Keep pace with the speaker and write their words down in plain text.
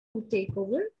to take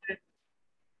over and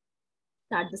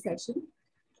start the session.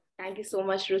 Thank you so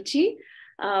much, Ruchi.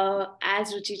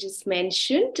 As Ruchi just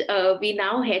mentioned, we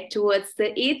now head towards the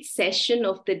 8th session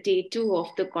of the day 2 of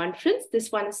the conference.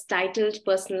 This one is titled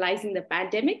Personalizing the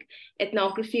Pandemic,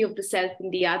 Ethnography of the Self in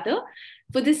the Other.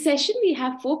 For this session, we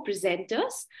have 4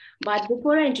 presenters, but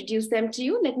before I introduce them to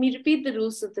you, let me repeat the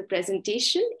rules of the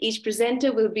presentation. Each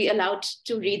presenter will be allowed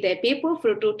to read their paper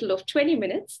for a total of 20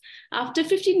 minutes. After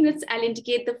 15 minutes, I'll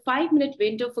indicate the 5-minute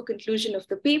window for conclusion of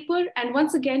the paper, and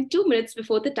once again, 2 minutes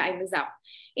before the time is up.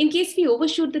 In case we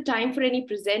overshoot the time for any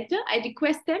presenter, I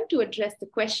request them to address the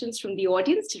questions from the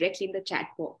audience directly in the chat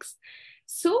box.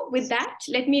 So with that,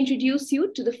 let me introduce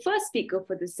you to the first speaker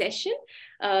for the session.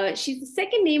 She's the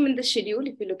second name in the schedule,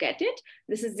 if you look at it.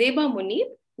 This is Zeba Munib.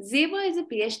 Zeba is a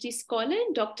Ph.D. scholar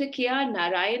in Dr. K.R.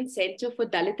 Narayanan Center for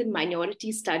Dalit and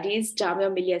Minority Studies,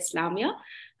 Jamia, Millia, Islamia.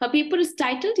 Her paper is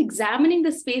titled Examining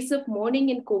the Space of Mourning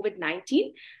in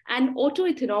COVID-19, an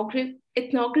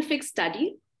Ethnographic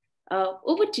Study.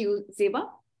 Over to you, Zeba.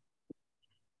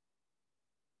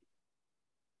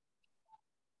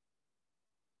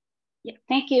 Yeah.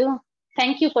 Thank you.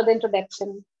 Thank you for the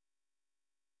introduction.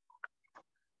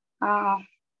 Now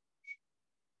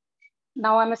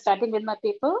I'm starting with my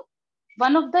paper.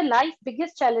 One of the life's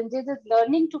biggest challenges is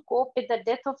learning to cope with the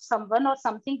death of someone or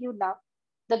something you love.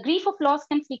 The grief of loss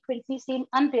can frequently seem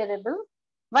unbearable.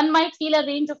 One might feel a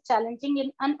range of challenging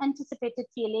and unanticipated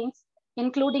feelings,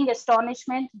 including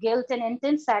astonishment, guilt, and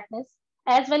intense sadness,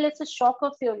 as well as a shock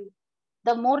or fury.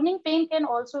 The mourning pain can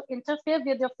also interfere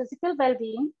with your physical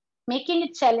well-being, making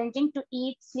it challenging to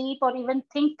eat, sleep, or even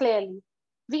think clearly.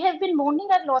 We have been mourning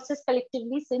our losses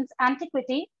collectively since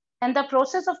antiquity, and the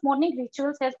process of mourning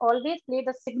rituals has always played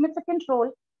a significant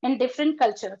role in different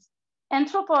cultures.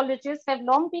 Anthropologists have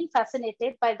long been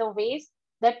fascinated by the ways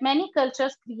that many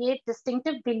cultures create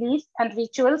distinctive beliefs and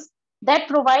rituals that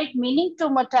provide meaning to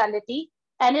mortality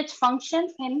and its function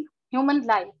in human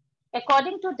life.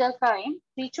 According to Durkheim,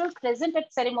 rituals present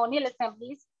at ceremonial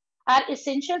assemblies are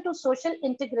essential to social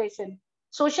integration.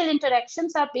 Social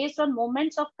interactions are based on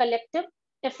moments of collective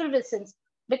effervescence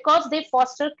because they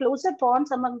foster closer bonds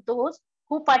among those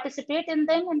who participate in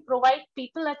them and provide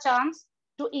people a chance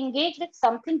to engage with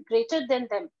something greater than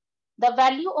them. The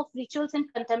value of rituals in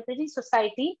contemporary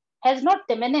society has not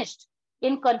diminished.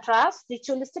 In contrast,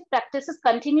 ritualistic practices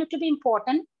continue to be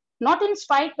important, not in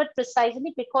spite, but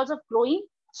precisely because of growing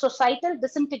societal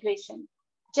disintegration.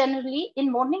 Generally,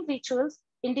 in mourning rituals,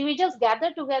 individuals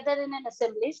gather together in an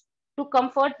assemblage to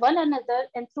comfort one another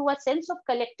and through a sense of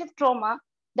collective trauma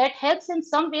that helps in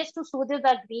some ways to soothe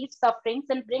their grief, sufferings,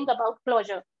 and bring about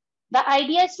closure. The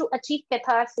idea is to achieve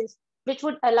catharsis, which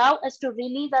would allow us to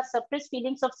release our suppressed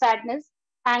feelings of sadness,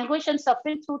 anguish, and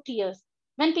suffering through tears.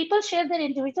 When people share their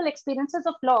individual experiences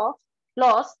of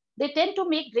loss, they tend to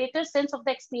make greater sense of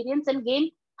the experience and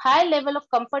gain high level of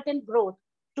comfort and growth.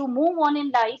 To move on in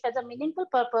life as a meaningful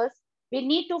purpose, we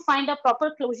need to find a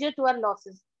proper closure to our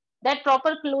losses. That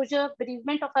proper closure,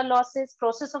 bereavement of our losses,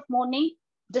 process of mourning,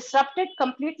 disrupted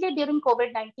completely during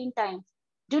COVID-19 times.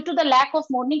 Due to the lack of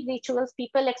mourning rituals,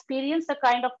 people experience a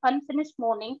kind of unfinished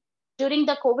mourning during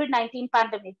the COVID-19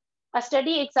 pandemic. A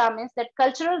study examines that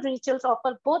cultural rituals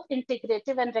offer both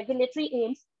integrative and regulatory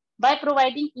aims by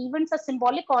providing events a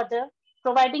symbolic order,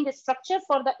 providing a structure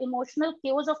for the emotional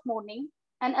chaos of mourning,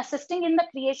 and assisting in the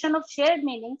creation of shared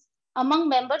meanings among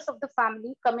members of the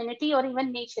family, community, or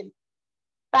even nation.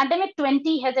 Pandemic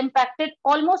 20 has impacted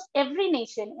almost every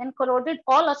nation and corroded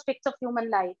all aspects of human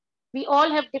life. We all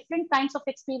have different kinds of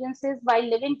experiences while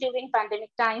living during pandemic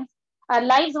times. Our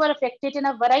lives were affected in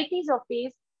a variety of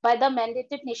ways by the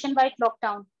mandated nationwide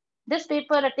lockdown. This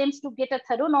paper attempts to get a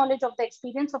thorough knowledge of the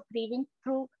experience of grieving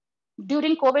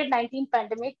during COVID-19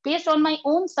 pandemic based on my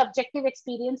own subjective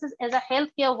experiences as a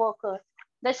healthcare worker.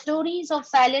 The stories of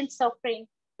silent suffering,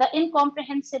 the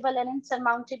incomprehensible and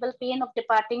insurmountable pain of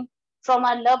departing from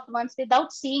our loved ones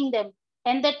without seeing them,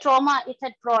 and the trauma it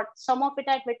had brought. Some of it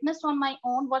I witnessed on my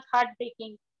own was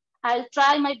heartbreaking. I'll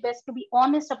try my best to be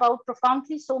honest about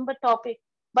profoundly somber topic,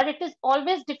 but it is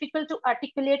always difficult to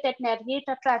articulate and narrate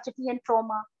a tragedy and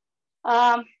trauma.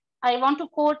 I want to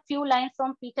quote few lines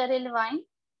from Peter Levine.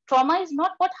 Trauma is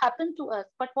not what happened to us,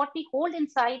 but what we hold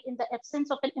inside in the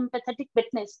absence of an empathetic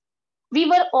witness. We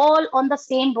were all on the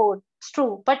same boat, it's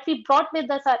true, but we brought with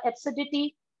us our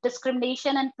absurdity,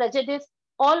 discrimination, and prejudice,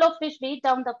 all of which weighed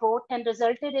down the boat and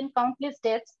resulted in countless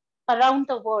deaths around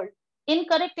the world.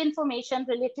 Incorrect information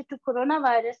related to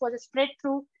coronavirus was spread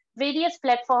through various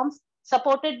platforms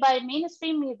supported by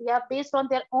mainstream media based on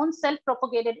their own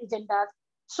self-propagated agendas.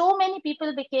 So many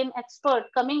people became expert,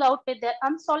 coming out with their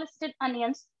unsolicited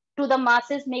onions to the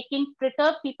masses, making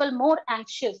perturbed people more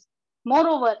anxious.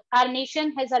 Moreover, our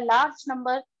nation has a large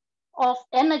number of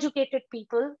uneducated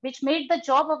people, which made the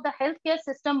job of the healthcare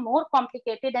system more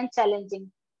complicated and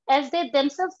challenging, as they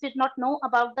themselves did not know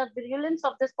about the virulence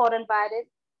of this foreign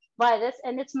virus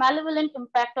and its malevolent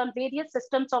impact on various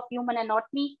systems of human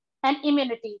anatomy and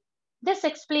immunity. This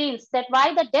explains that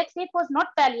why the death rate was not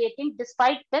palliating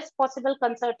despite best possible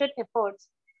concerted efforts.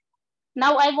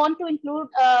 Now, I want to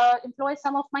employ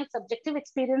some of my subjective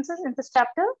experiences in this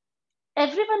chapter.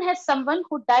 Everyone has someone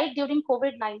who died during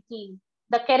COVID-19.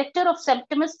 The character of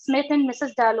Septimus Smith and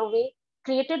Mrs. Dalloway,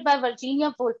 created by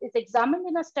Virginia Woolf, is examined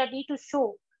in a study to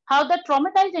show how the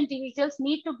traumatized individuals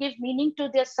need to give meaning to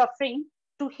their suffering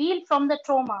to heal from the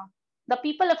trauma. The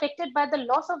people affected by the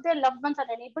loss of their loved ones are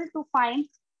unable to find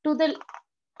to the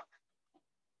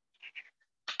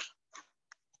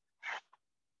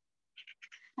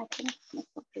I think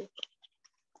okay.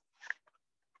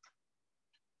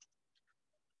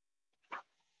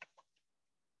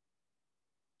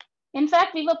 In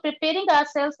fact, we were preparing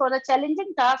ourselves for the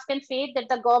challenging task and fate that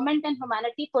the government and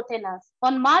humanity put in us.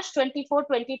 On March 24,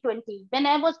 2020, when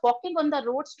I was walking on the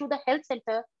roads to the health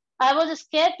center, I was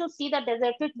scared to see the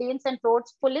deserted lanes and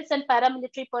roads, police and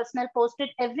paramilitary personnel posted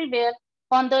everywhere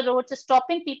on the roads,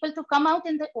 stopping people to come out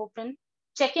in the open,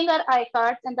 checking our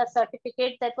I-cards and the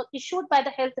certificate that was issued by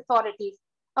the health authorities.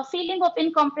 A feeling of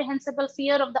incomprehensible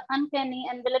fear of the uncanny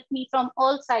enveloped me from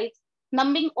all sides,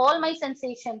 numbing all my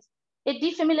sensations. It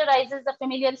defamiliarizes the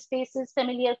familiar spaces,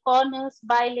 familiar corners,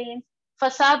 bylanes,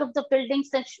 facade of the buildings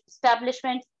and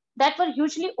establishments that were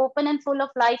usually open and full of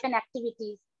life and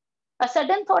activities. A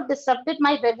sudden thought disrupted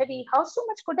my reverie. How so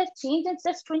much could have changed in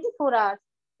just 24 hours?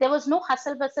 There was no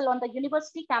hustle bustle on the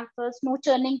university campus, no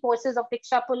churning voices of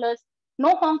rickshaw pullers,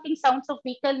 no honking sounds of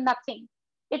vehicle, nothing.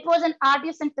 It was an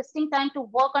arduous and testing time to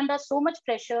work under so much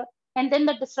pressure, and then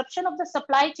the disruption of the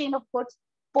supply chain of goods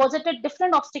posited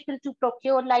different obstacles to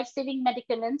procure life-saving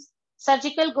medicaments,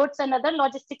 surgical goods, and other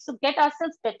logistics to get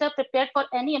ourselves better prepared for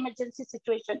any emergency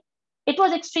situation. It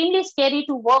was extremely scary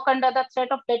to work under the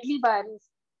threat of deadly virus.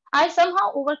 I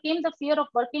somehow overcame the fear of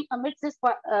working amidst this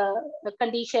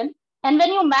condition. And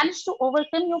when you manage to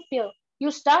overcome your fear,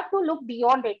 you start to look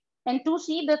beyond it and to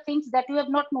see the things that you have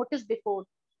not noticed before.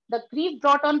 The grief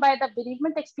brought on by the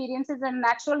bereavement experience is a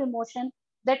natural emotion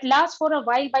that lasts for a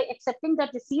while by accepting the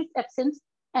deceased's absence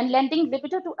and lending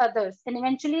libido to others, and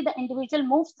eventually the individual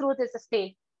moves through this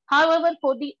state. However,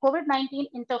 COVID-19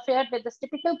 interfered with this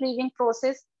typical grieving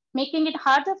process, making it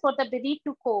harder for the bereaved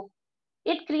to cope.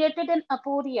 It created an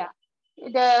aporia,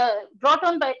 the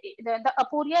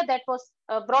aporia that was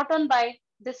brought on by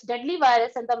this deadly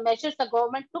virus and the measures the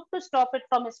government took to stop it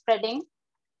from spreading.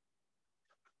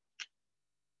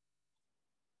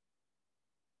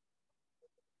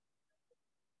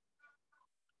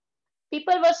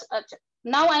 People was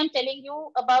Now I am telling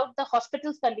you about the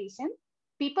hospital's condition.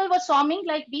 People were swarming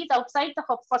like bees outside the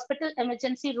hospital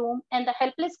emergency room, and the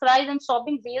helpless cries and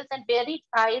sobbing wails and buried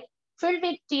eyes filled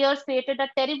with tears created a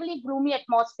terribly gloomy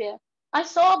atmosphere. I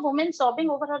saw a woman sobbing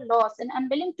over her loss and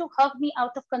unwilling to hug me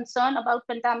out of concern about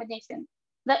contamination.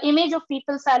 The image of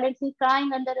people silently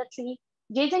crying under a tree,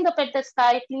 gazing up at the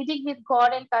sky, pleading with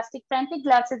God and casting frantic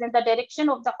glances in the direction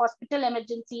of the hospital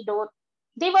emergency door.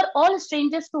 They were all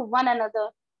strangers to one another,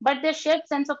 but their shared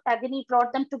sense of agony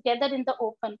brought them together in the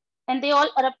open, and they all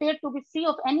appeared to be free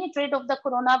of any dread of the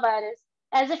coronavirus,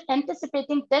 as if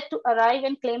anticipating death to arrive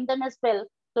and claim them as well,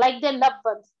 like their loved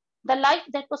ones. The life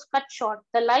that was cut short,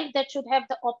 the life that should have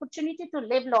the opportunity to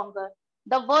live longer,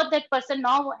 the worth that person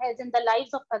now has in the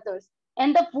lives of others,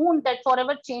 and the wound that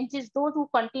forever changes those who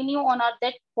continue on our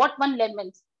death what one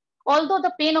laments. Although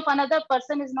the pain of another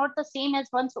person is not the same as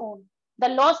one's own, the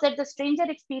loss that the stranger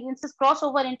experiences cross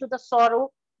over into the sorrow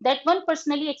that one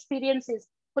personally experiences,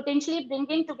 potentially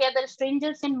bringing together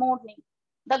strangers in mourning.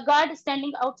 The guard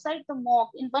standing outside the morgue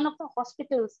in one of the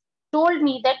hospitals told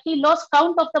me that he lost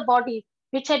count of the bodies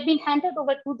which had been handed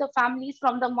over to the families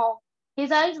from the morgue.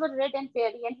 His eyes were red and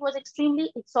fiery, and he was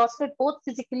extremely exhausted both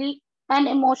physically and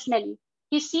emotionally.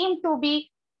 He seemed to be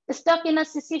stuck in a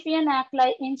Sisyphean act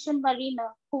like ancient mariner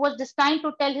who was destined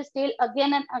to tell his tale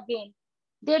again and again.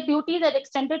 Their duties had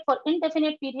extended for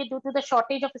indefinite period due to the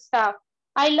shortage of staff.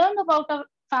 I learned about a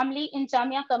family in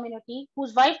Jamia community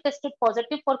whose wife tested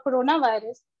positive for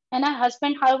coronavirus, and her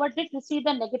husband, however, did receive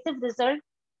a negative result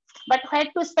but had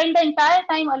to spend the entire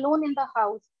time alone in the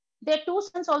house. Their two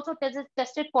sons also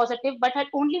tested positive but had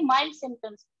only mild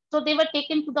symptoms, so they were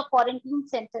taken to the quarantine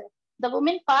center. The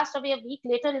woman passed away a week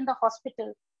later in the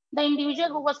hospital. The individual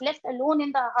who was left alone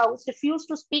in the house refused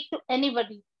to speak to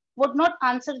anybody, would not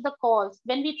answer the calls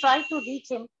when we tried to reach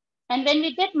him, And when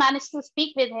we did manage to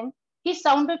speak with him, he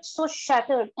sounded so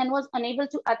shattered and was unable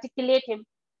to articulate him.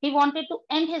 He wanted to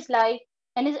end his life,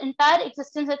 and his entire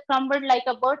existence had crumbled like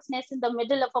a bird's nest in the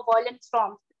middle of a violent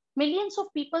storm. Millions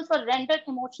of people were rendered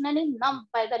emotionally numb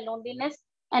by the loneliness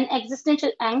and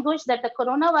existential anguish that the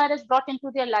coronavirus brought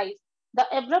into their lives. The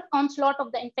abrupt onslaught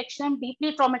of the infection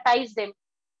deeply traumatized them.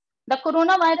 The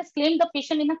coronavirus claimed the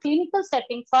patient in a clinical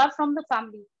setting far from the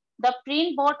family. The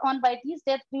pain brought on by these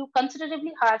deaths grew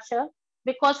considerably harsher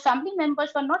because family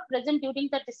members were not present during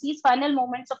the deceased's final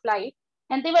moments of life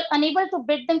and they were unable to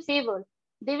bid them favor.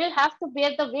 They will have to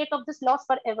bear the weight of this loss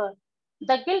forever.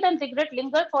 The guilt and regret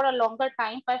lingered for a longer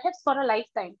time, perhaps for a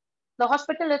lifetime. The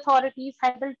hospital authorities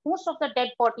handled most of the dead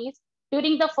bodies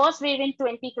during the first wave in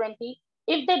 2020.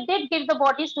 If they did give the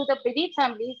bodies to the bereaved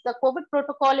families, the COVID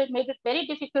protocol had made it very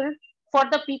difficult for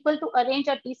the people to arrange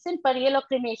a decent burial or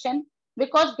cremation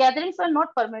because gatherings were not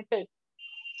permitted.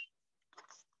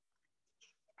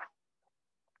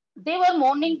 They were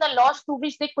mourning the loss to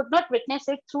which they could not witness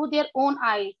it through their own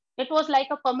eyes. It was like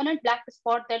a permanent black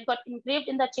spot that got engraved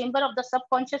in the chamber of the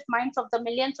subconscious minds of the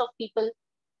millions of people.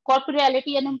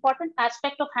 Corporeality, an important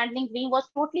aspect of handling grief, was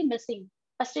totally missing.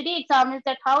 A study examines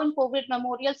that how in COVID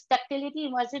memorials tactility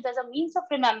emerges as a means of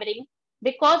remembering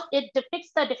because it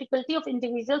depicts the difficulty of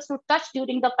individuals to touch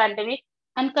during the pandemic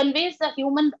and conveys the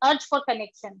human urge for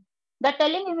connection. The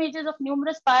telling images of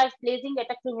numerous fires blazing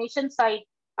at a cremation site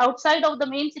outside of the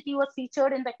main city was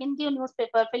featured in the Hindi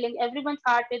newspaper, filling everyone's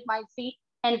heart with misery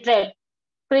and dread.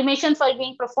 Cremations were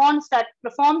being performed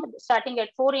starting at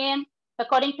 4 a.m.,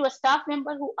 according to a staff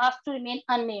member who asked to remain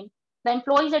unnamed. The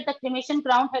employees at the cremation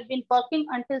ground had been working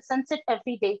until sunset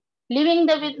every day, leaving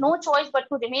them with no choice but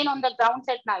to remain on the grounds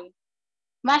at night.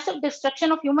 Massive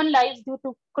destruction of human lives due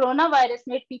to coronavirus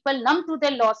made people numb to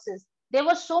their losses. There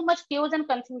was so much chaos and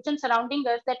confusion surrounding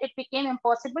us that it became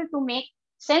impossible to make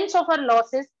sense of our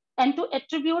losses and to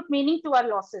attribute meaning to our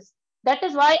losses. That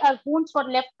is why our wounds were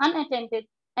left unattended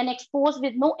and exposed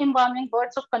with no embalming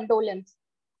words of condolence.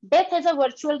 Death is a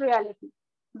virtual reality.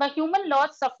 The human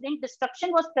loss, suffering,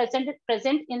 destruction was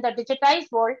present in the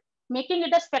digitized world, making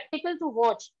it a spectacle to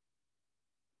watch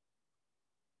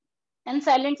and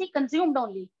silently consumed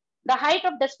only. The height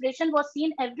of desperation was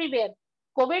seen everywhere.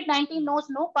 COVID-19 knows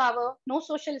no power, no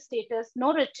social status,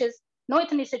 no riches, no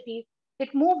ethnicity.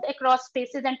 It moved across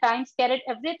spaces and times, carried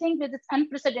everything with its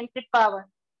unprecedented power.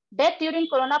 Death during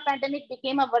corona pandemic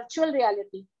became a virtual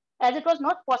reality, as it was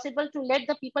not possible to let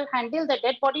the people handle the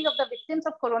dead bodies of the victims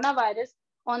of coronavirus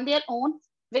on their own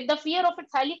with the fear of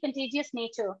its highly contagious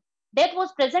nature. Death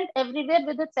was present everywhere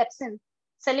with its absence,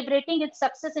 celebrating its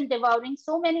success in devouring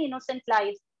so many innocent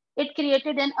lives. It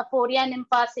created an aporia and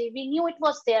impasse. We knew it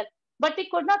was there, but we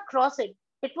could not cross it.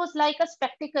 It was like a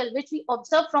spectacle which we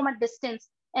observed from a distance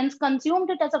and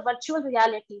consumed it as a virtual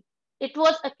reality. It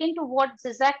was akin to what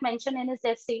Zizek mentioned in his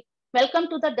essay, Welcome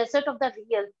to the Desert of the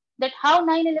Real, that how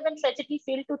 9/11 tragedy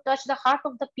failed to touch the heart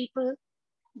of the people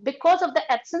because of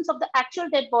the absence of the actual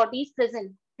dead bodies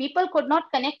present. People could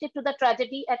not connect it to the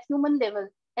tragedy at human level,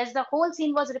 as the whole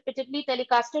scene was repeatedly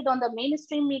telecasted on the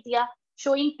mainstream media,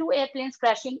 showing two airplanes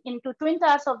crashing into twin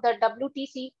towers of the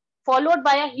WTC, followed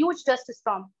by a huge dust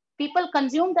storm. People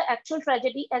consumed the actual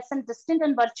tragedy as some distant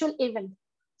and virtual event.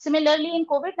 Similarly, in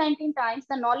COVID-19 times,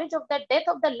 the knowledge of the death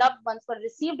of the loved ones were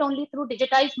received only through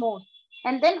digitized mode.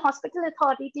 And then hospital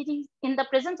authorities, in the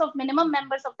presence of minimum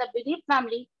members of the bereaved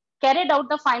family, carried out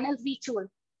the final ritual.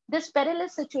 This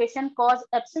perilous situation caused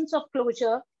absence of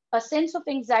closure, a sense of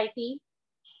anxiety,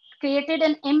 created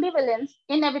an ambivalence,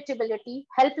 inevitability,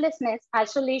 helplessness,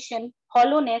 isolation,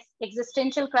 hollowness,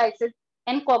 existential crisis,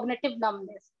 and cognitive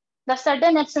numbness. The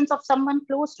sudden absence of someone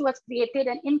close to us created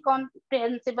an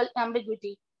incomprehensible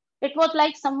ambiguity. It was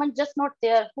like someone just not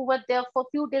there who were there for a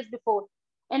few days before,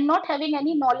 and not having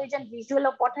any knowledge and visual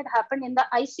of what had happened in the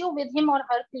ICU with him or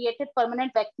her created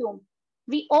permanent vacuum.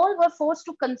 We all were forced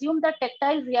to consume the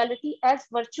tactile reality as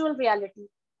virtual reality,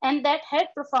 and that had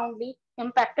profoundly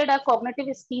impacted our cognitive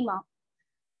schema.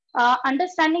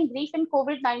 Understanding grief in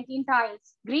COVID-19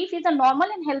 times. Grief is a normal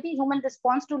and healthy human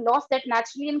response to loss that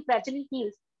naturally and gradually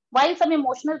heals, while some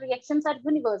emotional reactions are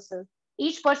universal.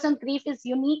 Each person's grief is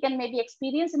unique and may be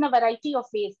experienced in a variety of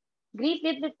ways. Grief,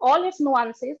 with all its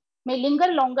nuances, may linger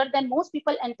longer than most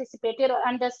people anticipated or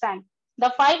understand.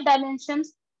 The five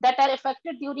dimensions that are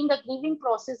affected during the grieving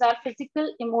process are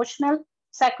physical, emotional,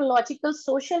 psychological,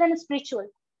 social, and spiritual.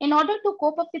 In order to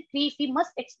cope up with grief, we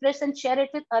must express and share it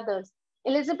with others.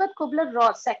 Elizabeth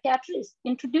Kubler-Ross, psychiatrist,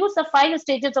 introduced the five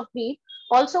stages of grief,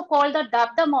 also called the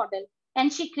DABDA model,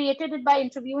 and she created it by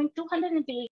interviewing 200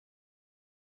 individuals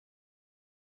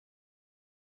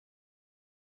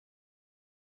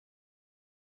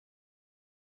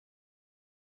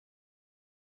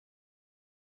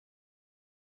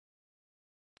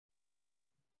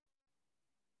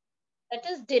That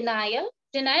is denial.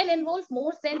 Denial involves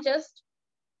more than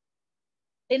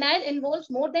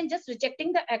just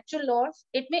rejecting the actual loss.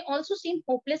 It may also seem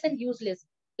hopeless and useless,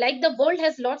 like the world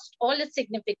has lost all its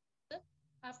significance.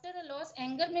 After a loss,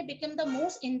 anger may become the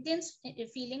most intense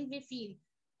feeling we feel.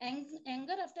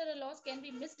 Anger after a loss can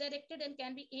be misdirected and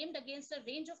can be aimed against a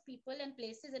range of people and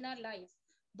places in our lives.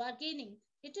 Bargaining.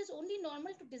 It is only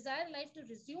normal to desire life to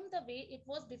resume the way it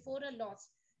was before a loss.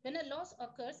 When a loss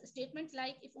occurs, statements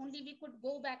like, if only we could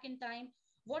go back in time,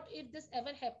 what if this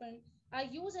ever happened, are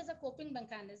used as a coping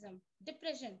mechanism.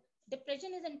 Depression.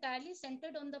 Depression is entirely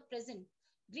centered on the present.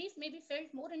 Grief may be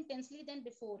felt more intensely than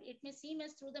before. It may seem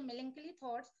as through the melancholy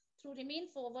thoughts through remain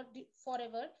forward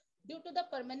forever due to the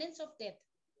permanence of death.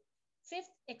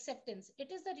 Fifth, acceptance.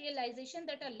 It is the realization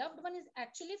that a loved one is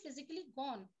actually physically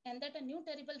gone and that a new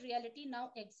terrible reality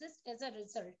now exists as a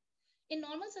result. In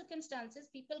normal circumstances,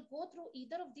 people go through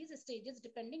either of these stages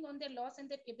depending on their loss and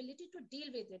their ability to deal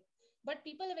with it. But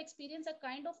people have experienced a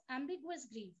kind of ambiguous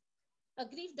grief, a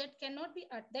grief that could not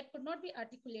be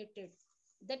articulated,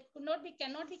 cannot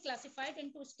be classified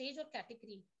into a stage or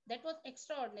category. That was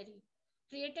extraordinary.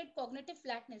 Created cognitive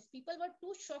flatness. People were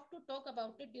too shocked to talk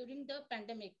about it during the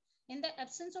pandemic. In the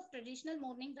absence of traditional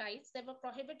mourning rites that were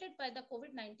prohibited by the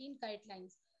COVID-19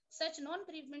 guidelines, such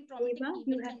non-bereavement traumatic events.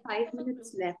 You have 5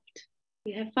 minutes left.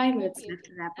 You have 5 minutes left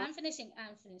to wrap up. I'm finishing.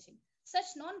 Such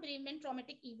non-bereavement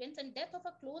traumatic events and death of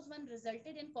a close one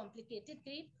resulted in complicated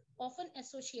grief, often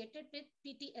associated with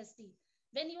PTSD.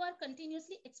 When you are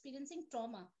continuously experiencing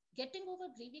trauma, getting over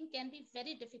grieving can be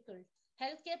very difficult.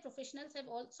 Healthcare professionals have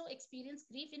also experienced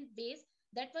grief in ways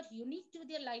that were unique to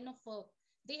their line of work.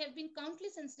 There have been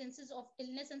countless instances of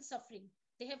illness and suffering.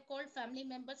 They have called family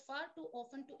members far too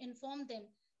often to inform them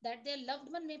that their loved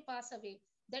one may pass away,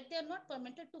 that they are not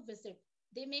permitted to visit.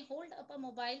 They may hold up a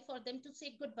mobile for them to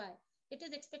say goodbye. It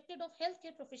is expected of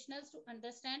healthcare professionals to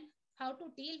understand how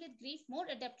to deal with grief more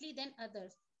adeptly than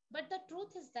others. But the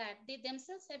truth is that they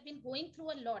themselves have been going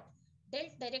through a lot,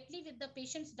 dealt directly with the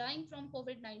patients dying from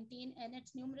COVID-19 and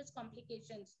its numerous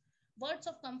complications. Words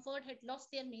of comfort had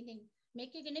lost their meaning,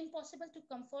 making it impossible to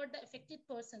comfort the affected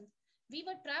persons. We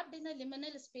were trapped in a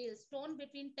liminal space, torn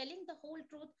between telling the whole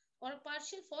truth or a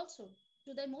partial falsehood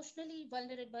to the emotionally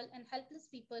vulnerable and helpless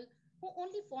people who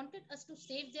only wanted us to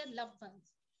save their loved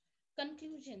ones.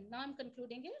 Conclusion. Now I'm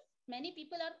concluding it. Many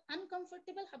people are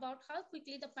uncomfortable about how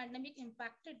quickly the pandemic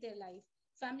impacted their life.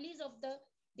 Families of the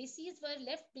deceased were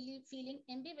left feeling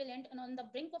ambivalent and on the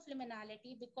brink of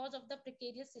liminality because of the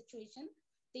precarious situation.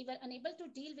 They were unable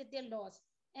to deal with their loss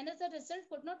and as a result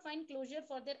could not find closure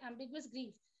for their ambiguous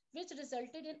grief, which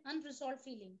resulted in unresolved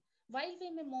feeling. While we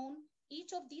may mourn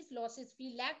each of these losses,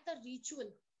 we lack the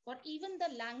ritual or even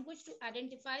the language to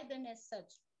identify them as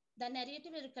such. The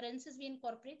narrative recurrences we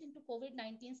incorporate into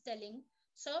COVID-19's telling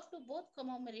serve to both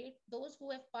commemorate those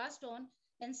who have passed on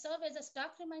and serve as a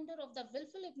stark reminder of the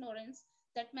willful ignorance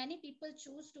that many people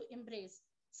choose to embrace.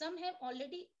 Some have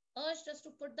already urged us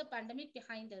to put the pandemic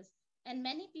behind us, and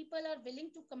many people are willing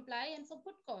to comply and for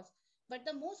good cause. But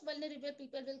the most vulnerable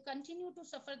people will continue to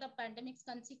suffer the pandemic's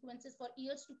consequences for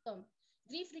years to come.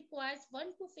 Grief requires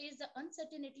one to face the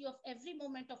uncertainty of every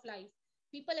moment of life.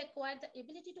 People acquire the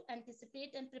ability to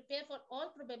anticipate and prepare for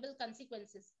all probable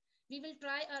consequences. We will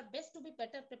try our best to be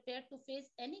better prepared to face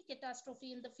any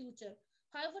catastrophe in the future.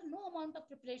 However, no amount of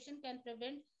preparation can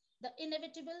prevent the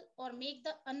inevitable or make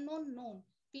the unknown known.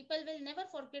 People will never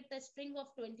forget the spring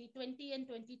of 2020 and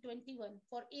 2021.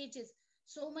 For ages,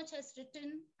 so much has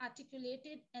written,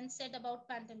 articulated, and said about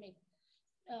pandemic.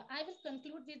 I will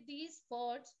conclude with these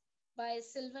words by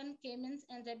Sylvan Kamens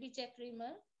and Rabbi Jack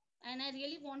Reamer. And I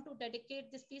really want to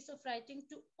dedicate this piece of writing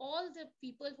to all the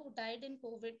people who died in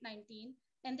COVID-19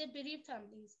 and their bereaved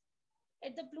families.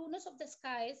 At the blueness of the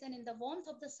skies and in the warmth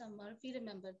of the summer, we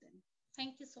remember them.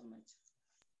 Thank you so much.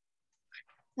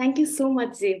 Thank you so much,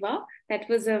 Zeba. That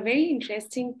was a very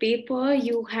interesting paper.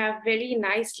 You have very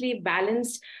nicely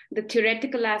balanced the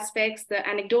theoretical aspects, the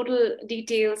anecdotal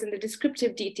details, and the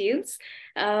descriptive details.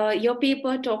 Your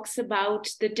paper talks about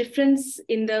the difference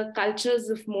in the cultures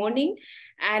of mourning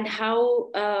and how,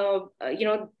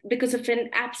 because of an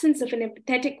absence of an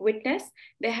empathetic witness,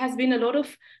 there has been a lot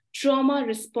of trauma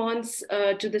response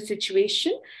to the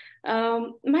situation.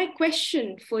 My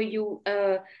question for you,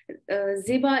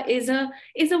 Zeba, is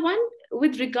a one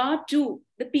with regard to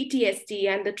the PTSD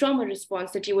and the trauma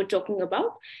response that you were talking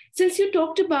about. Since you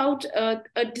talked about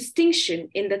a distinction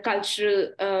in the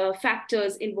cultural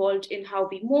factors involved in how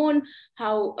we mourn,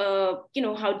 how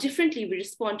differently we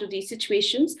respond to these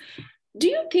situations, do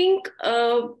you think,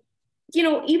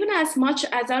 even as much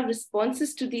as our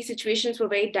responses to these situations were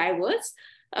very diverse,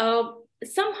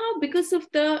 somehow, because of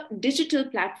the digital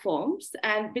platforms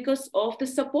and because of the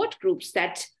support groups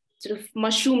that sort of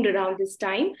mushroomed around this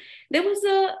time, there was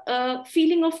a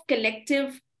feeling of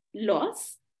collective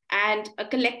loss and a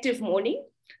collective mourning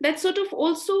that sort of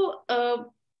also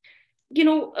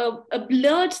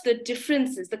blurred the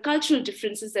differences, the cultural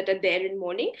differences that are there in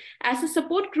mourning, as the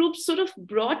support groups sort of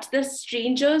brought the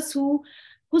strangers who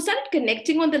started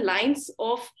connecting on the lines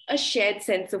of a shared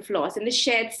sense of loss and a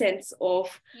shared sense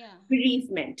of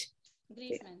bereavement.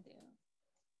 Bereavement,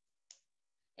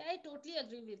 yeah, I totally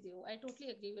agree with you. I totally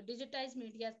agree with digitized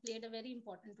media has played a very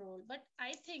important role. But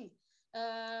I think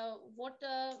what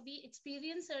we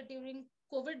experience during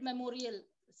COVID memorial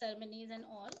ceremonies and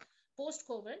all,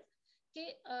 post-COVID,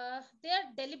 okay, they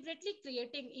are deliberately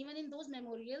creating, even in those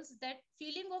memorials, that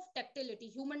feeling of tactility,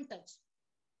 human touch,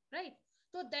 right?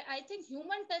 So that, I think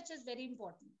human touch is very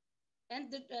important.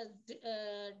 And the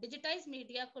digitized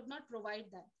media could not provide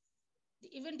that,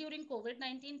 even during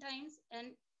COVID-19 times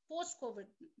and post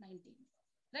COVID-19,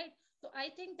 right? So I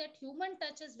think that human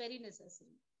touch is very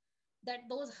necessary. That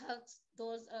those hugs,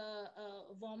 those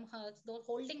warm hugs, those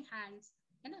holding hands,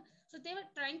 you know. So they were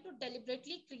trying to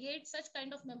deliberately create such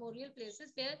kind of memorial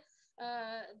places where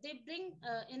they bring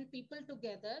in people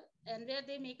together, and where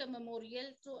they make a memorial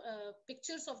to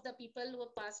pictures of the people who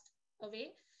have passed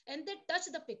away, and they touch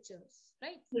the pictures,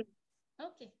 right?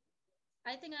 Okay,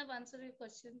 I think I've answered your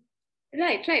question.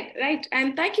 Right.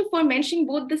 And thank you for mentioning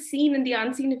both the seen and the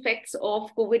unseen effects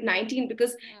of COVID-19,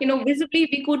 because, visibly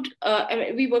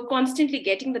we were constantly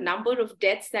getting the number of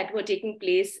deaths that were taking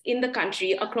place in the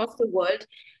country, across the world.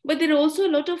 But there are also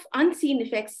a lot of unseen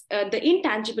effects, the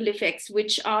intangible effects,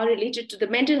 which are related to the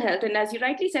mental health. And as you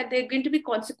rightly said, there are going to be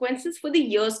consequences for the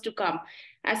years to come,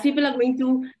 as people are going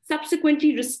to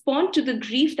subsequently respond to the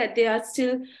grief that they are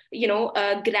still,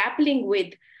 grappling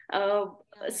with.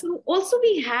 So also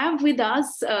we have with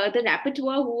us the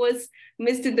rapporteur who was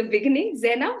missed in the beginning,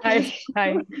 Zena. Hi.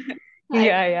 Hi.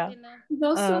 Yeah. He's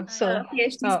also a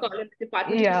PhD scholar in the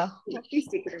Department of Education. Please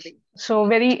take it away. So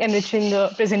very enriching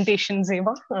presentation,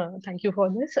 Zeba. Thank you for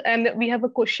this. And we have a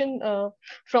question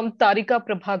from Tarika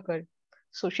Prabhakar.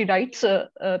 So she writes,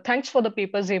 thanks for the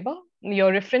paper, Zeba.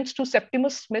 Your reference to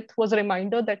Septimus Smith was a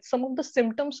reminder that some of the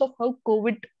symptoms of how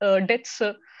COVID deaths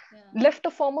left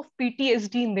a form of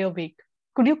PTSD in their wake.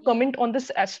 Could you comment on this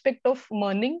aspect of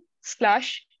mourning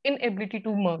 / inability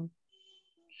to mourn?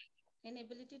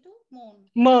 Inability to mourn.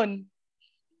 Mourn.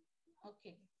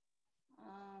 Okay.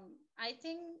 I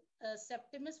think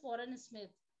Septimus Warren Smith,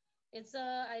 it's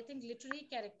a, I think, literary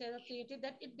character created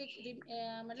that it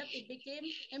became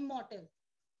immortal.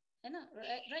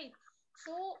 Right.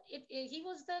 So he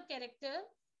was the character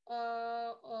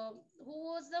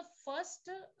who was the first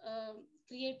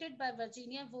created by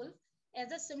Virginia Woolf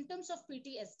as a symptoms of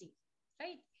PTSD,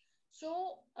 right?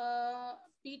 So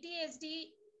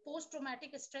PTSD,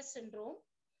 post-traumatic stress syndrome.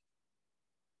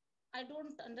 I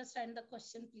don't understand the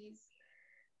question, please.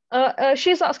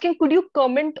 She's asking, could you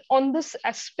comment on this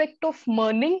aspect of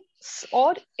mourning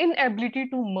or inability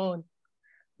to mourn?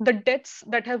 The deaths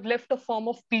that have left a form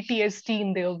of PTSD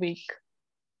in their wake.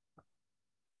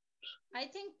 I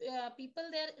think people,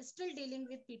 they're still dealing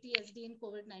with PTSD in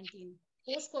COVID-19,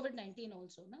 post-COVID-19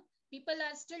 also. No? People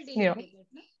are still dealing with it,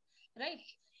 no? Right?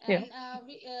 And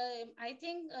I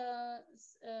think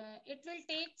it will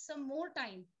take some more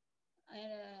time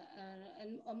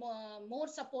and more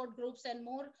support groups and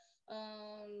more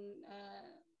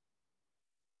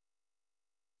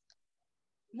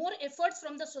efforts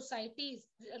from the societies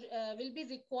will be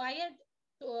required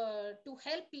to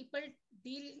help people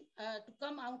deal to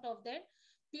come out of that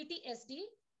PTSD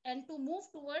and to move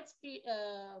towards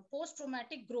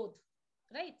post-traumatic growth,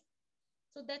 right?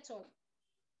 So that's all.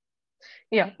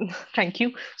 Yeah, thank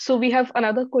you. So we have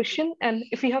another question, and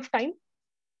if we have time.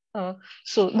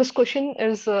 So this question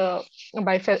is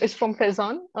from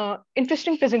Faizan.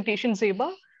 Interesting presentation,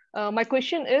 Zeba. My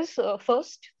question is,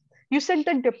 first, you said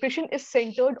that depression is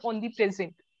centered on the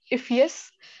present. If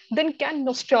yes, then can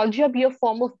nostalgia be a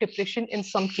form of depression in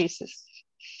some cases?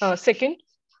 Second,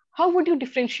 how would you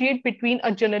differentiate between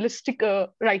a journalistic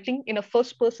writing in a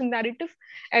first-person narrative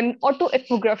and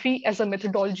autoethnography as a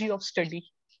methodology of study?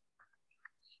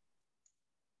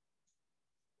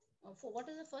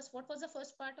 What was the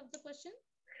first part of the question?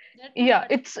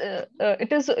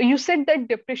 It is, you said that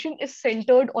depression is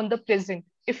centered on the present.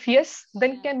 If yes,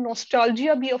 then can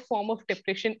nostalgia be a form of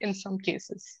depression in some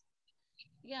cases?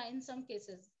 Yeah, in some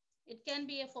cases. It can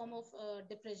be a form of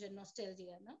depression,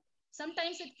 nostalgia. No?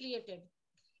 Sometimes it created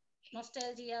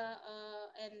nostalgia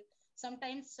and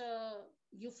sometimes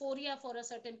euphoria for a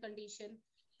certain condition,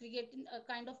 creating a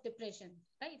kind of depression,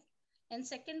 right? And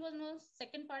second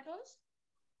part was?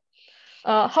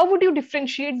 How would you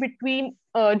differentiate between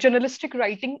journalistic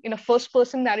writing in a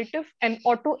first-person narrative and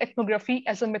autoethnography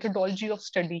as a methodology of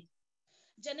study?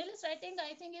 Journalist writing,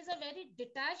 I think, is a very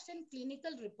detached and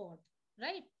clinical report,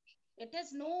 right? It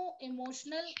has no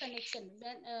emotional connection.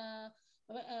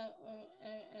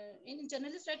 In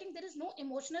journalist writing, there is no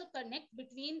emotional connect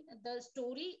between the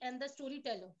story and the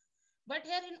storyteller. But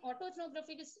here in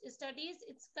autoethnographic studies,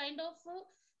 it's kind of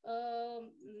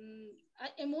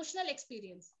emotional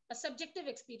experience, a subjective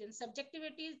experience.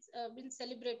 Subjectivity has been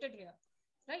celebrated here,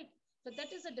 right? So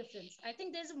that is the difference. I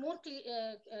think there's a more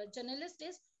journalist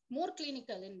is more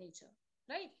clinical in nature,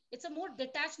 right? It's a more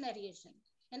detached narration.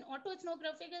 And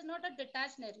autoethnographic is not a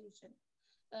detached narration.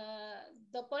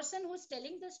 The person who's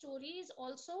telling the story is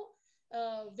also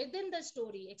within the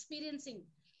story, experiencing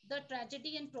the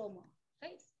tragedy and trauma,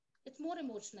 right? It's more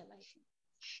emotional, I think.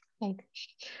 Okay.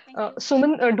 Thank you.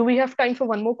 Suman, do we have time for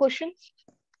one more question?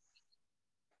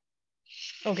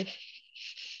 Okay.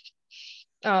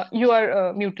 You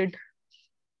are muted.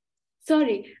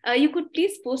 Sorry, you could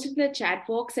please post it in the chat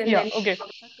box and then. Okay. Okay.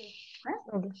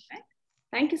 Okay.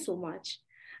 Thank you so much.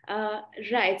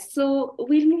 Right, so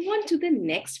we'll move on to the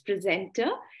next presenter.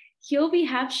 Here we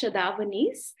have Shadab.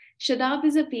 Shadab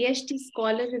is a PhD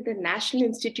scholar in the National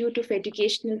Institute of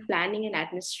Educational Planning and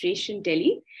Administration,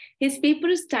 Delhi. His paper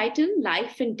is titled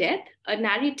Life and Death, a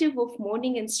narrative of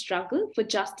mourning and struggle for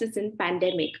justice in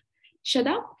pandemic.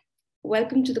 Shadab,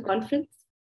 welcome to the conference.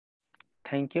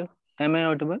 Thank you. Am I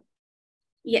audible?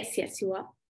 Yes, you are.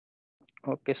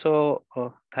 Okay, so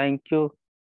thank you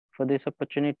for this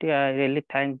opportunity. I really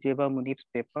thank Zeba Munib's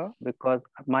paper because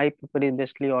my paper is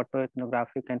basically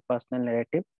autoethnographic and personal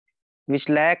narrative, which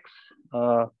lacks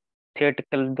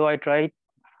theoretical. Though I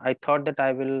thought that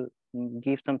I will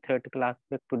give some theoretical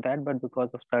aspect to that, but because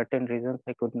of certain reasons,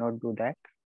 I could not do that.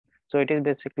 So it is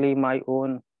basically my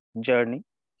own journey.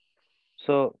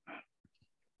 So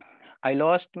I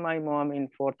lost my mom in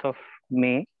 4th of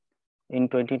May in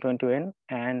 2021,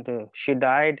 and she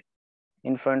died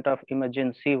in front of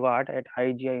emergency ward at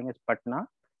IGIMS Patna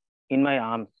in my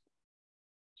arms.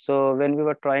 So when we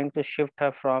were trying to shift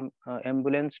her from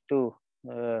ambulance to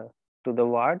the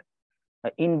ward,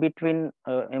 in between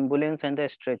ambulance and the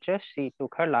stretcher, she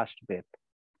took her last breath.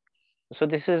 So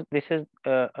this is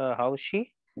how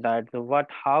she died.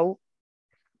 How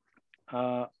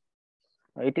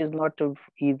it is not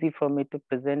easy for me to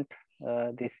present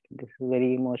this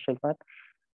very emotional part,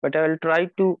 but I will try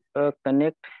to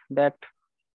connect that.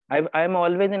 I'm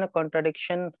always in a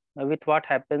contradiction with what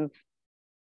happens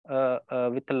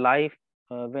with a life,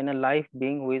 when a life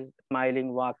being who is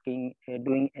smiling, walking,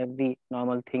 doing every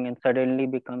normal thing, and suddenly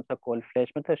becomes a cold flesh,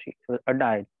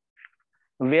 died.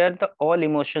 Where the all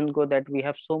emotions go, that we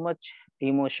have so much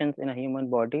emotions in a human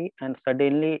body, and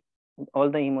suddenly all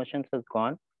the emotions is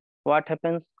gone. What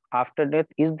happens after death?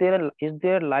 Is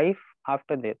there life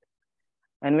after death?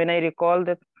 And when I recall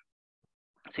that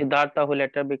Siddhartha, who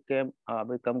later become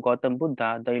Gautam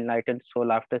Buddha, the enlightened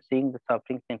soul, after seeing the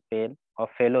sufferings and pain of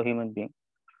fellow human beings,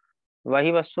 why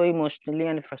he was so emotionally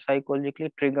and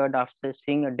psychologically triggered after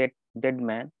seeing a dead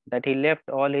man, that he left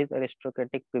all his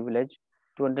aristocratic privilege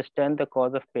to understand the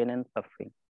cause of pain and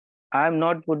suffering. I am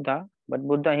not Buddha, but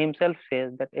Buddha himself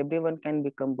says that everyone can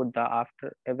become Buddha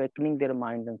after awakening their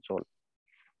mind and soul.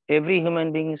 Every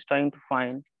human being is trying to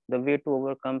find the way to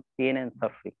overcome pain and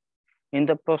suffering. In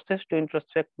the process to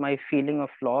introspect my feeling of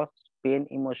loss, pain,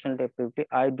 emotional depravity,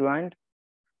 I joined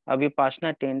a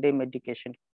Vipassana 10-day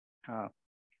meditation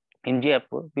in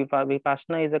Jaipur.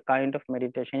 Vipassana is a kind of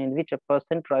meditation in which a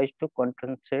person tries to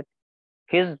concentrate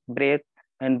his breath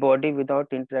and body without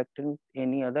interacting with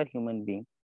any other human being.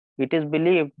 It is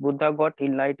believed Buddha got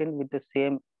enlightened with the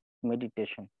same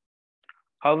meditation.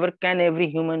 However, can every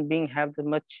human being have the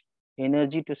much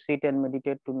energy to sit and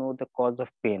meditate to know the cause of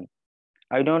pain?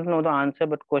 I don't know the answer,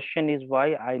 but question is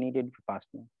why I needed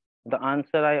Vipassana. The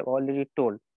answer I have already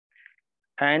told.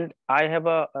 And I have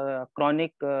a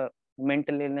chronic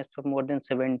mental illness for more than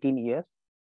 17 years.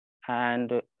 And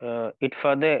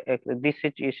this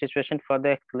situation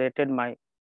further escalated my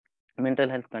mental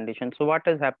health condition. So what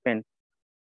has happened?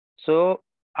 So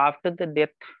after the death,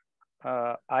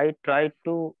 I tried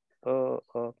to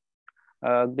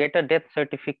get a death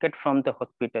certificate from the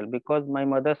hospital because my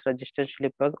mother's registration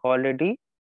slip was already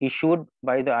issued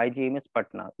by the IGMS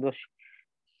Patna.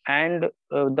 And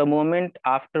the moment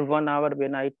after 1 hour,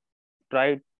 when I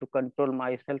tried to control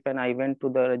myself and I went to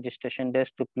the registration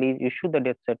desk to please issue the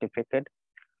death certificate.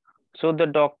 So the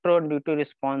doctor due to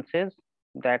responses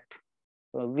that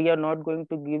we are not going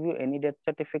to give you any death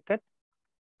certificate.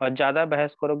 और ज्यादा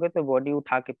बहस करोगे तो body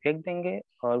उठा के फेंक देंगे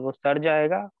और वो सड़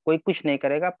जाएगा, कोई कुछ नहीं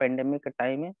करेगा, पेंडेमिक का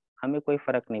टाइम है, हमें कोई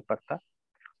फर्क नहीं पड़ता।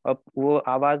 और वो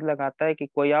आवाज लगाता है कि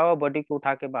कोई आओ, बॉडी को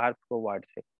उठा के बाहर फेंको वार्ड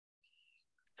से।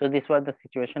 So this was the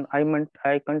situation.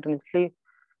 I continuously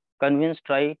convinced,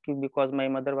 right, because my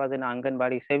mother was an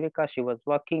Anganwadi Sevika, she was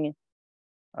working.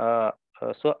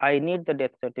 So I need the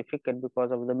death certificate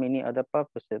because of the many other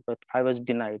purposes, but I was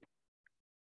denied.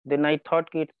 Then I thought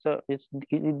it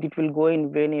will go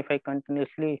in vain if I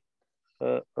continuously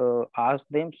ask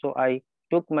them. So I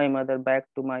took my mother back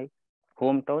to my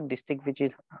hometown district, which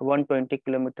is 120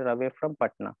 kilometers away from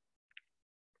Patna.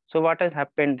 So what has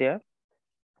happened there?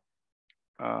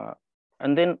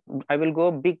 And then I will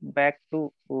go back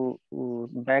to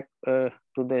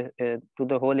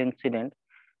the whole incident.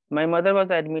 My mother was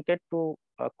admitted to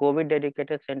a COVID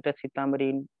dedicated center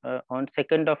Sitamarhi on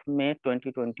 2nd of May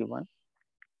 2021,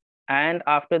 and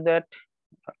after that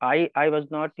I was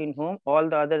not in home. All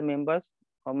the other members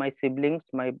of my siblings,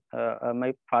 my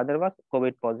father was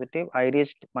COVID positive. I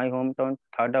reached my hometown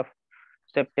 3rd of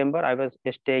September. I was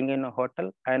staying in a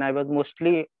hotel, and I was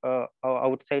mostly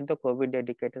outside the COVID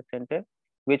dedicated center,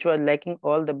 which was lacking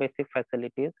all the basic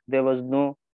facilities. There was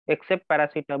no, except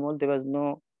paracetamol, there was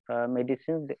no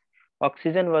medicines.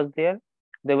 Oxygen was there.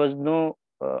 There was no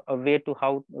a way to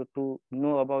how to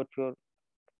know about your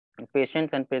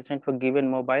patients, and patients were given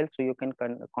mobile so you can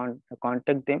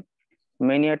contact them.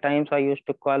 Many a times I used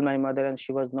to call my mother and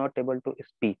she was not able to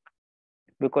speak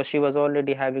because she was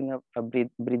already having a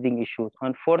breathing issues.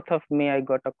 On 4th of May, I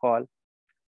got a call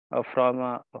from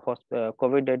a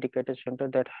COVID dedicated center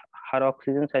that her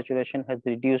oxygen saturation has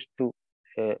reduced to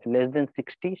less than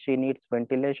 60. She needs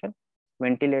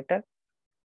ventilator.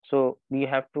 So we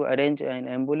have to arrange an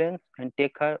ambulance and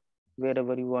take her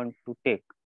wherever you want to take.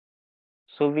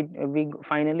 So we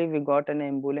finally got an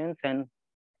ambulance, and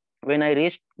when I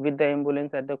reached with the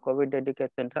ambulance at the COVID dedicated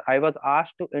center, I was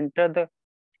asked to enter the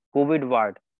COVID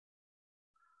ward.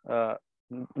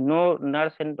 No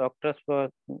nurse and doctors were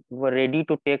ready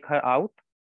to take her out,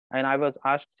 and I was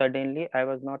asked suddenly. I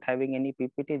was not having any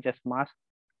PPT, just mask,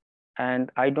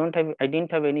 and I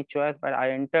didn't have any choice, but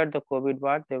I entered the COVID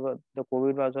ward. The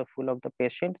COVID wards were full of the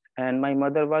patients, and my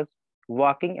mother was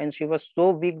walking, and she was so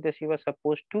weak that she was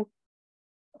supposed to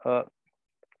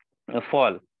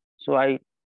fall. So I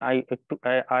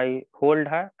hold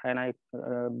her, and I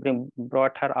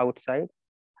brought her outside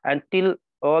until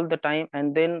all the time,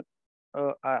 and then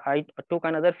I took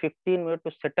another 15 minutes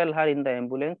to settle her in the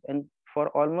ambulance, and for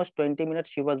almost 20 minutes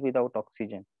she was without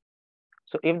oxygen.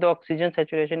 So if the oxygen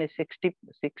saturation is 60,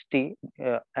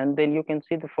 and then you can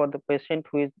see for the patient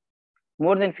who is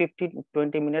more than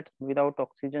 20 minutes without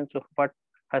oxygen, so what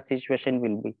her situation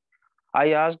will be.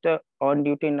 I asked on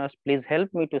duty nurse, please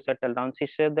help me to settle down. She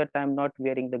said that I'm not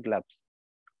wearing the gloves.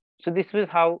 So this was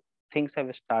how things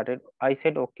have started. I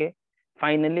said, okay.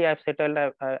 Finally, I've settled.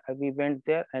 We went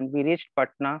there and we reached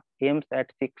Patna AIMS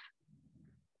at 6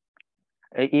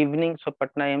 evening. So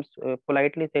Patna AIMS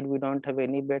politely said, we don't have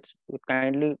any beds.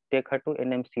 Kindly take her to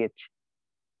NMCH.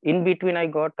 In between, I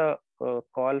got a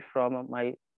call from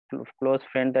my close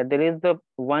friend that there is the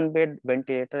 1-bed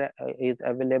ventilator is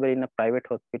available in a private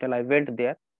hospital. I went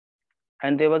there,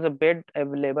 and there was a bed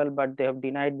available, but they have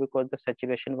denied because the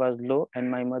saturation was low and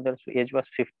my mother's age was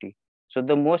 50. So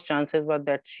the most chances were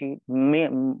that she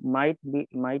will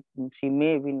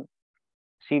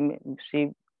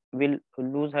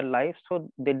lose her life. So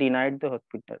they denied the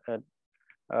hospital,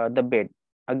 the bed.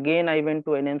 Again, I went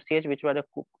to NMCH, which was a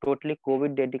totally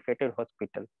COVID dedicated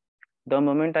hospital. The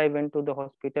moment I went to the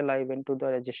hospital, I went to the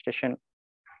registration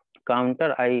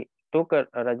counter. I took a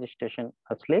registration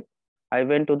slip. I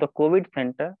went to the COVID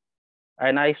center,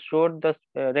 and I showed the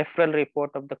referral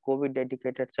report of the COVID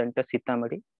dedicated center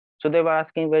Sitamarhi. So they were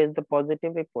asking, where is the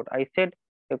positive report? I said,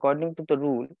 according to the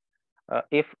rule,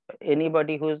 if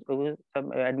anybody who is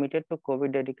admitted to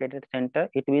COVID dedicated center,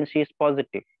 it means she is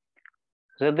positive.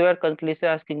 So they were continuously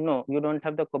asking, no, you don't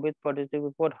have the COVID positive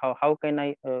report. How can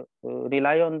I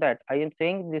rely on that? I am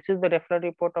saying this is the referral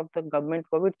report of the government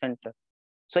COVID center.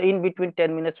 So in between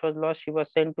 10 minutes was lost. She was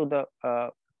sent to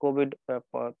the COVID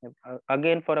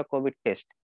again for a COVID test,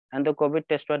 and the COVID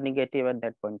test was negative at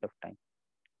that point of time.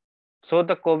 So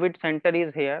the COVID center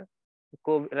is here,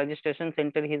 COVID registration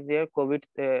center is there, COVID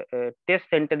test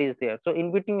center is there. So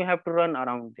in between you have to run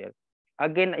around there.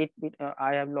 Again,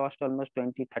 I have lost almost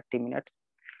 20-30 minutes.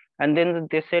 And then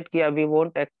they said, yeah, we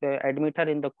won't admit her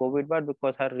in the COVID ward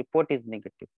because her report is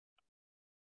negative.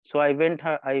 So I went,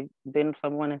 then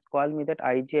someone has called me that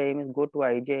IGIMS, go to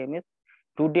IGIMS.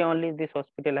 Today only this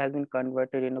hospital has been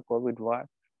converted in a COVID ward,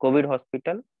 COVID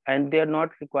hospital, and they are not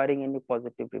requiring any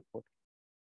positive report.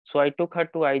 So I took her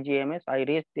to IGMS. I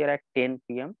reached there at 10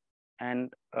 p.m.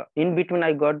 And in between,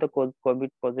 I got the COVID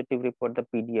positive report, the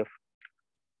PDF.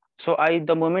 So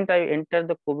the moment I entered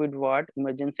the COVID ward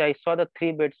emergency, I saw the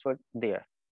 3 beds were there.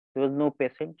 There was no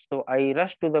patient. So I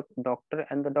rushed to the doctor,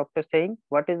 and the doctor saying,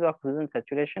 "What is the oxygen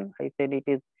saturation?" I said, "It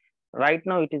is right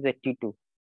now, it is 82."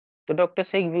 The doctor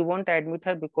saying, "We won't admit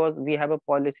her because we have a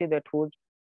policy that whose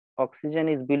oxygen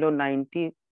is below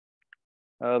 90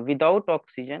 without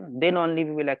oxygen, then only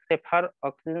we will accept. Her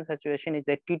oxygen saturation is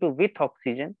 82 with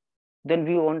oxygen, then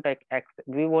we won't accept,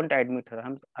 we won't admit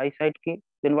her." I said,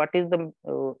 then what is the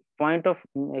point of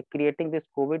creating this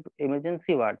COVID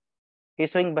emergency ward?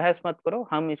 He's saying, बहस मत करो,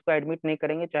 हम इसको admit नहीं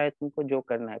करेंगे, चाहे तुमको जो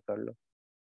करना है कर लो.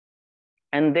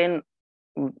 And then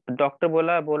doctor बोल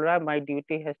रहा, "My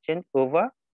duty has changed, over,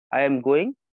 I am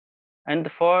going."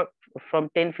 And from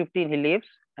 10:15 he leaves,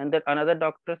 and then another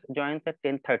doctor joins at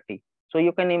 10:30. So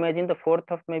you can imagine the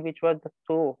 4th of May, which was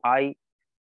so high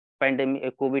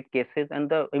pandemic COVID cases, and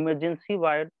the emergency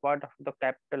ward of the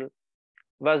capital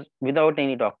was without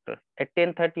any doctor. At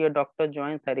 10:30 a doctor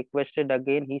joins. I requested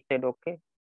again. He said, "Okay,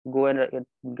 go and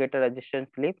get a registration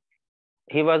slip."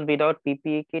 He was without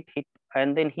PPE kit,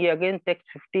 and then he again takes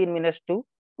 15 minutes to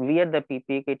wear the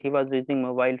PPE kit. He was using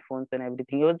mobile phones and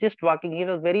everything. He was just walking. He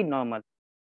was very normal.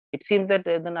 It seems that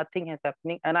nothing is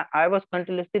happening, and I was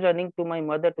continuously running to my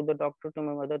mother, to the doctor, to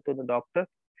my mother, to the doctor.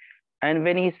 And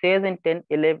when he says in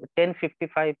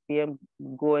 10:55 p.m.,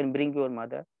 "Go and bring your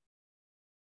mother,"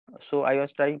 so I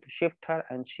was trying to shift her,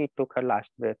 and she took her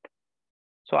last breath.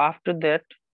 So after that,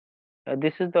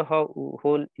 this is the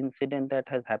whole incident that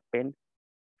has happened.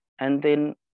 And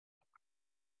then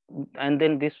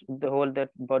this, the whole, that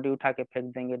body utha ke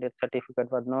phek denge, that certificate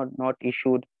was not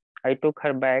issued. I took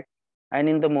her back, and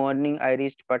in the morning I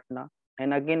reached Patna.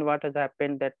 And again, what has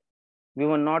happened, that we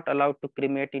were not allowed to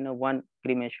cremate in a one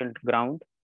cremation ground.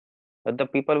 The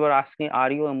people were asking,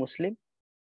 "Are you a Muslim?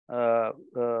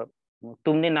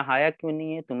 तुमने नहाया क्यों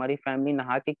नहीं है? तुम्हारी family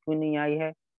नहा के क्यों नहीं आई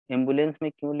है? एम्बुलेंस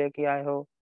में क्यों लेके आए हो?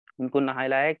 उनको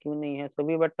नहलाया क्यों नहीं है?" So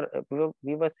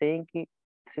we were saying कि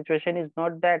situation is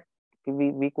not that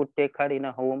we could take her in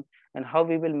a home, and how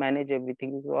we will manage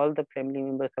everything. All the family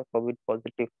members are COVID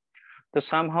positive. So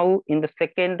somehow in the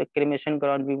second cremation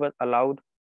ground we were allowed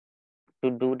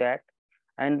to do that.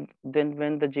 And then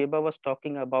when the Zeba was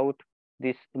talking about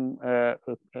this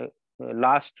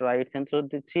last rites, and so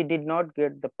she did not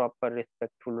get the proper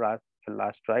respectful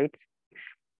last rites.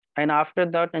 And after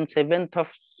that, on 7th of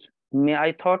May,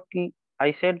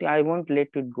 I said I won't let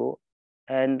it go,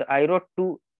 and I wrote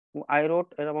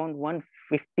around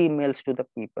 150 mails to the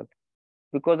people,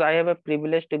 because I have a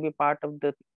privilege to be part of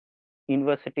the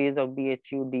universities of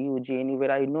BHU, DU, JNU,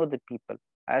 where I know the people.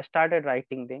 I started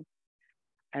writing them,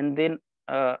 and then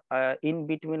in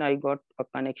between I got a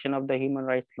connection of the Human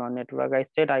Rights Law Network. I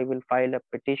said I will file a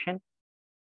petition.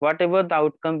 Whatever the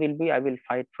outcome will be, I will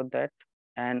fight for that.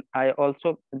 And I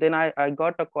also, then I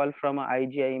got a call from a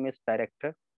IGIMS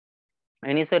director,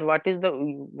 and he said,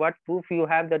 what proof you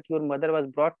have that your mother was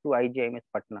brought to IGIMS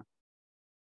Patna?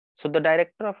 So the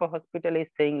director of a hospital is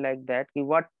saying like that,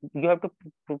 what you have to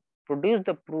produce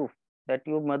the proof that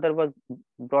your mother was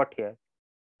brought here.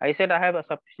 I said I have a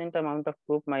sufficient amount of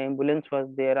proof. My ambulance was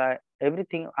there.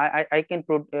 Everything I can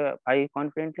prove. I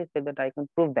confidently said that I can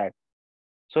prove that.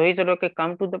 So he said, "Okay,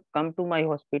 come to my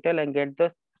hospital and get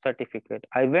the certificate."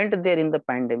 I went there in the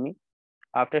pandemic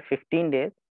after 15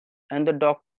 days, and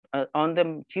the on the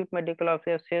chief medical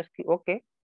officer says, "Okay,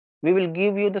 we will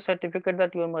give you the certificate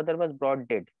that your mother was brought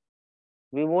dead.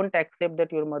 We won't accept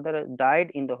that your mother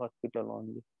died in the hospital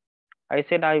only." I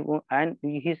said I won't, and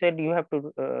he said you have to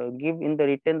give in the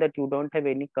written that you don't have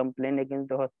any complaint against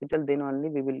the hospital. Then only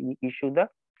we will issue the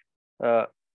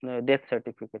death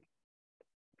certificate.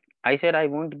 I said I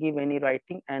won't give any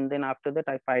writing, and then after that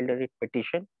I filed a writ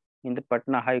petition in the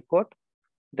Patna High Court.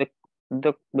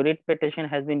 The writ petition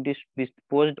has been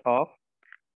disposed of.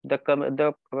 The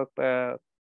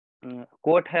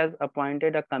court has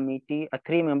appointed a committee, a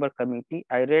 3-member committee.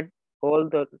 I read all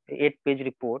the 8-page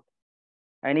report,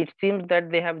 and it seems that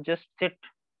they have just sit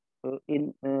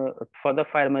in for the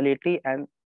formality, and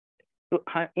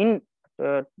in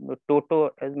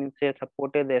toto, as means,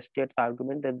 supported the state's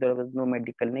argument that there was no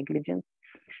medical negligence.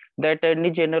 The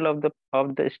Attorney General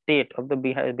of the state of the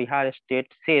Bihar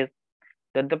state says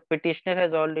that the petitioner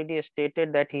has already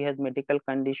stated that he has medical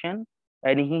condition,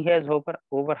 and he has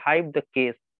overhyped the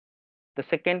case. The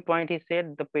second point, he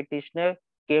said the petitioner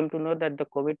came to know that the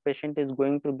COVID patient is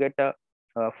going to get a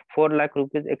 4 lakh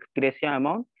rupees ex gratia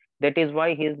amount. That is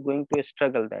why he is going to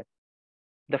struggle that.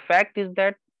 The fact is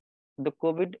that the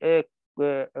COVID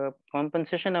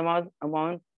compensation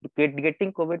amount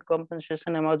getting COVID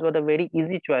compensation amounts was a very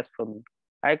easy choice for me.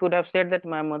 I could have said that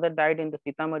my mother died in the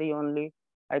Sitamarhi only.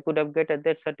 I could have get a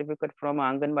death certificate from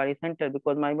Anganwadi center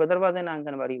because my mother was an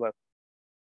Anganwadi worker.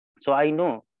 So I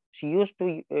know she used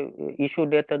to issue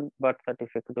death and birth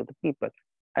certificate to the people,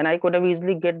 and I could have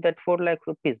easily get that 4 lakh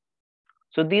rupees.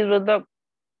 So these were the,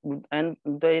 and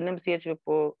the NMCH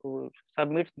report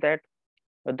submits that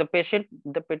the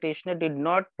petitioner did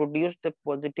not produce the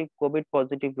positive COVID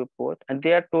positive report, and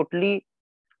they are totally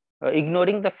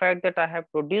ignoring the fact that I have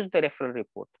produced the referral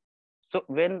report. So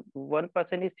when one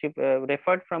person is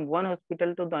referred from one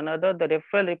hospital to the another, the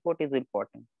referral report is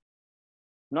important,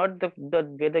 not the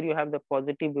whether you have the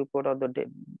positive report or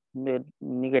the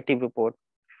negative report.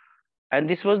 And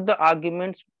this was the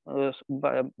arguments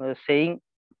saying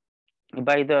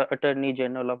by the Attorney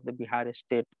General of the Bihar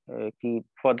state,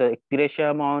 for the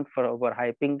gratia amount, for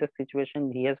overhyping the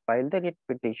situation, he has filed the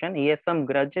petition. He has some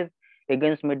grudges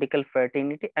against medical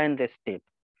fraternity and the state.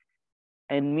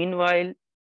 And meanwhile,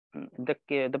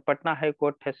 the Patna High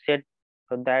Court has said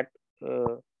that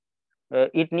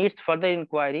it needs further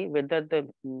inquiry whether the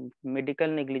medical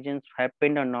negligence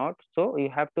happened or not. So you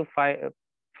have to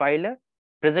file a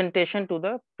presentation to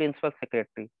the principal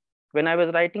secretary. When I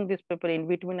was writing this paper, in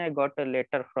between, I got a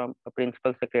letter from a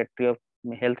principal secretary of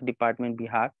Health Department,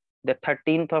 Bihar. The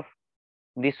 13th of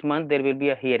this month, there will be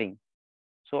a hearing.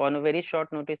 So on a very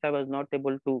short notice, I was not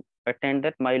able to attend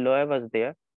that. My lawyer was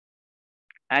there,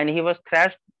 and he was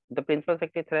thrashed. The principal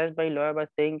secretary thrashed by lawyer by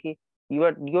saying, you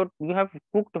have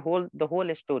cooked the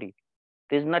whole story.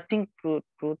 There's nothing truth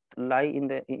lie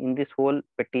in this whole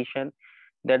petition,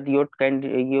 that your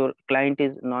client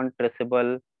is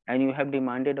non-traceable, and you have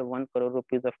demanded a 1 crore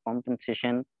rupees of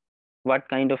compensation. What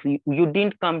kind of, you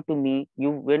didn't come to me, you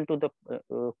went to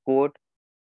the court.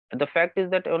 The fact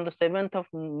is that on the 7th of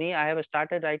May, I have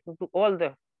started writing to all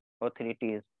the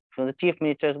authorities, from the chief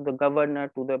minister to the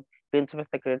governor to the principal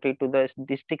secretary to the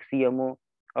district CMO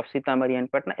of Sitamarhi and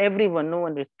Patna. Everyone, no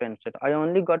one responded. I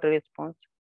only got a response,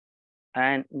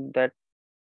 and that.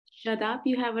 Shadab,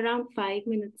 you have around 5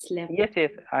 minutes left.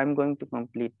 Yes, I'm going to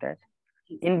complete that.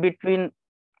 In between,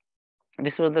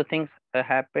 this was the things that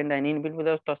happened, and in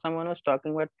between, someone was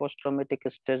talking about post-traumatic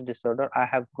stress disorder. I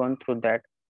have gone through that.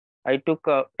 I took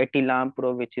a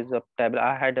Etilampro, which is a tablet.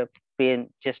 I had a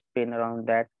chest pain around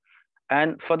that,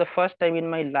 and for the first time in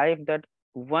my life, that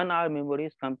 1 hour memory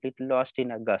is completely lost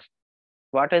in August.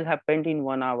 What has happened in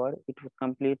 1 hour? It was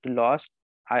completely lost.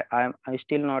 I'm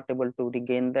still not able to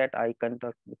regain that. I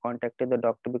contacted the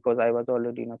doctor because I was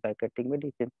already in a psychiatric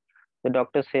medicine. The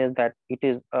doctor says that it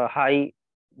is a high,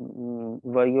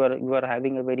 where you are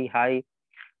having a very high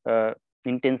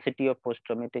intensity of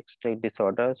post-traumatic stress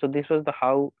disorder. So this was the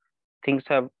how things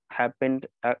have happened.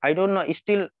 I don't know.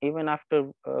 Still, even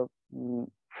after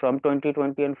from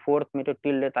 2020 and 4th May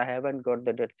till that, I haven't got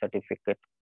the death certificate,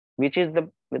 which is the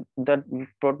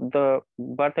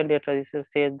birth and death register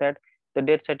says that the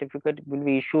death certificate will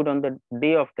be issued on the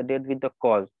day of the death with the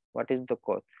cause. What is the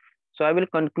cause? So I will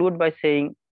conclude by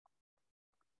saying,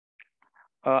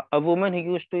 a woman who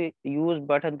used to use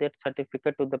birth and death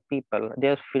certificate to the people,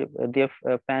 their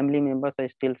family members are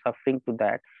still suffering to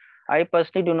that. I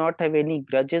personally do not have any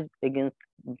grudges against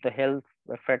the health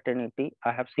fraternity.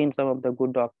 I have seen some of the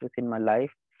good doctors in my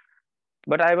life,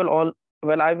 but I will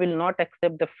not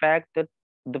accept the fact that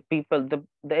the people,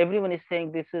 everyone is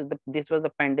saying this was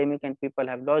a pandemic and people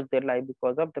have lost their life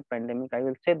because of the pandemic. I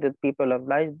will say that people have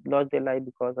lost their life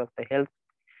because of the health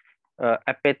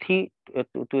apathy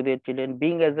to their children.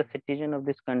 Being as a citizen of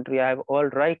this country, I have all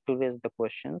right to raise the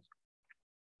questions,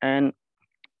 and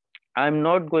I'm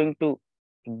not going to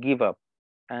give up.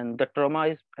 And the trauma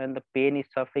is, and the pain is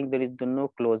suffering. There is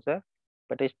no closure,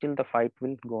 but still the fight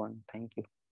will go on. Thank you.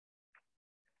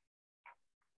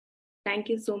 Thank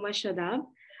you so much, Shadab.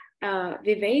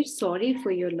 We're very sorry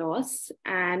for your loss.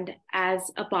 And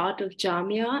as a part of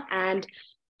Jamia and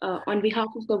on behalf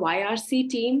of the YRC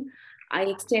team, I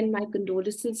extend my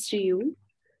condolences to you.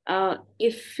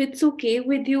 If it's okay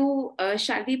with you,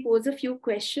 shall we pose a few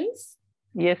questions?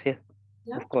 Yes, Yeah?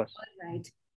 of course. All right.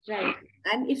 Right.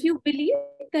 And if you believe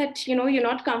that, you're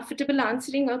not comfortable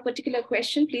answering a particular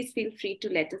question, please feel free to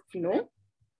let us know.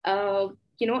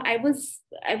 I was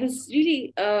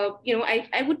really,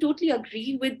 I would totally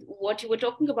agree with what you were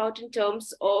talking about in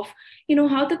terms of,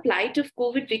 how the plight of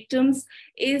COVID victims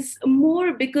is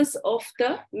more because of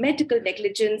the medical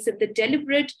negligence and the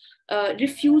deliberate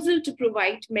refusal to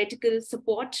provide medical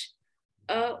support,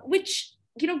 which,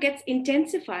 gets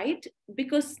intensified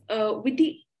because with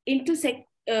the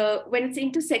when it's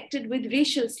intersected with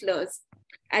racial slurs.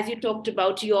 as you talked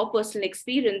about your personal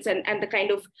experience and the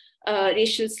kind of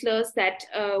racial slurs that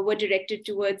were directed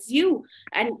towards you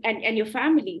and your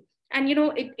family. And, you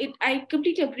know, I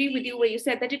completely agree with you where you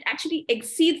said that it actually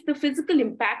exceeds the physical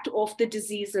impact of the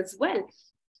disease as well.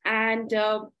 And,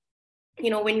 you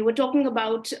know, when you were talking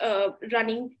about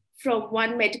running from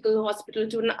one medical hospital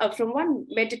to from one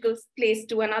medical place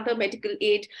to another medical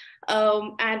aid,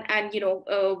 and you know,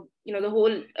 the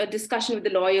whole discussion with the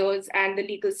lawyers and the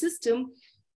legal system,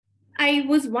 I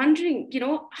was wondering, you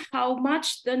know, how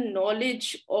much the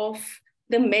knowledge of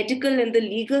the medical and the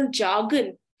legal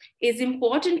jargon is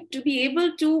important to be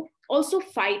able to also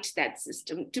fight that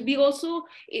system, to be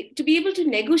able to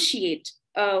negotiate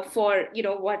for, you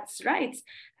know, what's rights.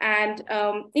 And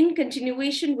in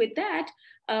continuation with that,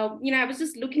 you know, I was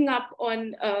just looking up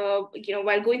on, you know,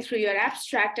 while going through your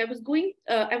abstract, I was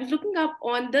looking up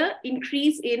on the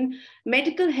increase in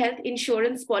medical health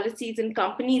insurance policies in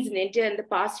companies in India in the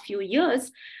past few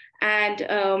years. And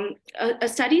a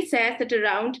study says that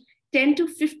around 10 to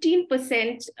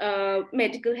 15%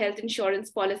 medical health insurance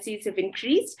policies have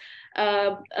increased.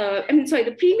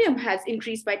 The premium has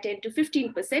increased by 10 to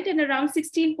 15%, and around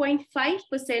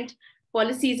 16.5%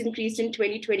 policies increased in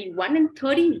 2021, and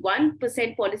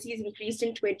 31% policies increased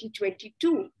in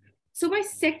 2022. So my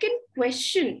second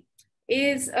question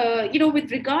is, you know,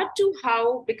 with regard to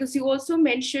how, because you also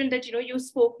mentioned that, you know, you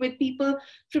spoke with people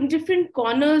from different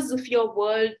corners of your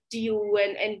world, DU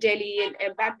and Delhi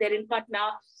and back there in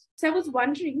Patna. So I was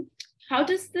wondering, how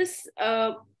does this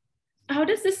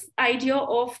idea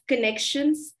of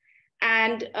connections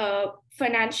and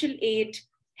financial aid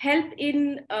help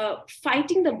in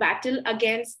fighting the battle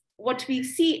against what we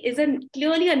see is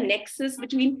clearly a nexus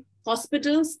between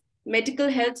hospitals, medical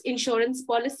health insurance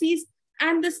policies,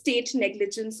 and the state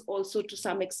negligence also to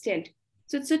some extent?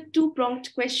 So it's a two-pronged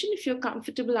question. If you're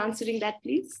comfortable answering that,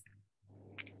 please.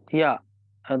 Yeah,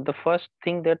 the first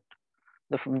thing that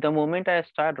the moment I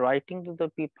started writing to the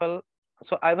people,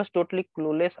 so I was totally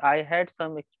clueless. I had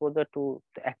some exposure to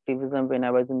the activism when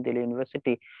I was in Delhi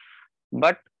University,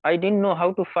 but I didn't know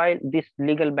how to fight this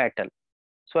legal battle.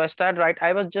 So I started writing.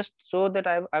 I was just so that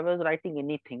I was writing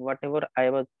anything, whatever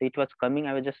it was coming,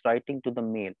 I was just writing to the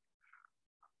mail.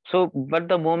 So, but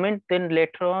the moment then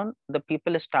later on, the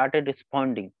people started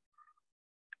responding,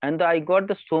 and I got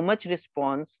so much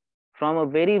response from a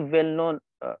very well-known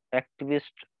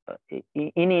activist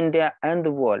in India and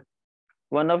the world.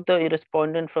 One of the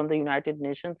respondents from the United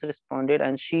Nations responded,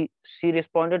 and she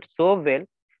responded so well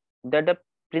that the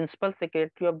principal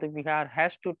secretary of the Bihar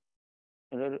has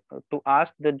to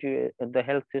ask the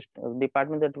health system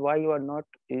department that why you are not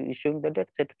issuing the death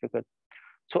certificate.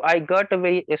 So I got a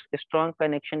very strong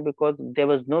connection because there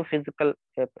was no physical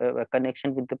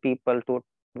connection with the people.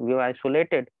 We were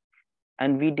isolated,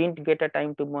 and we didn't get a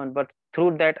time to mourn. But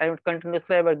through that, I was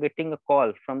getting a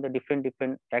call from the different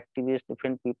activists,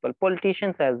 different people,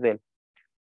 politicians as well.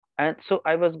 And so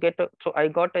I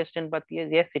got a stand. But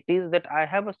yes, it is that I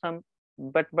have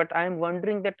but I am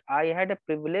wondering that I had a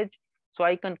privilege, so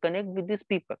I can connect with these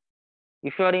people.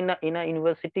 If you are in a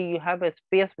university, you have a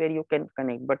space where you can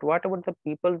connect. But what about the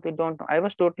people? They don't know. I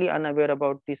was totally unaware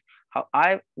about this. How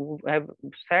I have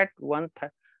sat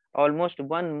almost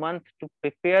 1 month to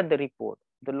prepare the report.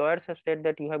 The lawyers have said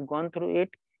that you have gone through it.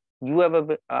 You have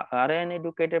are an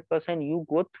educated person. You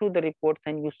go through the reports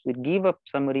and you give a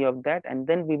summary of that, and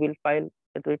then we will file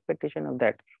a petition of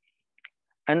that.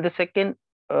 And the second,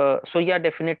 so yeah,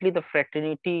 definitely the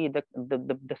fraternity,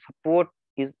 the support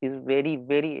is very,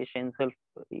 very essential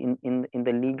in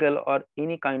the legal or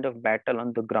any kind of battle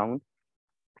on the ground.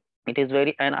 It is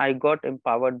very, and I got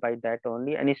empowered by that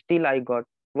only. And still I got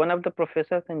one of the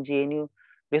professors in JNU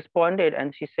responded,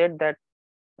 and she said that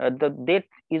justice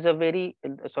is a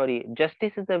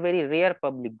very rare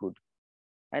public good,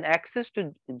 and access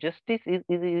to justice is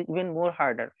even more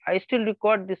harder. I still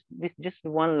record this just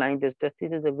one line: this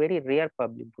justice is a very rare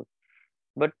public good,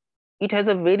 but it has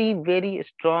a very, very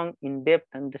strong in-depth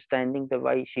understanding the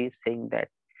why she is saying that.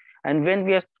 And when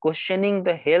we are questioning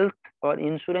the health or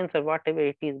insurance or whatever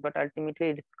it is, but ultimately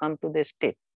it comes to the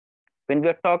state. When we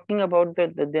are talking about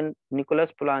then Nicholas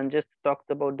Poulanges talks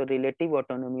about the relative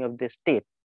autonomy of the state,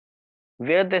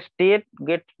 where the state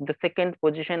gets the second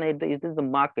position is the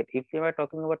market. If you are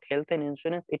talking about health and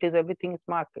insurance, it is everything is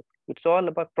market. It's all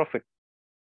about profit.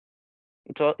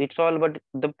 It's all about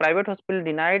the private hospital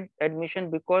denied admission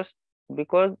because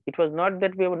it was not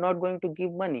that we were not going to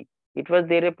give money. It was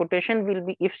their reputation will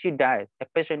be, if she dies,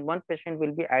 one patient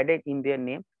will be added in their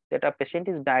name that a patient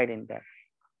is died in that.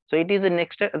 So it is the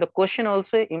next. The question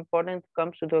also important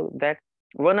comes to that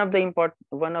one of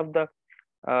the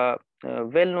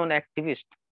well-known activists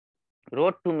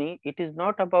wrote to me, it is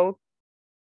not about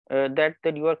that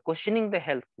you are questioning the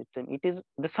health system. It is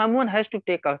someone has to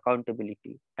take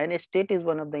accountability, and a state is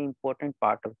one of the important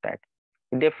part of that.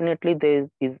 Definitely, there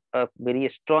is a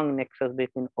very strong nexus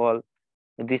between all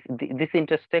this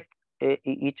intersect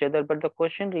each other. But the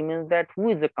question remains that who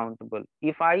is accountable?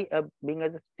 If I, being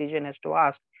as a citizen, has to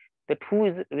ask that who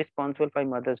is responsible for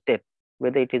my mother's death,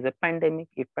 whether it is a pandemic,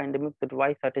 if pandemic, that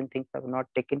why certain things are not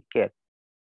taken care.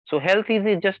 So health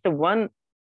is just a one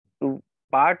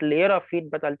part layer of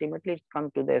it, but ultimately it's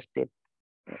come to the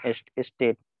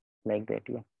state like that.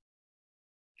 Yeah.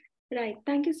 Right.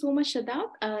 Thank you so much,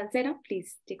 Shadab. Zera,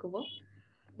 please take over.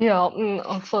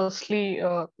 Yeah, firstly,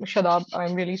 Shadab,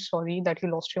 I'm really sorry that you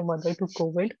lost your mother to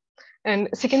COVID. And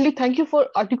secondly, thank you for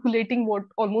articulating what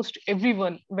almost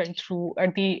everyone went through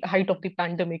at the height of the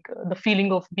pandemic, the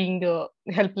feeling of being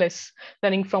helpless,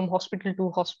 running from hospital to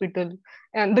hospital,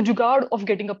 and the jugaad of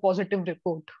getting a positive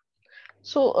report.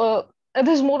 So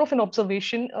this is more of an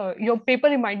observation. Your paper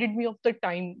reminded me of the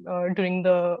time during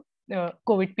the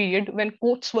COVID period when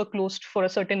courts were closed for a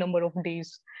certain number of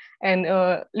days. And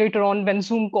later on, when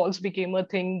Zoom calls became a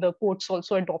thing, the courts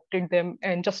also adopted them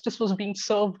and justice was being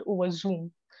served over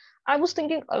Zoom. I was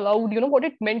thinking aloud, what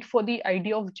it meant for the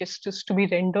idea of justice to be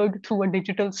rendered through a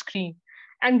digital screen.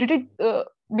 And did it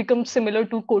become similar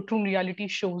to courtroom reality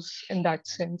shows in that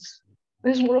sense?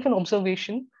 This is more of an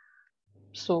observation.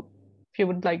 So if you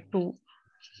would like to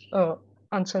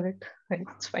answer it, then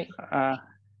it's fine.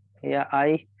 Yeah,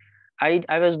 I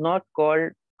was not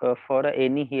called for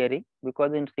any hearing,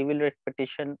 because in civil right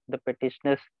petition, the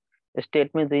petitioner's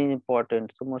statement is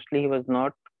important. So mostly he was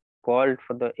not called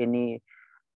for the any.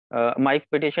 My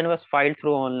petition was filed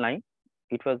through online.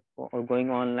 It was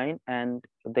going online, and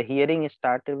the hearing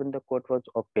started when the court was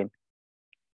open.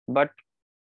 But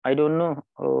I don't know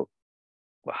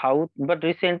how. But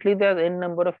recently there are a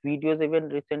number of videos. Even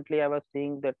recently, I was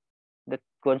seeing that the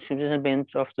constitutional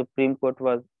bench of Supreme Court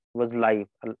was live.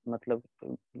 Matlab,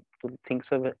 things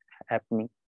were happening.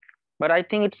 But I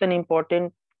think it's an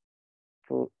important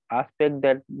aspect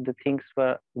that the things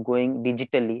were going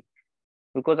digitally,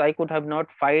 because I could have not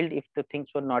filed if the things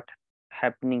were not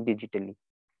happening digitally.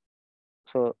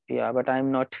 So yeah, but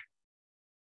I'm not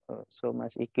so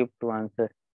much equipped to answer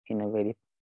in a very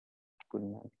good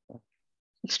manner.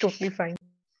 It's totally fine.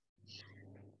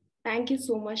 Thank you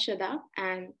so much, Shadab,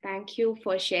 and thank you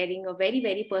for sharing a very,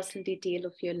 very personal detail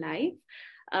of your life.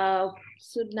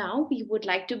 So now we would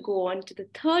like to go on to the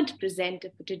third presenter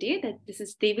for today. That this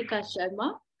is Devika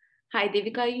Sharma. Hi,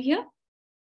 Devika, are you here?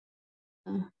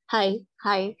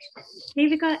 Hi.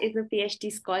 Devika is a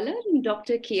PhD scholar in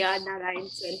Dr. K.R. Narayanan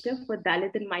Center for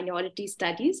Dalit and Minority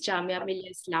Studies, Jamia,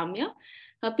 Millia, Islamia.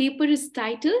 Her paper is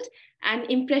titled An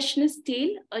Impressionist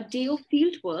Tale, A Day of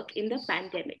Fieldwork in the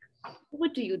Pandemic. Over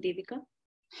to you, Devika.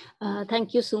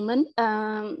 Thank you, Suman.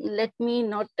 Let me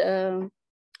not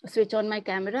switch on my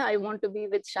camera. I want to be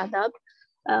with Shadab,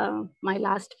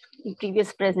 my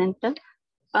previous presenter.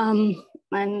 And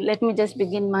let me just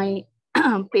begin my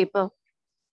paper.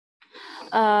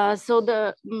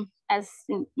 So as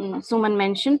Suman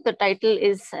mentioned, the title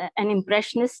is An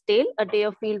Impressionist Tale, A Day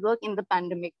of Fieldwork in the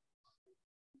Pandemic.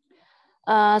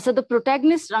 So the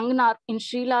protagonist Rangnath in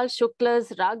Srilal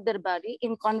Shukla's Rag Darbari,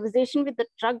 in conversation with the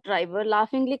truck driver,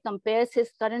 laughingly compares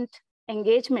his current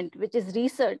engagement, which is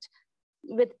research,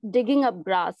 with digging up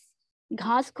grass.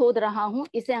 घास खोद रहा हूँ,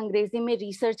 इसे अंग्रेजी में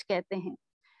research कहते हैं.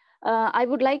 I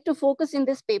would like to focus in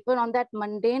this paper on that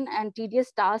mundane and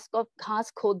tedious task of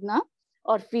घास खोदना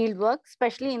or field work,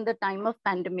 especially in the time of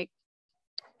pandemic.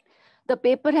 The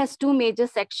paper has two major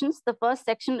sections. The first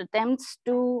section attempts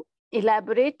to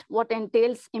elaborate what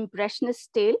entails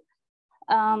Impressionist tale.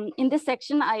 In this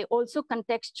section, I also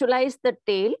contextualize the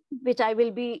tale, which I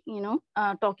will be,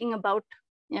 talking about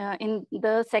in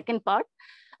the second part.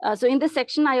 So in this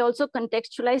section, I also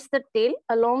contextualize the tale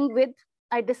along with,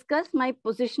 I discuss my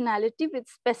positionality with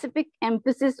specific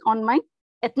emphasis on my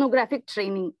ethnographic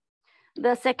training.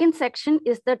 The second section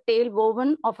is the tale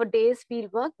woven of a day's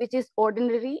fieldwork, which is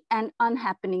ordinary and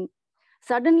unhappening.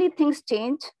 Suddenly things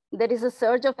change. There is a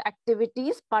surge of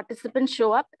activities. Participants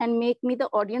show up and make me the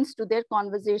audience to their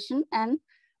conversation and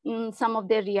some of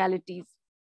their realities.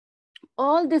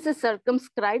 All this is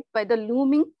circumscribed by the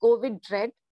looming COVID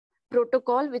dread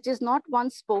protocol, which is not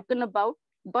once spoken about,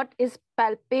 but is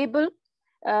palpable.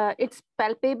 Its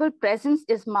palpable presence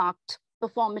is marked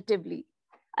performatively.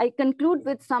 I conclude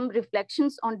with some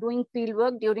reflections on doing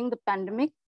fieldwork during the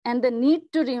pandemic and the need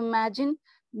to reimagine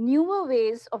newer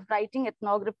ways of writing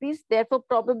ethnographies. Therefore,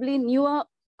 probably newer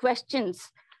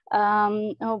questions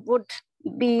would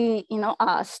be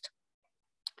asked.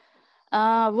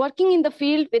 Working in the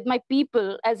field with my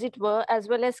people, as it were, as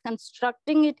well as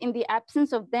constructing it in the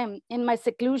absence of them in my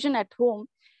seclusion at home,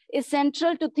 is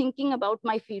central to thinking about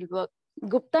my fieldwork.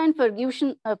 Gupta and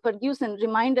Ferguson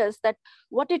remind us that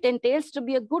what it entails to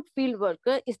be a good field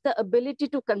worker is the ability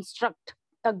to construct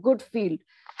a good field.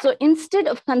 So instead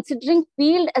of considering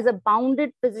field as a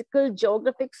bounded physical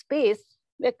geographic space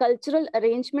where cultural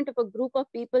arrangement of a group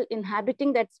of people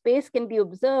inhabiting that space can be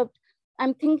observed,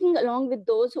 I'm thinking along with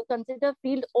those who consider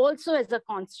field also as a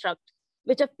construct,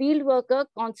 which a field worker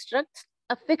constructs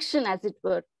a fiction, as it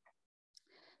were.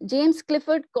 James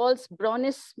Clifford calls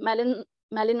Bronis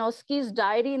Malinowski's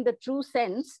diary in the true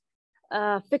sense,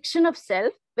 fiction of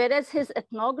self, whereas his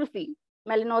ethnography,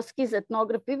 Malinowski's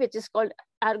ethnography, which is called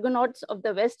Argonauts of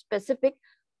the West Pacific,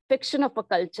 fiction of a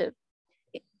culture.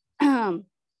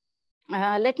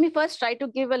 Let me first try to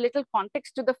give a little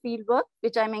context to the fieldwork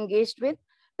which I'm engaged with.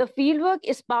 The fieldwork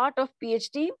is part of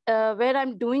PhD, where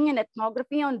I'm doing an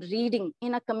ethnography on reading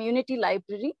in a community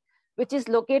library, which is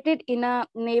located in a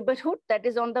neighborhood that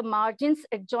is on the margins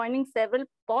adjoining several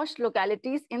posh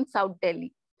localities in South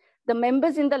Delhi. The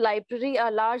members in the library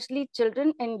are largely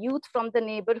children and youth from the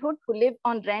neighborhood who live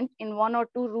on rent in 1 or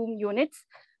 2 room units,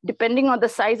 depending on the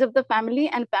size of the family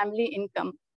and family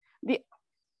income.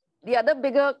 The other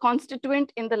bigger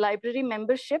constituent in the library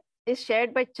membership is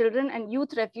shared by children and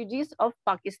youth refugees of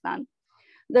Pakistan.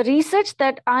 The research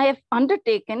that I have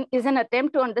undertaken is an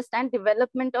attempt to understand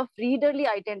development of readerly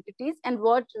identities and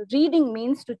what reading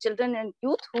means to children and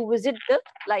youth who visit the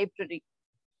library.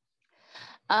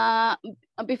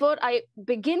 Before I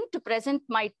begin to present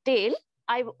my tale,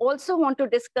 I also want to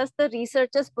discuss the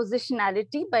researcher's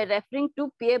positionality by referring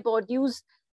to Pierre Bourdieu's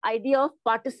idea of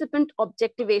participant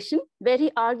objectivation, where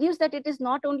he argues that it is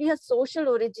not only her social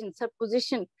origins, her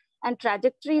position and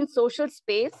trajectory in social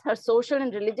space, her social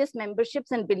and religious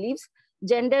memberships and beliefs,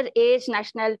 gender, age,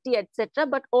 nationality, etc.,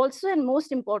 but also and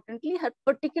most importantly, her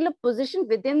particular position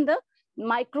within the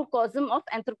microcosm of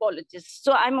anthropologists.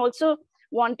 So I'm also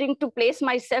wanting to place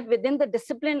myself within the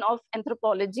discipline of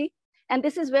anthropology. And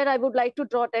this is where I would like to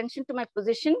draw attention to my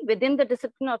position within the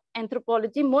discipline of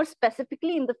anthropology, more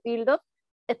specifically in the field of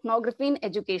ethnography in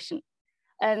education.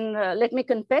 And let me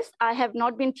confess, I have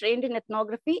not been trained in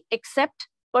ethnography except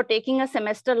for taking a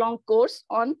semester-long course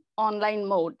on online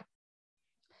mode.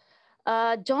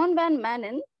 John Van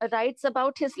Manen writes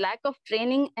about his lack of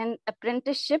training and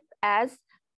apprenticeship as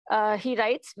he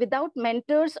writes, without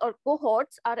mentors or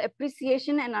cohorts, our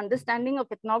appreciation and understanding of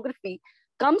ethnography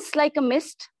comes like a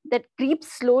mist that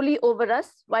creeps slowly over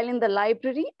us while in the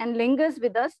library and lingers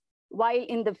with us while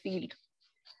in the field.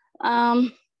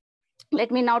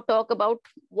 Let me now talk about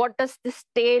what does this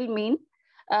tale mean.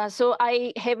 So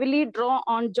I heavily draw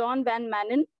on John Van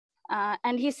Manen,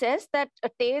 and he says that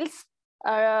tales,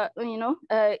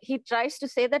 he tries to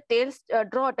say that tales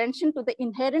draw attention to the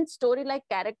inherent story-like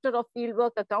character of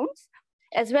fieldwork accounts,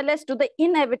 as well as to the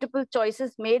inevitable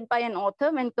choices made by an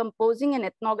author when composing an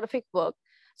ethnographic work.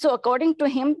 So according to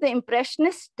him, the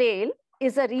Impressionist tale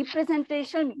is a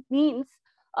representation means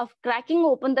of cracking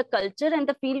open the culture and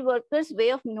the fieldworker's way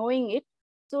of knowing it,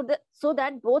 so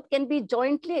that both can be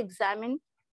jointly examined.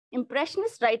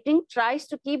 Impressionist writing tries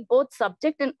to keep both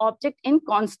subject and object in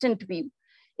constant view.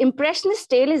 Impressionist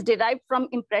tale is derived from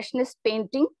Impressionist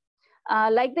painting.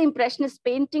 Like the Impressionist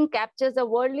painting captures a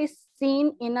worldly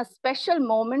scene in a special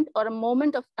moment or a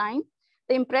moment of time,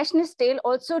 the Impressionist tale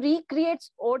also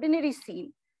recreates ordinary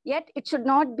scene, yet it should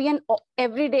not be an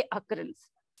everyday occurrence.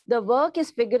 The work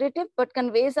is figurative, but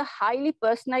conveys a highly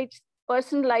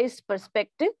personalized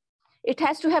perspective. It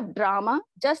has to have drama.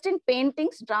 Just in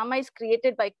paintings, drama is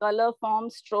created by color, form,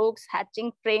 strokes,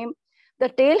 hatching, frame. The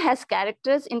tale has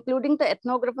characters, including the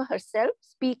ethnographer herself,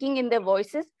 speaking in their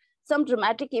voices. Some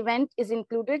dramatic event is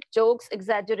included, jokes,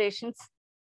 exaggerations.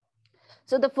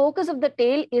 So the focus of the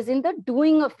tale is in the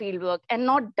doing of fieldwork and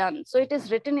not done. So it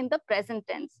is written in the present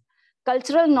tense.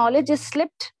 Cultural knowledge is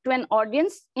slipped to an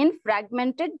audience in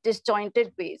fragmented,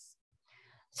 disjointed ways.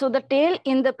 So the tale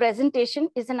in the presentation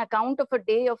is an account of a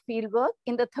day of fieldwork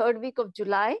in the 3rd week of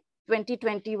July,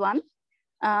 2021.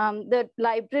 The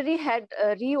library had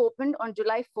reopened on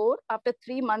July 4 after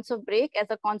 3 months of break as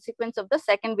a consequence of the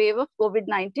 2nd wave of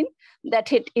COVID-19 that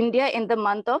hit India in the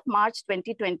month of March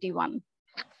 2021.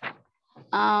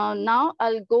 Now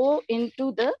I'll go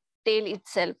into the tale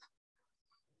itself.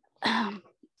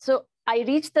 So I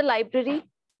reach the library,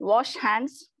 wash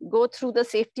hands, go through the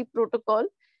safety protocol,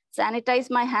 sanitize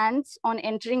my hands on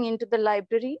entering into the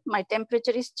library. My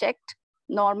temperature is checked,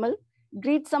 normal.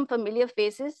 Greet some familiar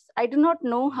faces. I do not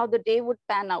know how the day would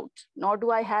pan out, nor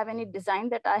do I have any design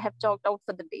that I have chalked out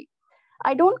for the day.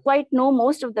 I don't quite know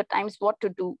most of the times what to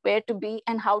do, where to be,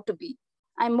 and how to be.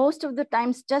 I'm most of the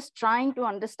times just trying to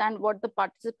understand what the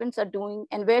participants are doing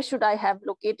and where should I have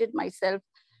located myself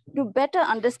to better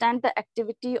understand the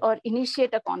activity or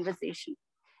initiate a conversation.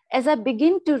 As I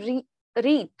begin to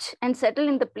reach and settle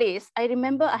in the place, I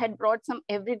remember I had brought some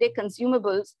everyday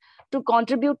consumables to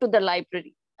contribute to the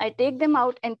library. I take them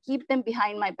out and keep them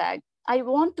behind my bag. I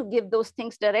want to give those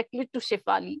things directly to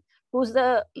Shefali, who's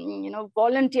the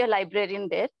volunteer librarian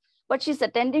there, but she's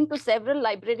attending to several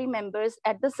library members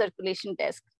at the circulation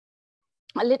desk.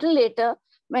 A little later,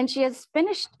 when she has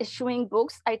finished issuing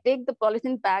books, I take the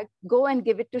polythene bag, go and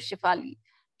give it to Shefali.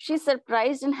 She's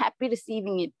surprised and happy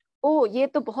receiving it. Oh, ye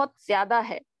to bahut zyada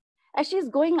hai. As she's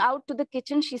going out to the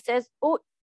kitchen, she says, oh,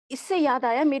 isse yaad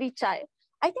aaya meri chai.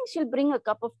 I think she'll bring a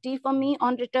cup of tea for me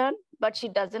on return, but she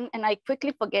doesn't, and I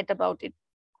quickly forget about it.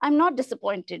 I'm not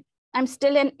disappointed. I'm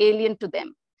still an alien to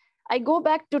them. I go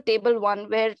back to table 1,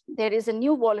 where there is a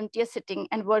new volunteer sitting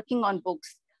and working on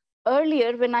books.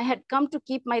 Earlier, when I had come to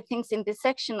keep my things in this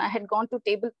section, I had gone to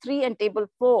table 3 and table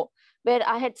 4, where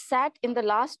I had sat in the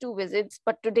last 2 visits,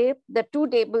 but today the 2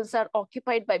 tables are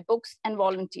occupied by books and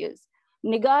volunteers.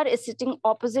 Nigar is sitting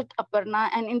opposite Aparna,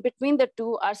 and in between the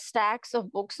two are stacks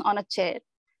of books on a chair.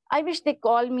 I wish they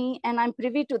call me and I'm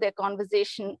privy to their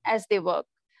conversation as they work.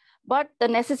 But the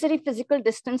necessary physical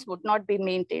distance would not be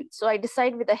maintained. So I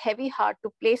decide with a heavy heart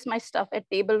to place my stuff at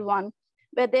table 1,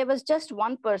 where there was just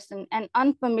one person, an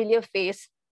unfamiliar face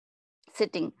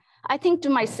sitting. I think to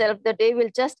myself, the day will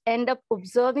just end up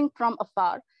observing from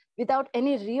afar without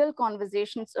any real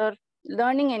conversations or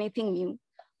learning anything new.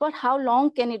 But how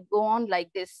long can it go on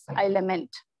like this? I lament.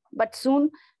 But soon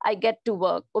I get to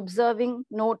work, observing,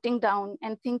 noting down,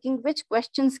 and thinking which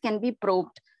questions can be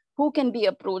probed, who can be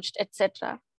approached,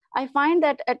 etc. I find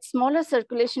that at smaller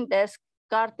circulation desks,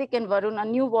 Karthik and Varun, a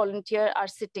new volunteer, are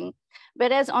sitting,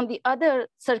 whereas on the other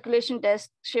circulation desk,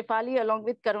 Shefali, along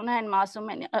with Karuna and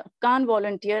Masum, and Khan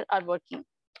volunteer, are working.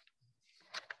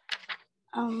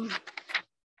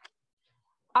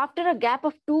 After a gap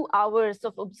of 2 hours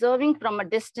of observing from a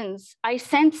distance, I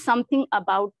sense something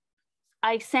about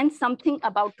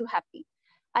to happen.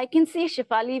 I can see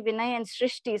Shefali, Vinay, and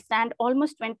Srishti stand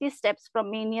almost 20 steps from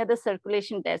me near the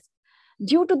circulation desk.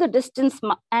 Due to the distance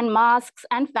and masks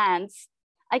and fans,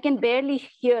 I can barely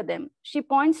hear them. She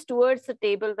points towards the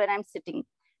table where I'm sitting.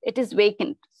 It is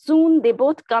vacant. Soon they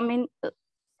both come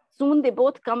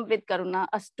with Karuna,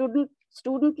 a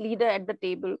student leader at the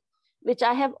table, which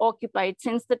I have occupied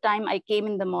since the time I came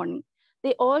in the morning.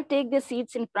 They all take their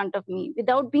seats in front of me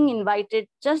without being invited.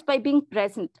 Just by being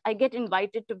present, I get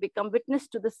invited to become witness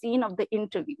to the scene of the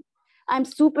interview. I'm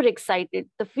super excited.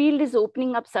 The field is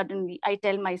opening up suddenly, I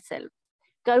tell myself.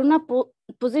 Karuna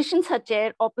positions her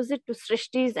chair opposite to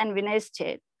Srishti's and Vinay's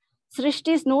chair.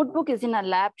 Srishti's notebook is in her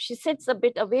lap. She sits a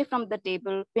bit away from the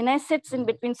table. Vinay sits in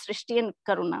between Srishti and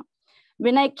Karuna.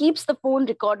 Vinay keeps the phone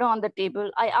recorder on the table.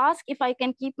 I ask if I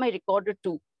can keep my recorder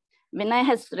too. Vinay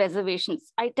has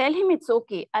reservations. I tell him it's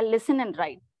okay. I'll listen and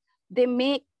write. They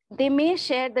may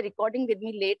share the recording with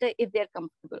me later if they're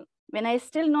comfortable. Vinay is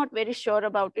still not very sure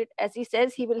about it, as he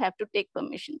says he will have to take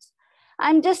permissions.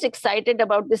 I'm just excited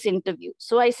about this interview.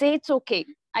 So I say it's okay.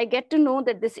 I get to know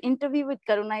that this interview with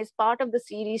Karuna is part of the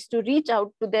series to reach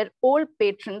out to their old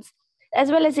patrons,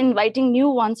 as well as inviting new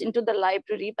ones into the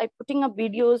library by putting up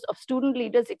videos of student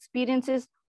leaders' experiences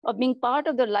of being part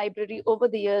of the library over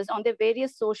the years on their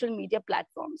various social media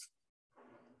platforms.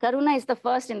 Karuna is the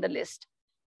first in the list.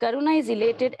 Karuna is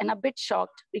elated and a bit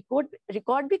shocked. Record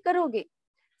bhi karoge?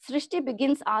 Srishti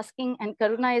begins asking and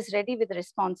Karuna is ready with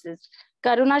responses.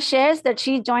 Karuna shares that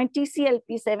she joined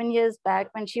TCLP 7 years back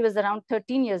when she was around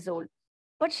 13 years old,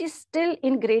 but she's still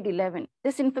in grade 11.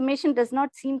 This information does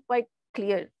not seem quite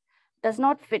clear, does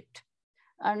not fit.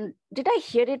 And did I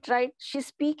hear it right? She's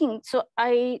speaking, so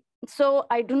I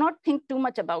do not think too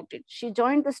much about it. She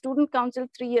joined the student council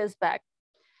 3 years back.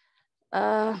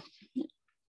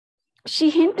 She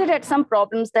hinted at some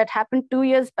problems that happened 2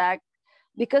 years back,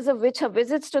 because of which her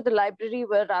visits to the library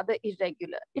were rather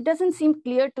irregular. It doesn't seem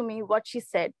clear to me what she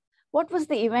said. What was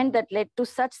the event that led to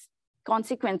such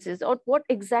consequences, or what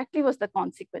exactly was the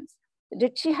consequence?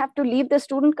 Did she have to leave the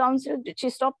student council? Did she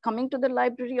stop coming to the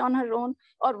library on her own?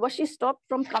 Or was she stopped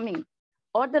from coming?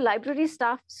 Or the library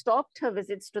staff stopped her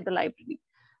visits to the library?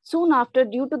 Soon after,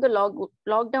 due to the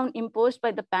lockdown imposed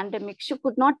by the pandemic, she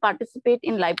could not participate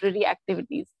in library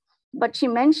activities. But she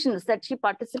mentions that she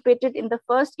participated in the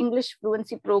first English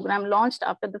fluency program launched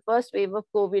after the first wave of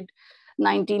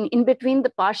COVID-19 in between the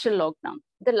partial lockdown.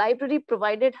 The library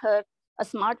provided her a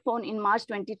smartphone in March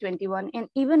 2021, and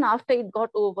even after it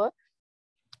got over,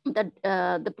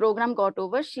 the program got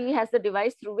over, she has the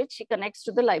device through which she connects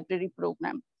to the library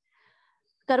program.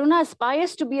 Karuna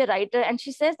aspires to be a writer, and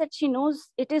she says that she knows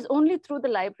it is only through the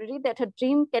library that her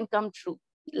dream can come true.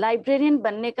 Librarian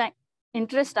बनने का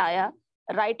interest आया,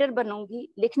 writer बनूंगी,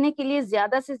 लिखने के लिए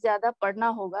ज़्यादा से ज़्यादा पढ़ना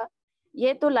होगा,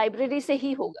 ये तो library से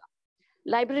ही होगा.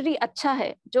 Library अच्छा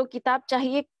है, जो किताब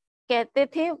चाहिए कहते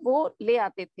थे वो ले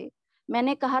आते थे.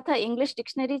 मैंने कहा था English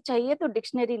dictionary चाहिए तो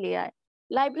dictionary ले आए.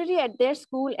 Library at their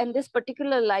school and this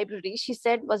particular library, she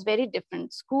said, was very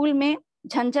different. School में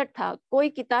झंझट था, कोई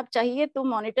किताब चाहिए तो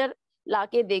मॉनिटर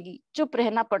लाके देगी, चुप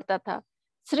रहना पड़ता था.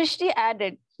 Srishti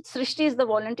added, Srishti is the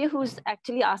volunteer who is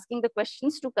actually asking the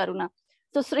questions to Karuna.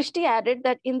 So Srishti added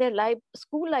that in their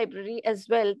school library as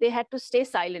well, they had to stay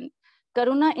silent.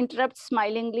 Karuna interrupts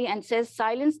smilingly and says,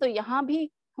 silence तो यहाँ भी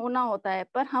होना होता है,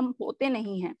 पर हम होते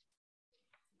नहीं हैं.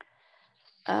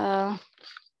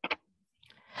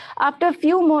 After a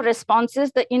few more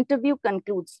responses, the interview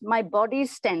concludes. My body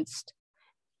is tensed.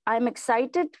 I'm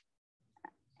excited.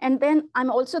 And then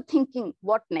I'm also thinking,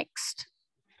 what next?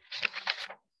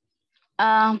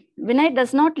 Vinay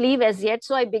does not leave as yet,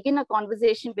 so I begin a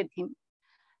conversation with him.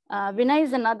 Vinay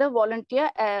is another volunteer,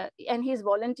 and he's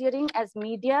volunteering as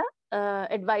media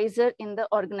advisor in the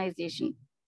organization.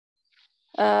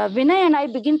 Vinay and I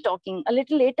begin talking. A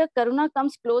little later, Karuna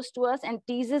comes close to us and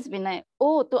teases Vinay.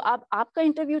 Oh, तो अब आपका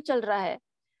interview चल रहा है.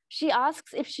 She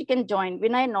asks if she can join.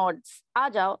 Vinay nods. आ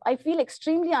जाओ. I feel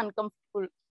extremely uncomfortable.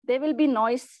 There will be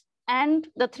noise, and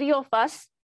the three of us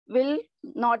will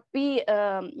not be,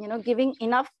 giving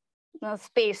enough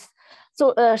space.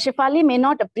 So Shefali may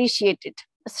not appreciate it.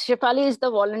 Shefali is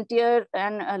the volunteer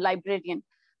and librarian.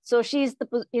 So she is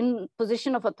in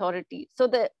position of authority.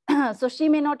 So she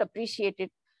may not appreciate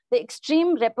it. The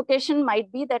extreme repercussion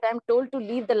might be that I'm told to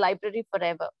leave the library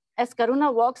forever. As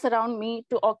Karuna walks around me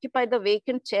to occupy the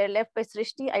vacant chair left by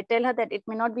Srishti, I tell her that it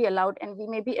may not be allowed and we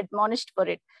may be admonished for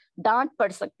it. Dant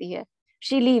pad sakti hai.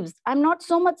 She leaves. I'm not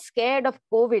so much scared of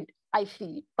COVID, I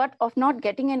feel, but of not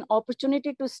getting an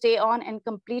opportunity to stay on and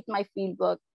complete my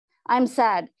fieldwork. I'm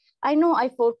sad. I know I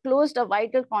foreclosed a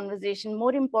vital conversation.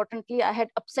 More importantly, I had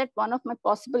upset one of my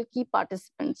possible key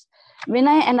participants.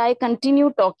 Vinay and I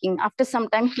continue talking. After some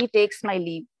time, he takes my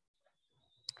leave.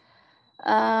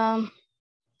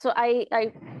 So I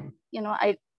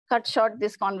cut short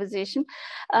this conversation.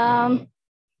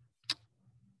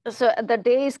 So the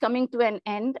day is coming to an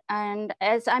end, and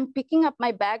as I'm picking up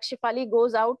my bag, Shefali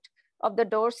goes out of the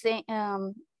door saying,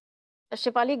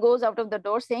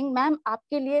 "Ma'am,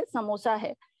 aapke liye samosa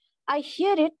hai." I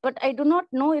hear it, but I do not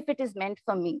know if it is meant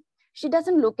for me. She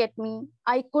doesn't look at me.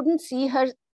 I couldn't see her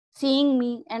seeing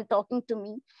me and talking to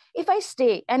me. If I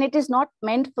stay and it is not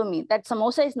meant for me, that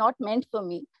samosa is not meant for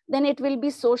me, then it will be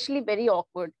socially very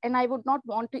awkward, and I would not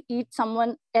want to eat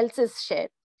someone else's share.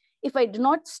 If I do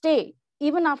not stay,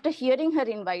 even after hearing her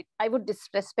invite, I would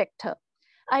disrespect her.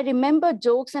 I remember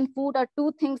jokes and food are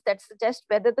two things that suggest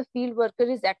whether the field worker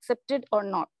is accepted or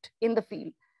not in the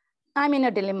field. I'm in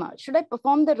a dilemma. Should I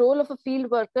perform the role of a field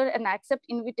worker and accept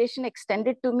invitation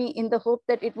extended to me in the hope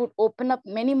that it would open up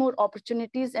many more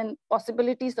opportunities and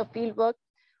possibilities of field work?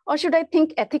 Or should I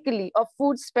think ethically of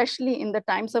food, especially in the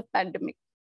times of pandemic?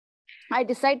 I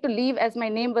decide to leave as my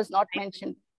name was not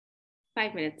mentioned.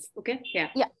 5 minutes, okay?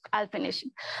 Yeah, I'll finish.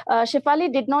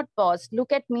 Shefali did not pause,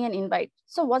 look at me and invite.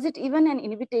 So was it even an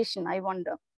invitation, I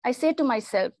wonder? I say to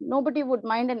myself, nobody would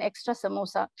mind an extra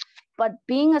samosa, but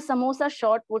being a samosa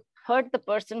short would hurt the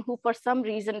person who for some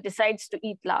reason decides to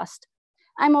eat last.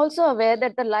 I'm also aware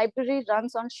that the library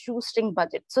runs on shoestring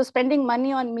budget. So spending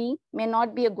money on me may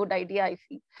not be a good idea, I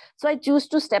feel. So I choose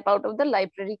to step out of the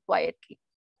library quietly.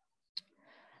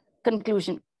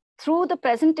 Conclusion. Through the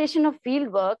presentation of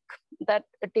fieldwork, that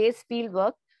day's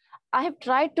fieldwork, I have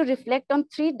tried to reflect on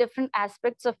 3 different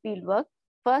aspects of fieldwork.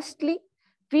 Firstly,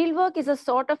 fieldwork is a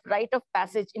sort of rite of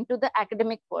passage into the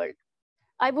academic world.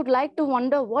 I would like to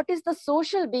wonder what is the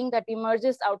social being that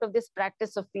emerges out of this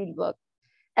practice of fieldwork.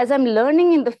 As I'm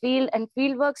learning in the field and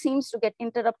fieldwork seems to get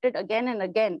interrupted again and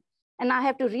again, and I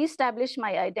have to reestablish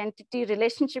my identity,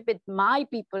 relationship with my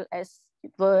people as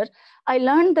it were, I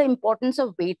learned the importance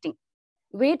of waiting.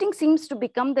 Waiting seems to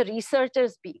become the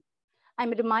researcher's being.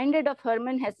 I'm reminded of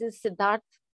Hermann Hesse's Siddharth,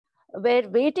 where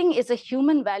waiting is a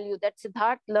human value that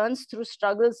Siddharth learns through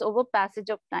struggles over passage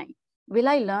of time. Will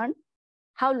I learn?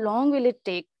 How long will it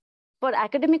take? For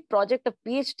academic project of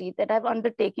PhD that I've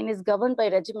undertaken is governed by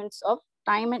regiments of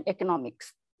time and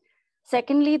economics.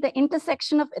 Secondly, the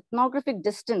intersection of ethnographic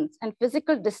distance and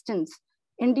physical distance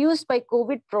induced by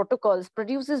COVID protocols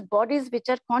produces bodies which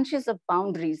are conscious of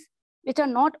boundaries, which are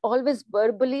not always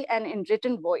verbally and in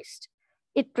written voiced.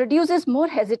 It produces more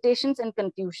hesitations and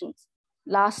confusions.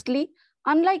 Lastly,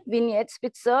 unlike vignettes,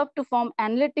 which serve to form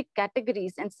analytic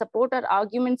categories and support our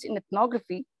arguments in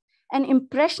ethnography, an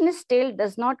impressionist tale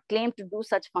does not claim to do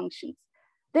such functions.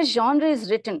 This genre is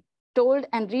written, told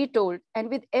and retold, and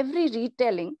with every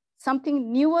retelling,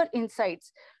 something newer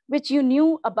insights which you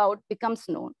knew about becomes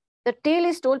known. The tale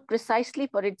is told precisely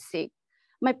for its sake.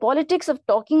 My politics of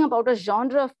talking about a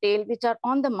genre of tale which are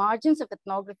on the margins of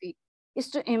ethnography is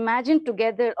to imagine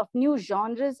together of new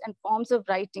genres and forms of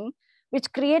writing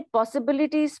which create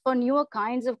possibilities for newer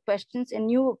kinds of questions and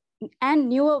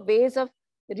newer ways of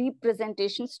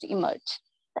representations to emerge.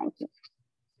 Thank you.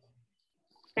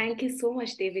 Thank you so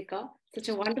much, Devika. Such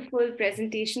a wonderful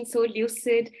presentation, so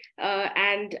lucid,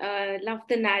 and love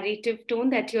the narrative tone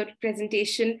that your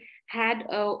presentation had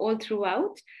all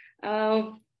throughout.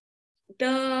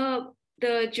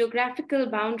 The geographical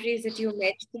boundaries that you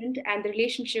mentioned and the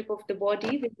relationship of the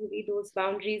body with those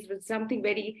boundaries was something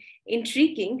very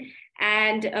intriguing.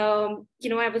 And,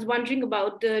 I was wondering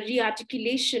about the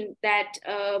rearticulation that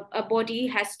a body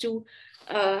has to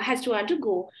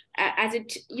undergo as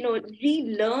it,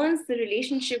 relearns the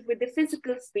relationship with the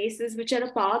physical spaces which are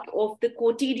a part of the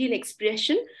quotidian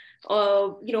expression.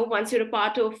 Once you're a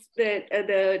part of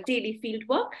the daily field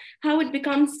work, how it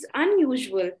becomes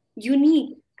unusual,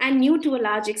 unique, and new to a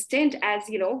large extent, as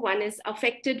one is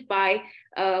affected by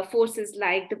forces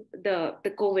like the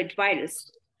COVID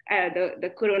virus,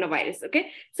 the coronavirus.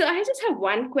 Okay, so I just have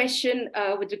one question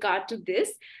with regard to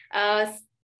this.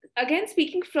 Again,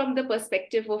 speaking from the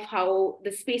perspective of how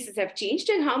the spaces have changed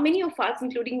and how many of us,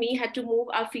 including me, had to move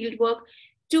our fieldwork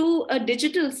to a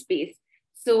digital space.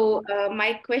 So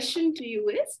my question to you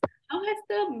is, how has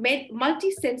the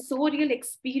multisensorial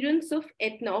experience of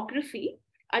ethnography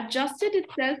adjusted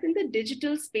itself in the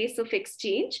digital space of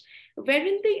exchange,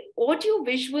 wherein the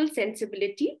audio-visual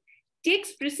sensibility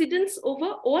takes precedence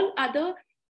over all other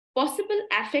possible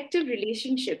affective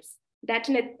relationships that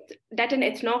an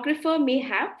ethnographer may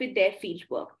have with their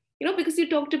fieldwork? Because you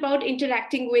talked about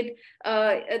interacting with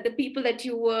the people that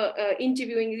you were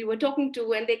interviewing, you were talking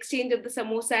to, and the exchange of the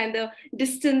samosa and the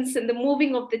distance and the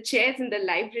moving of the chairs in the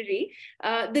library.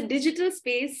 The digital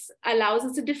space allows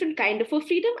us a different kind of a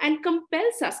freedom and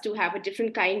compels us to have a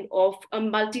different kind of a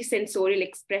multisensorial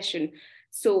expression.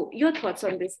 So your thoughts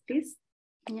on this, please?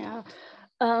 Yeah.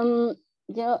 During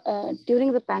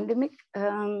the pandemic,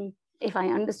 if I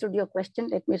understood your question,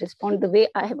 let me respond the way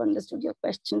I have understood your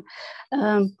question.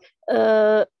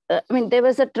 There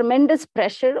was a tremendous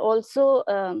pressure also,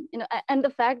 and the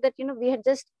fact that, we had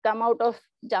just come out of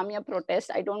Jamia protest,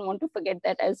 I don't want to forget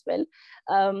that as well.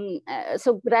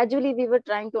 So gradually we were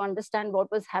trying to understand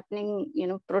what was happening,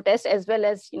 protest as well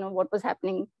as, what was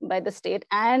happening by the state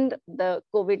and the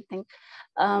COVID thing.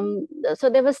 So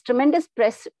there was tremendous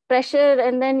pressure,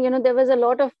 and then, there was a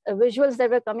lot of visuals that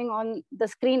were coming on the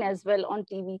screen as well on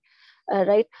TV,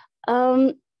 right?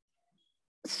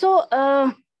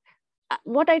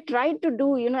 What I tried to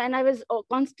do, and I was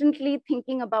constantly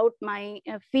thinking about my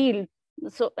field,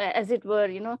 so as it were,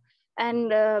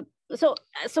 and so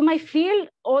my field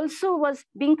also was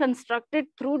being constructed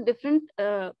through different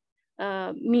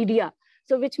media.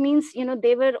 So which means,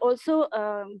 they were also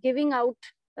giving out,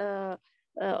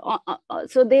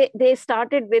 so they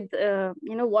started with,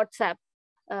 WhatsApp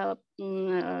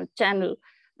channel,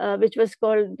 which was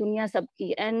called Dunya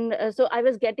Sabki. And so I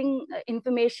was getting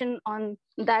information on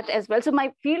that as well. So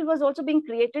my field was also being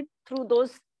created through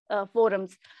those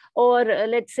forums, or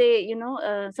let's say,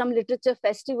 some literature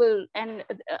festival. And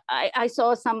I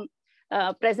saw some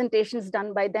presentations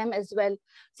done by them as well.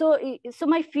 So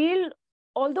my field,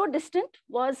 although distant,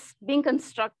 was being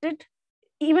constructed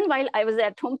even while I was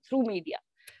at home through media,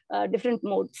 different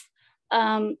modes.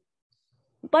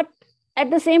 But at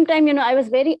the same time, I was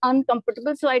very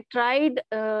uncomfortable. So I tried,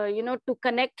 to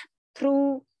connect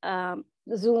through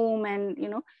Zoom and,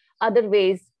 other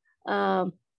ways.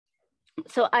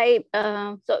 So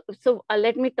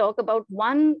let me talk about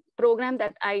one program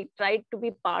that I tried to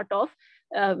be part of,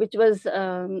 which was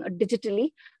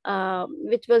digitally,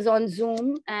 which was on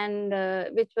Zoom, and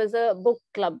which was a book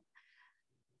club.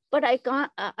 But I can't,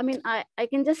 I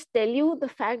can just tell you the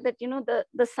fact that,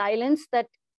 the silence that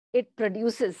it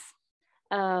produces,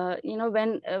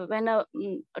 when a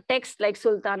text like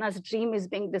Sultana's Dream is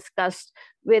being discussed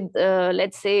with,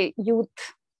 let's say,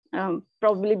 youth,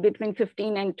 probably between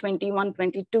 15 and 21,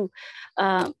 22,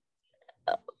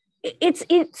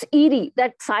 it's eerie.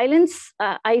 That silence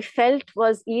I felt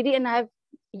was eerie, and I've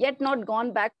yet not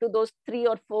gone back to those 3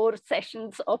 or 4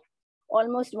 sessions of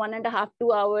almost 1.5 to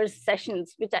 2 hours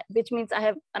sessions, which means I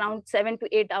have around 7 to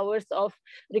 8 hours of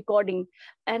recording.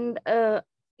 And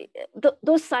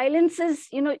those silences,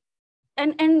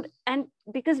 and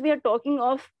because we are talking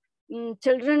of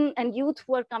children and youth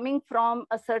who are coming from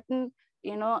a certain,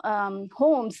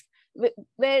 homes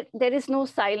where there is no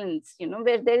silence,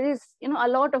 where there is, a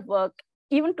lot of work.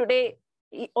 Even today,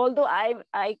 although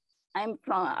I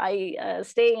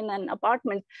stay in an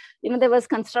apartment, there was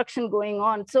construction going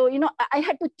on. So, I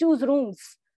had to choose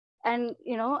rooms and,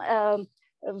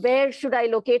 where should I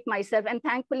locate myself? And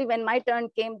thankfully, when my turn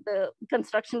came, the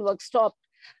construction work stopped.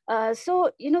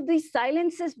 So, these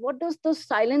silences, what does those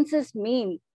silences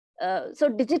mean? So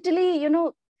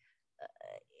digitally,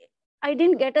 I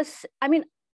didn't get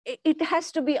it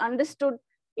has to be understood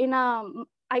in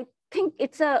I think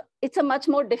it's a much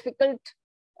more difficult,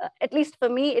 at least for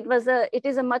me, it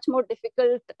is a much more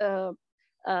difficult,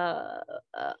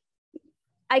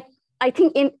 I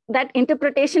think in that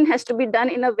interpretation has to be done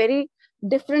in a very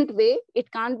different way.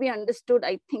 It can't be understood,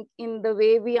 I think, in the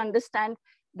way we understand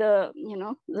the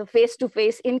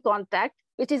face-to-face in contact,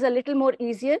 which is a little more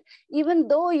easier, even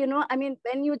though,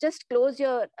 when you just close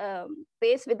your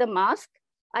face with a mask,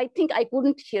 I think I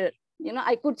couldn't hear,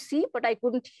 I could see, but I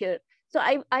couldn't hear. So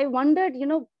I wondered,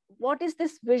 what is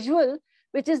this visual,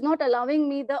 which is not allowing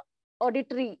me the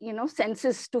auditory,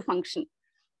 senses to function.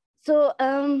 So,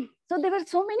 so there were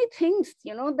so many things,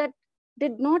 that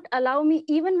did not allow me,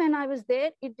 even when I was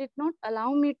there, it did not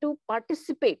allow me to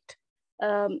participate,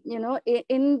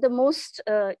 in the most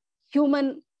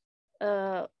human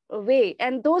way.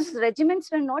 And those regiments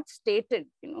were not stated,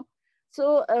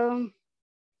 So,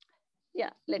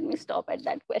 yeah, let me stop at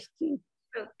that question.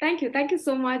 Thank you. Thank you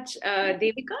so much,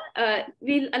 Devika.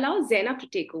 We'll allow Zena to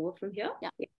take over from here.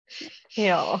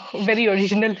 Yeah, very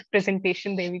original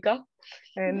presentation, Devika.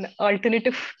 An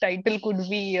alternative title could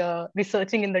be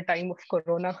Researching in the Time of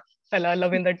Corona,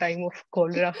 Love in the Time of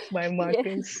Cholera by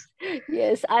Martins.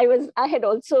 Yes, I had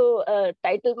also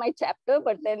titled my chapter,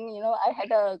 but then, I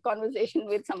had a conversation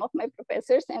with some of my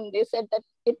professors and they said that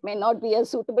it may not be a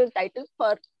suitable title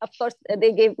of course,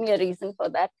 they gave me a reason for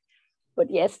that. But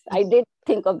yes, I did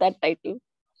think of that title.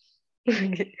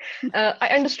 I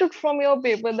understood from your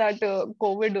paper that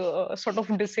COVID sort of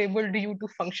disabled you to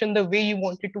function the way you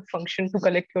wanted to function to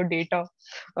collect your data.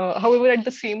 However, at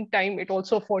the same time, it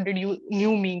also afforded you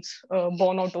new means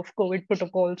born out of COVID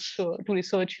protocols to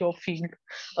research your field.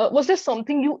 Was there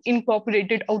something you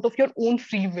incorporated out of your own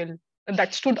free will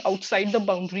that stood outside the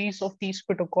boundaries of these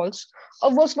protocols, or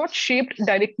was not shaped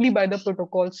directly by the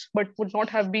protocols, but would not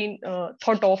have been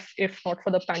thought of if not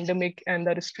for the pandemic and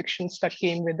the restrictions that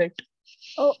came with it?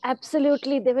 Oh,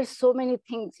 absolutely. There were so many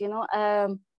things,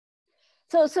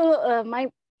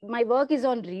 my work is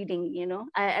on reading,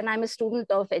 and I'm a student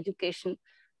of education.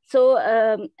 So,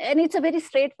 and it's a very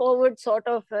straightforward sort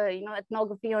of,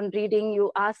 ethnography on reading.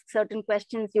 You ask certain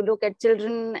questions, you look at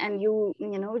children and you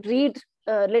read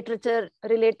literature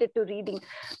related to reading.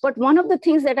 But one of the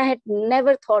things that I had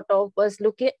never thought of was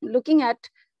looking at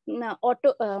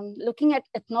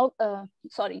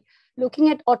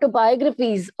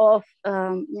autobiographies of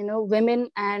women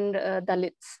and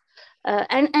Dalits,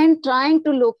 and trying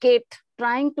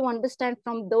to understand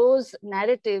from those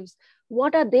narratives,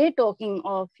 what are they talking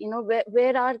of,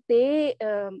 where are they,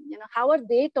 how are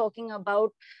they talking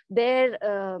about their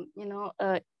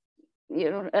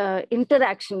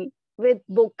interaction with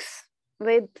books,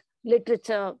 with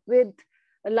literature, with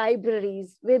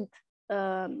libraries, with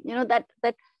that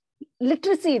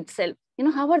literacy itself,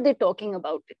 how are they talking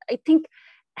about it? I think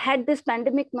had this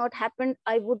pandemic not happened,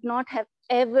 I would not have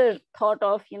ever thought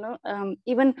of,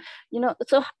 even,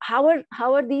 so how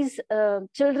are these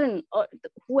children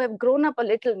who have grown up a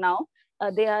little now,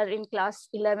 they are in class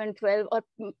 11, 12, or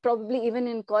probably even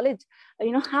in college,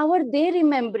 how are they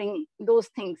remembering those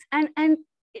things? And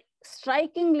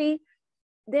strikingly,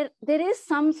 there is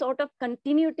some sort of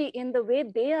continuity in the way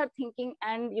they are thinking,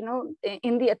 and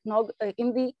in the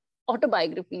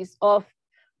autobiographies of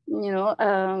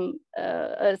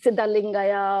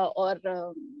Siddhalingaya, or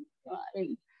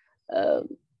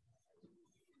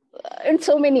and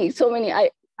so many. I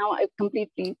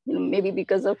completely, maybe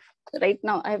because of right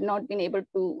now, I have not been able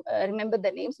to remember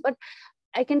the names, but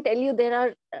I can tell you there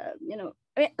are,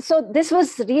 so this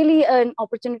was really an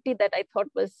opportunity that I thought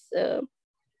was,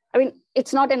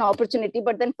 it's not an opportunity,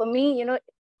 but then for me,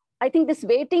 I think this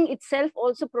waiting itself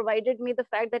also provided me the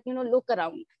fact that, look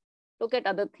around, look at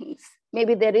other things.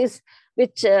 Maybe there is,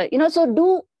 which, so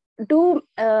do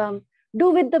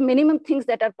with the minimum things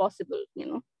that are possible,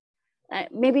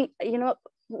 maybe,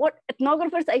 what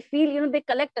ethnographers, I feel, they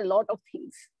collect a lot of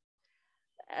things,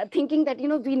 thinking that,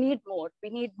 we need more,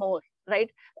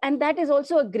 right? And that is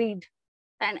also a greed,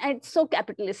 and it's so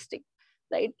capitalistic,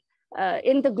 right?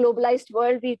 in the globalized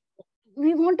world,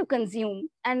 we want to consume.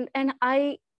 And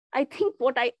I think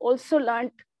what I also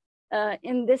learned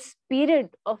in this period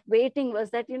of waiting was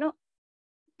that,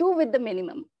 do with the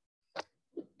minimum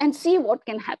and see what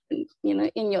can happen,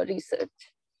 in your research.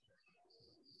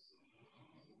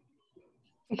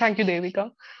 Thank you,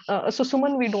 Devika. So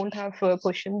Suman, we don't have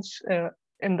questions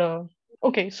in the,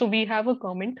 okay, so we have a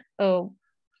comment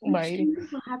by...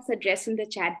 Perhaps address in the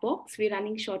chat box. We're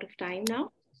running short of time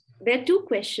now. There are 2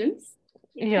 questions.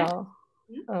 Yeah.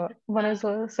 One is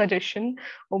a suggestion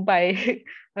by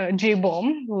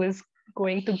J-Bomb, who is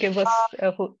going to give us,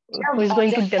 who is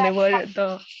going to deliver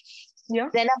the... Yeah.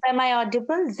 Zainab, am I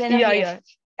audible? Zainab, Yeah, yes.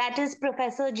 yeah. That is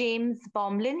Professor James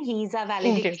Bomlin. He's a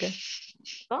valedictorian.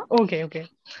 Okay.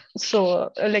 So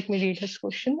let me read his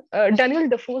question. Daniel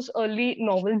Defoe's early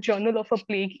novel Journal of a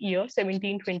Plague Year,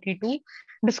 1722,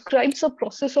 describes a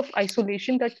process of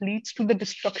isolation that leads to the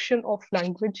destruction of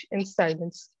language in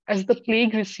silence. As the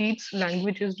plague recedes,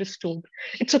 language is restored.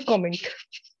 It's a comment.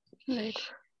 Right.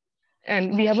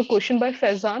 And we have a question by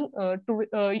Faizan.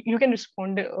 You can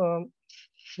respond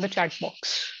the chat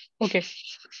box. Okay,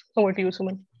 over to you,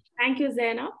 Suman. Thank you,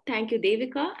 Zainab. Thank you,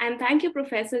 Devika. And thank you,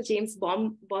 Professor James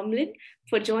Bomlin,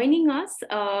 for joining us.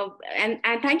 And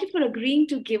thank you for agreeing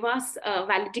to give us a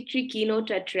valedictory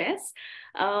keynote address.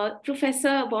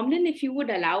 Professor Bomlin, if you would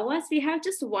allow us, we have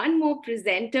just one more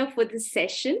presenter for this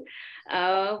session.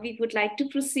 We would like to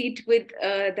proceed with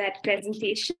that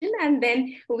presentation. And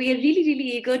then we are really,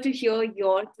 really eager to hear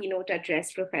your keynote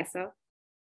address, Professor.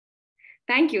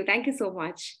 Thank you. Thank you so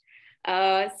much.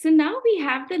 So now we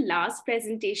have the last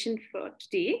presentation for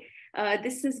today.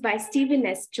 This is by Stephen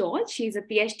S. George. He's a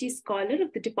PhD scholar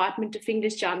of the Department of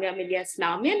English, Jamia, Millia,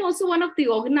 Islamia, and also one of the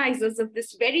organizers of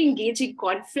this very engaging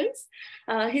conference.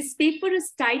 His paper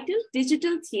is titled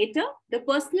Digital Theatre, The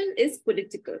Personal is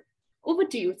Political. Over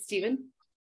to you, Stephen.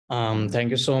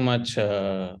 Thank you so much,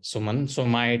 Suman. So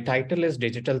my title is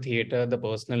Digital Theatre, The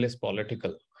Personal is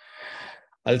Political.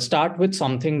 I'll start with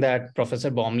something that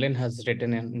Professor Bomlin has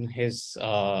written in his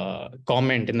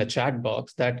comment in the chat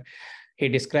box, that he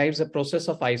describes a process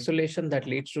of isolation that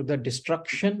leads to the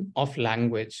destruction of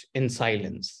language in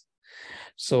silence.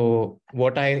 So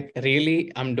what I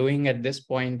really am doing at this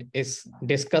point is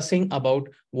discussing about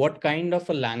what kind of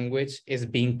a language is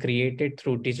being created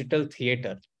through digital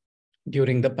theater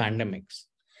during the pandemics.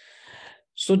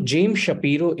 So James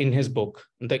Shapiro, in his book,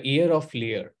 The Year of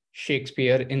Lear,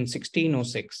 Shakespeare in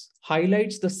 1606,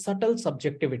 highlights the subtle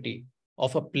subjectivity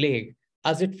of a plague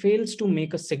as it fails to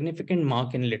make a significant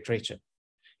mark in literature.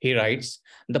 He writes,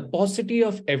 the paucity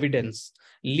of evidence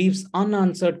leaves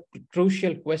unanswered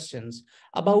crucial questions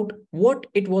about what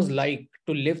it was like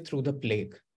to live through the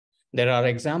plague. There are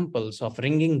examples of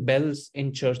ringing bells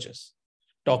in churches,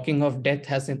 talking of death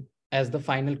as the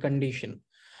final condition,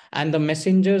 and the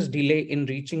messenger's delay in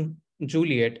reaching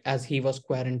Juliet as he was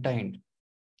quarantined.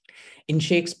 In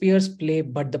Shakespeare's play,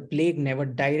 but the plague never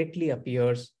directly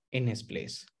appears in his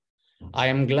place. I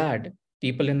am glad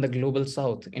people in the global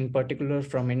south, in particular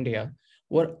from India,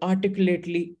 were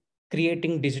articulately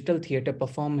creating digital theater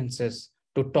performances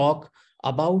to talk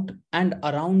about and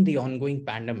around the ongoing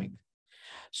pandemic.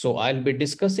 So I'll be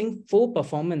discussing 4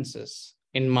 performances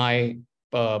in my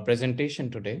presentation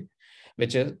today,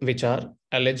 which are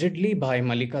allegedly by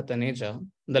Malika Taneja,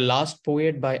 The Last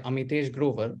Poet by Amitesh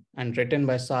Grover and written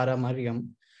by Sara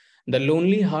Mariam, The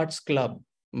Lonely Hearts Club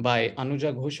by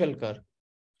Anuja Ghoshalkar,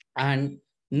 and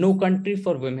No Country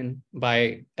for Women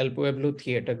by El Pueblo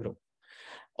Theatre Group.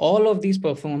 All of these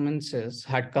performances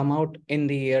had come out in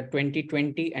the year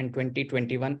 2020 and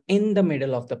 2021 in the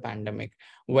middle of the pandemic,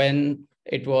 when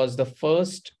it was the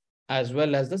first as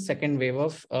well as the second wave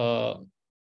of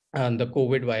the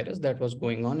COVID virus that was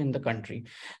going on in the country.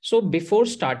 So before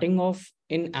starting off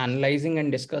in analyzing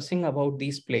and discussing about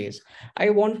these plays, I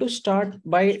want to start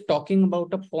by talking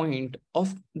about a point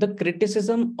of the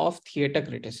criticism of theater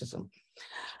criticism.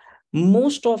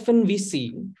 Most often we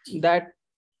see that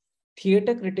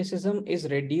theater criticism is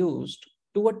reduced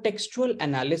to a textual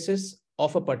analysis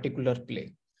of a particular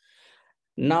play.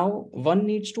 Now, one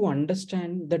needs to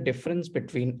understand the difference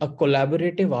between a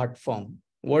collaborative art form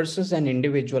versus an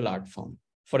individual art form.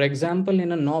 For example,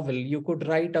 in a novel, you could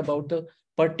write about the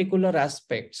particular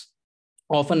aspects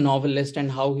of a novelist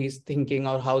and how he's thinking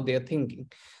or how they're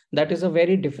thinking. That is a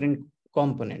very different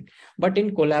component. But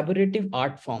in collaborative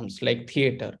art forms like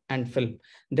theater and film,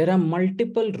 there are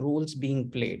multiple roles being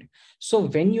played. So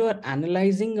when you are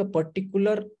analyzing a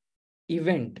particular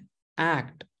event,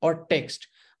 act, or text,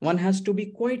 one has to be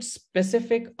quite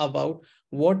specific about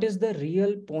what is the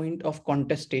real point of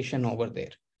contestation over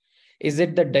there. Is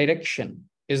it the direction?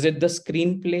 Is it the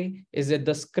screenplay? Is it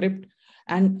the script?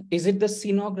 And is it the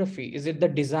scenography? Is it the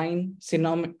design,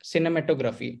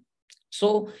 cinematography?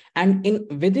 So, and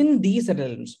within these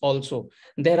realms also,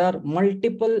 there are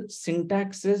multiple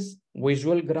syntaxes,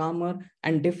 visual grammar,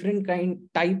 and different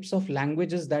types of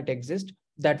languages that exist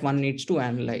that one needs to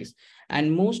analyze.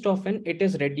 And most often it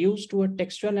is reduced to a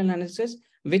textual analysis,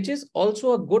 which is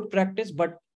also a good practice,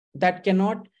 but that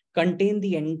cannot contain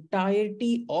the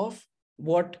entirety of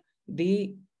what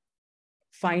the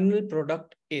final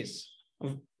product is,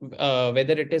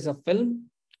 whether it is a film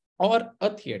or a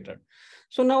theater.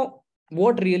 So now,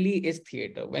 what really is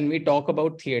theater? When we talk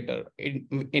about theater,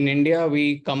 in India,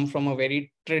 we come from a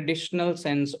very traditional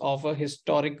sense of a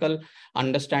historical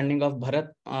understanding of Bharat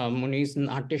Muni's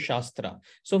Natya Shastra.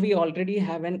 So we already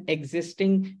have an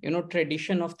existing,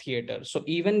 tradition of theater. So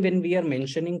even when we are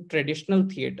mentioning traditional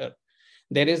theater,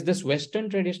 there is this Western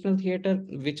traditional theater,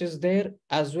 which is there,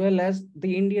 as well as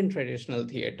the Indian traditional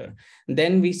theater.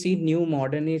 Then we see new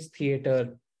modernist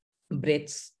theater,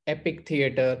 Brett's epic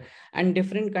theater, and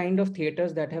different kind of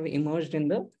theaters that have emerged in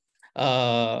the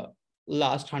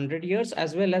last 100 years,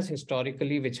 as well as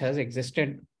historically, which has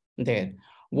existed there.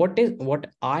 What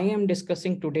I am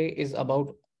discussing today is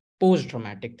about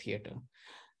post-dramatic theater.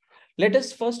 Let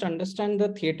us first understand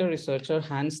the theater researcher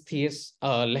Hans Thies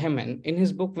Lehmann in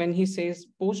his book, when he says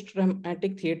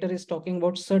post-dramatic theater is talking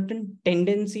about certain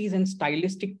tendencies and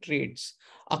stylistic traits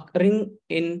occurring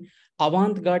in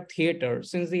avant-garde theater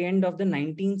since the end of the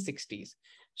 1960s.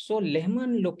 So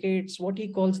Lehmann locates what he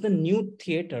calls the new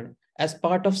theater as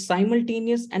part of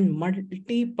simultaneous and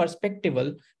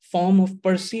multi-perspectival form of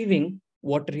perceiving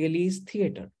what really is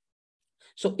theater.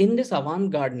 So in this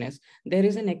avant-gardeness, there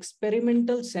is an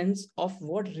experimental sense of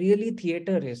what really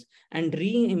theater is and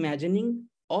reimagining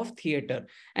of theater.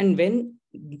 And when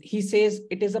he says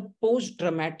it is a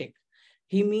post-dramatic,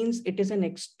 he means it is an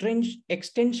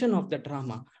extension of the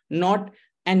drama, not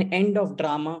an end of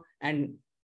drama and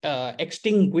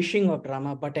extinguishing of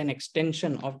drama, but an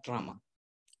extension of drama.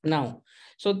 Now,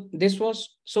 so this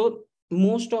was, so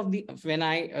most of the,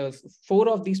 four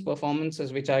of these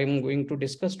performances, which I am going to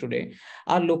discuss today,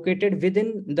 are located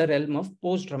within the realm of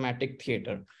post-dramatic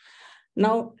theater.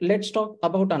 Now, let's talk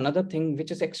about another thing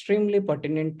which is extremely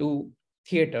pertinent to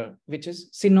theater, which is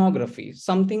scenography,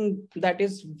 something that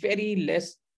is very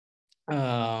less,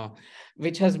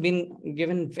 which has been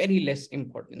given very less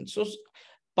importance. So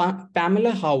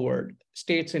Pamela Howard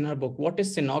states in her book, what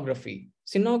is scenography?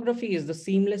 Scenography is the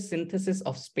seamless synthesis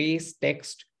of space,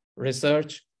 text,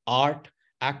 research, art,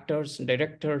 actors,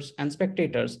 directors, and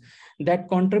spectators that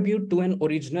contribute to an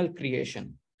original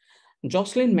creation.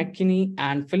 Jocelyn McKinney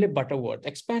and Philip Butterworth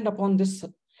expand upon this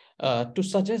to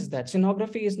suggest that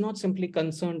scenography is not simply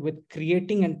concerned with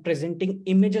creating and presenting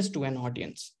images to an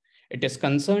audience. It is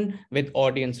concerned with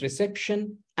audience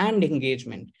reception and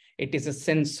engagement. It is a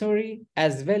sensory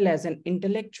as well as an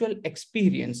intellectual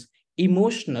experience,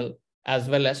 emotional as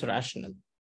well as rational.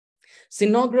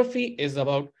 Scenography is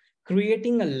about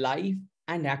creating a live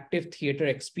and active theater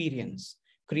experience,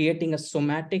 creating a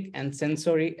somatic and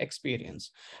sensory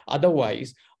experience.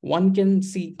 Otherwise, one can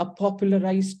see a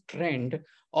popularized trend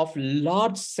of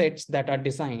large sets that are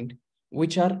designed,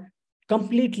 which are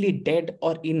completely dead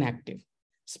or inactive.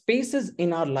 Spaces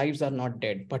in our lives are not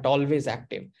dead, but always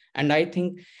active. And I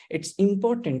think it's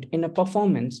important in a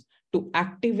performance to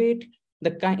activate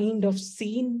the kind of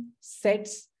scene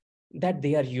sets that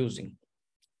they are using.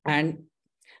 And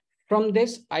from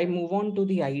this, I move on to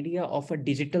the idea of a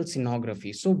digital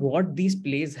scenography. So what these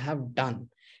plays have done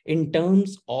in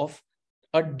terms of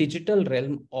a digital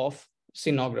realm of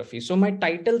scenography. So my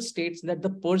title states that the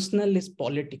personal is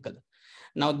political.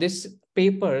 Now this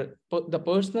paper, The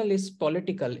Personal is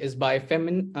Political, is by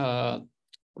feminist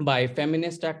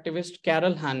activist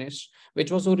Carol Hannish, which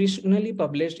was originally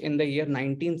published in the year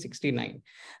 1969.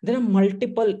 There are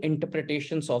multiple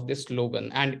interpretations of this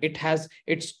slogan, and it has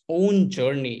its own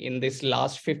journey in this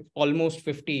last almost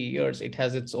 50 years. It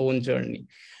has its own journey.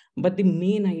 But the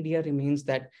main idea remains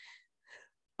that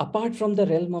apart from the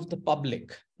realm of the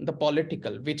public, the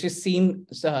political, which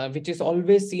is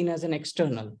always seen as an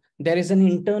external, there is an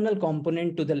internal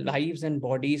component to the lives and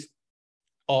bodies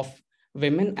of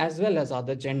women as well as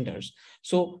other genders.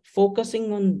 So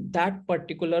focusing on that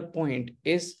particular point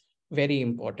is very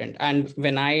important. And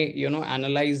when I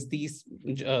analyze these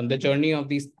the journey of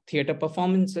these theater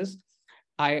performances,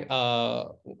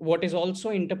 what is also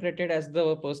interpreted as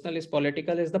the personal is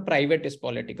political is the private is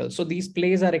political. So these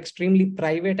plays are extremely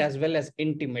private as well as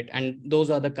intimate, and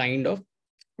those are the kind of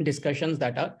discussions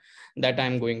that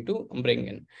I'm going to bring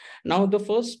in. Now, the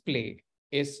first play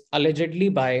is allegedly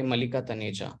by Malika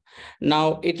Taneja.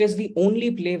 Now, it is the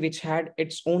only play which had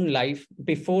its own life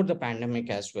before the pandemic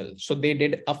as well. So they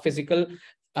did a physical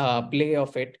play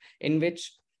of it, in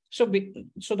which, so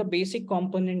the basic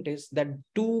component is that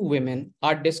two women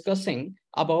are discussing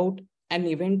about an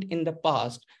event in the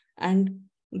past, and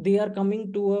they are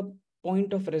coming to a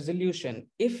point of resolution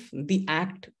if the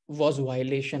act was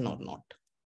violation or not.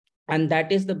 And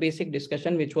that is the basic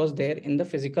discussion which was there in the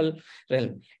physical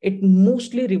realm. It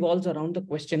mostly revolves around the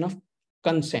question of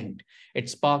consent. It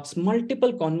sparks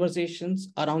multiple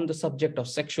conversations around the subject of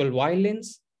sexual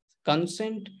violence,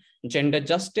 consent, gender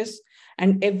justice,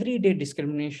 and everyday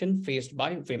discrimination faced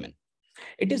by women.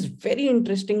 It is very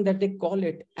interesting that they call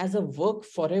it as a work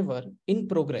forever in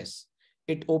progress.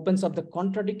 It opens up the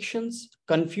contradictions,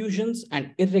 confusions,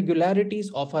 and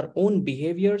irregularities of our own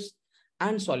behaviors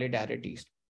and solidarities.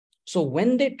 So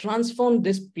when they transformed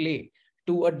this play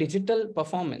to a digital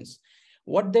performance,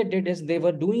 what they did is they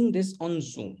were doing this on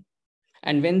Zoom.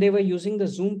 And when they were using the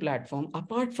Zoom platform,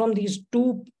 apart from these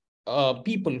two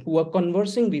people who are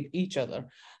conversing with each other,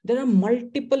 there are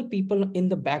multiple people in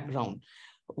the background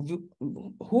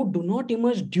who do not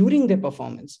emerge during their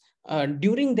performance,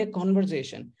 during their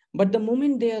conversation. But the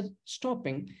moment they are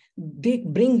stopping, they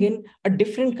bring in a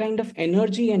different kind of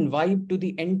energy and vibe to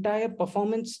the entire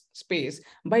performance space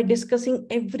by discussing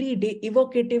everyday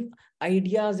evocative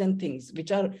ideas and things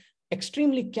which are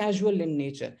extremely casual in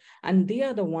nature. And they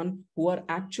are the ones who are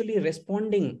actually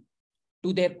responding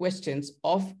to their questions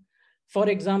of, for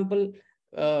example,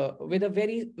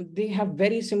 they have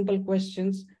very simple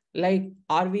questions like,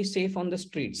 are we safe on the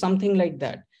street? Something like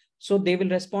that. So they will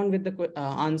respond with the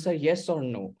answer yes or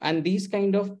no. And these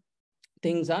kind of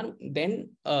things are then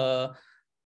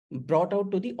brought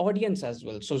out to the audience as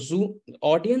well. So Zoom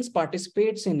audience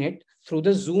participates in it through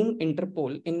the Zoom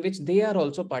interpol, in which they are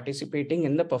also participating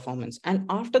in the performance. And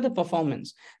after the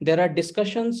performance, there are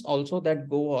discussions also that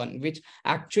go on, which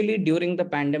actually during the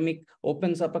pandemic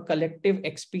opens up a collective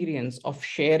experience of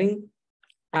sharing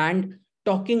and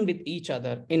talking with each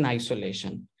other in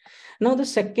isolation. Now, the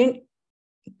second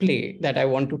play that I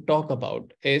want to talk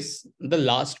about is The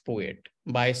Last Poet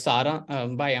by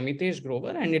Amitesh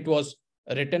Grover, and it was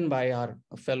written by our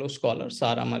fellow scholar,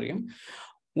 Sara Mariam.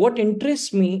 What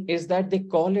interests me is that they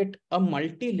call it a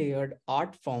multi-layered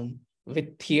art form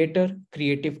with theater,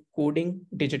 creative coding,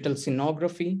 digital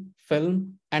scenography,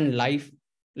 film, and live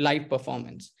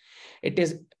performance.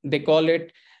 They call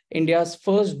it India's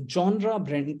first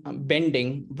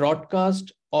genre-bending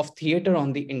broadcast of theater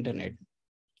on the internet.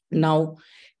 Now,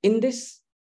 in this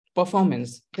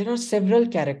performance, there are several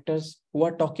characters who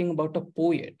are talking about a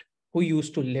poet who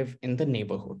used to live in the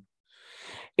neighborhood.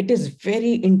 It is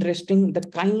very interesting, the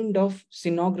kind of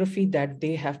scenography that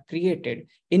they have created,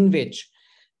 in which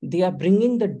they are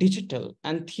bringing the digital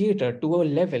and theater to a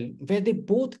level where they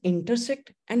both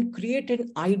intersect and create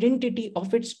an identity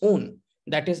of its own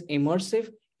that is immersive,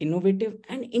 innovative,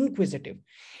 and inquisitive.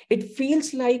 It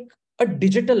feels like a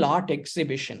digital art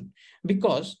exhibition,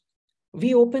 because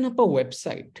we open up a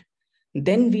website,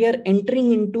 then we are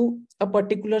entering into a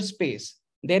particular space.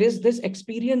 There is this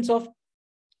experience of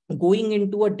going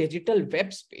into a digital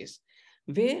web space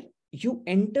where you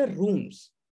enter rooms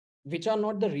which are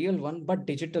not the real one, but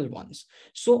digital ones.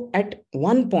 So at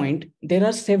one point, there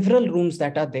are several rooms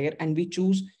that are there, and we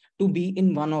choose to be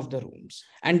in one of the rooms,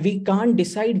 and we can't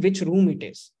decide which room it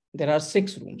is. There are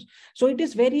 6 rooms. So it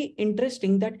is very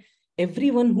interesting that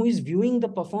everyone who is viewing the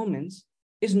performance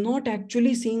is not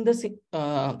actually seeing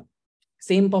the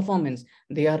same performance.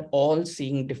 They are all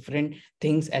seeing different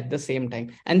things at the same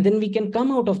time. And then we can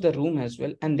come out of the room as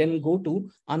well and then go to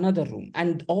another room.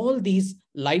 And all these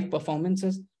live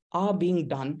performances are being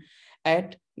done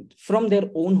from their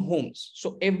own homes.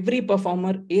 So every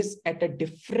performer is at a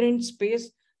different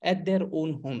space at their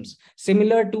own homes,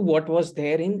 similar to what was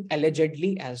there in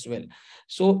Allegedly as well.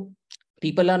 So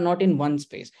people are not in one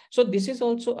space. So this is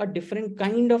also a different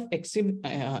kind of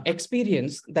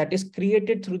experience that is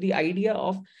created through the idea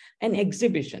of an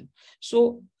exhibition.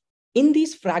 So in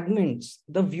these fragments,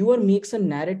 the viewer makes a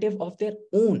narrative of their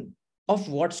own, of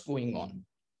what's going on.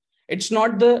 It's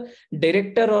not the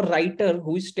director or writer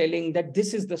who is telling that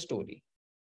this is the story.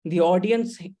 The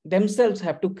audience themselves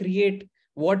have to create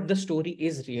what the story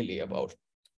is really about.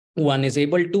 One is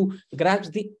able to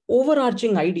grasp the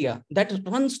overarching idea that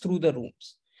runs through the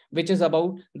rooms, which is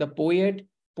about the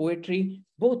poetry,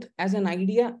 both as an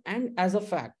idea and as a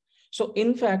fact. So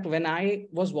in fact, when I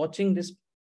was watching this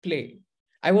play,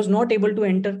 I was not able to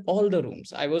enter all the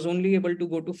rooms. I was only able to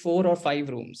go to 4 or 5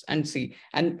 rooms and see.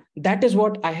 And that is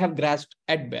what I have grasped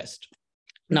at best.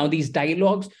 Now, these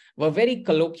dialogues were very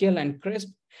colloquial and crisp,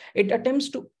 It attempts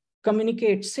to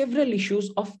communicate several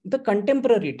issues of the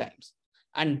contemporary times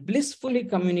and blissfully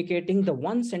communicating the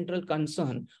one central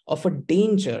concern of a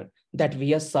danger that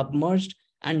we are submerged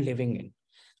and living in.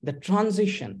 The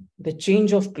transition, the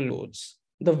change of clothes,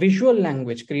 the visual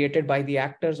language created by the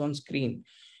actors on screen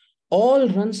all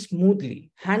run smoothly,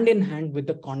 hand in hand with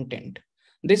the content.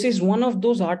 This is one of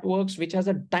those artworks which has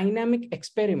a dynamic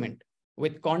experiment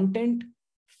with content,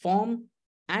 form,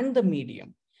 and the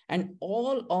medium, and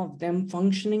all of them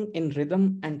functioning in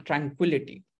rhythm and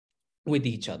tranquility with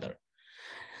each other.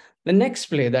 The next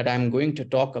play that I'm going to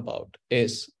talk about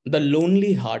is The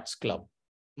Lonely Hearts Club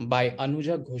by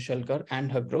Anuja Ghoshalkar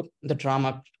and her group, The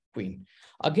Drama Queen.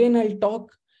 Again, I'll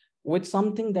talk with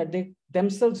something that they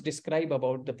themselves describe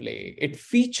about the play. It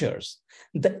features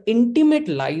the intimate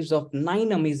lives of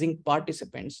 9 amazing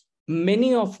participants,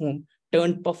 many of whom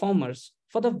turned performers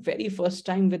for the very first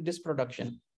time with this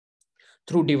production.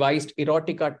 Through devised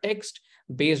erotica text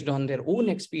based on their own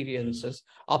experiences,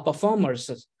 our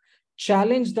performers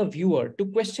challenge the viewer to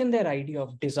question their idea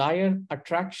of desire,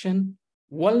 attraction,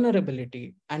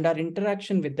 vulnerability, and our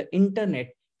interaction with the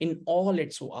internet in all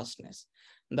its vastness.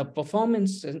 The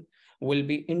performance will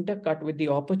be intercut with the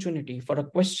opportunity for a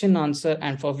question answer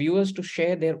and for viewers to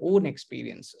share their own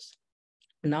experiences.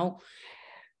 Now,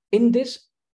 in this,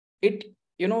 it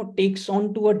takes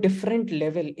on to a different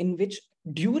level in which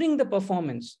during the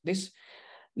performance,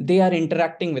 they are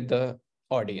interacting with the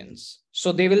audience.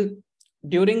 So they will,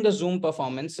 during the Zoom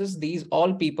performances, these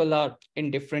all people are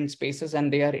in different spaces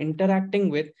and they are interacting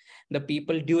with the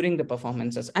people during the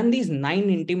performances. And these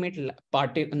 9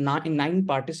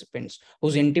 participants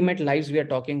whose intimate lives we are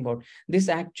talking about, this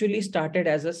actually started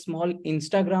as a small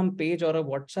Instagram page or a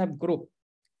WhatsApp group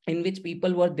in which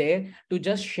people were there to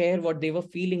just share what they were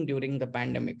feeling during the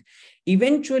pandemic.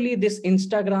 Eventually, this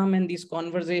Instagram and these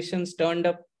conversations turned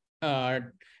up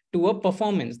to a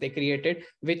performance they created,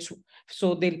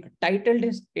 so they titled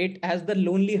it as the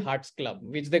Lonely Hearts Club,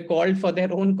 which they called for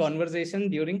their own conversation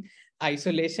during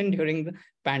isolation during the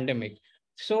pandemic.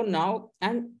 So now,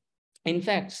 and in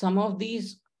fact, some of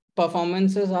these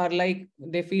performances are like,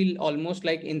 they feel almost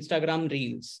like Instagram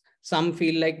reels. Some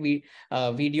feel like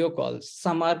video calls.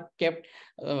 Some are kept,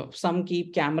 some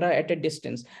keep camera at a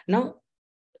distance. Now,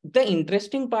 the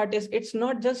interesting part is it's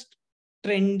not just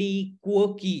trendy,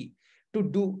 quirky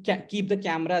to keep the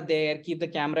camera there, keep the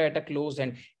camera at a close,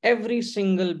 and every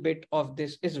single bit of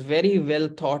this is very well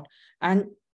thought and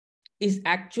is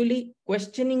actually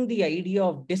questioning the idea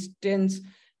of distance,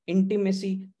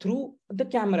 intimacy through the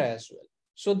camera as well.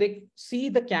 So they see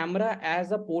the camera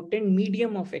as a potent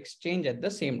medium of exchange at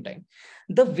the same time.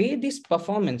 The way this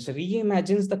performance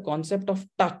reimagines the concept of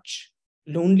touch,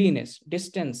 loneliness,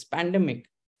 distance, pandemic,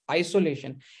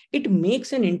 isolation, it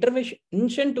makes an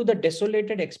intervention to the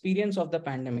desolated experience of the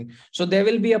pandemic. So there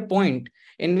will be a point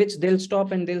in which they'll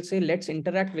stop and they'll say, let's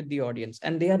interact with the audience.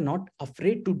 And they are not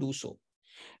afraid to do so.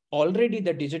 Already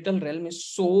the digital realm is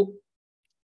so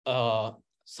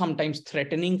sometimes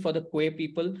threatening for the queer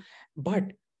people,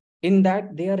 but in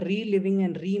that they are reliving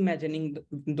and reimagining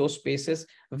those spaces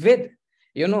with,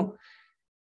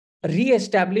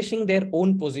 re-establishing their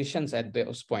own positions at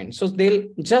those points. So they'll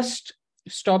just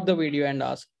stop the video and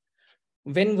ask,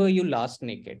 when were you last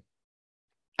naked?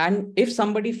 And if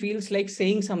somebody feels like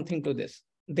saying something to this,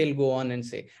 they'll go on and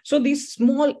say. So these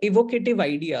small evocative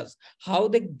ideas, how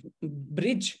they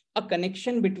bridge a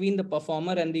connection between the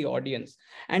performer and the audience.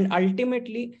 And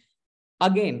ultimately,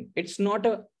 again, it's not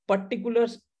a particular,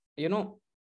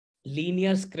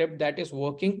 linear script that is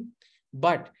working,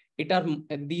 but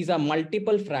these are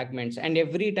multiple fragments. And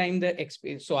every time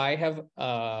so I have,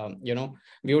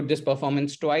 viewed this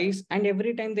performance twice, and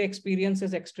every time the experience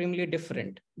is extremely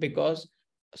different because,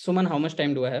 Suman, how much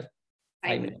time do I have?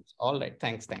 5 minutes. All right.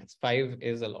 Thanks. 5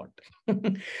 is a lot.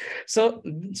 So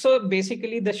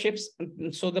basically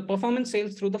so the performance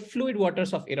sails through the fluid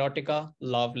waters of erotica,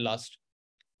 love, lust.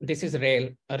 This is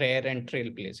rare and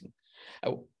trailblazing.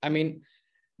 I mean,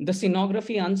 the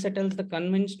scenography unsettles the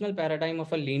conventional paradigm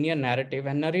of a linear narrative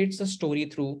and narrates the story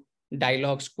through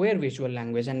dialogue, square visual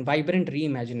language, and vibrant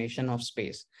reimagination of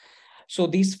space. So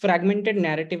these fragmented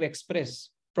narrative express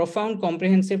profound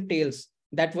comprehensive tales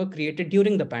that were created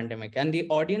during the pandemic, and the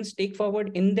audience take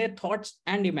forward in their thoughts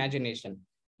and imagination.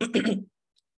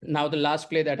 Now, the last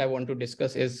play that I want to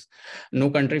discuss is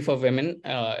No Country for Women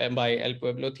by El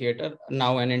Pueblo Theater.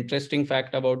 Now, an interesting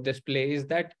fact about this play is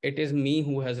that it is me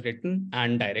who has written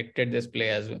and directed this play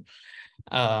as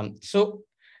well. So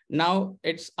now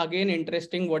it's again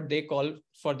interesting what they call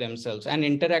for themselves, an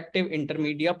interactive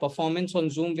intermedia performance on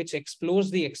Zoom, which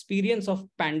explores the experience of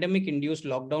pandemic-induced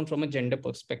lockdown from a gender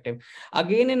perspective.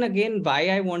 Again and again, why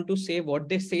I want to say what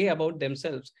they say about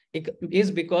themselves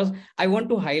is because I want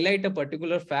to highlight a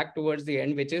particular fact towards the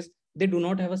end, which is they do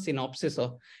not have a synopsis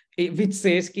of which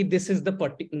says this is the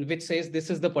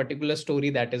particular story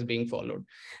that is being followed.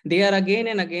 They are again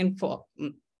and again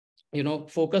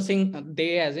focusing,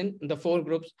 they as in the 4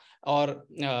 groups or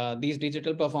these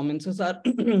digital performances are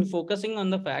focusing on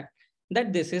the fact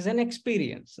that this is an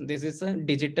experience. This is a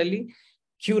digitally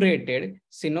curated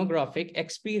scenographic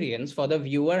experience for the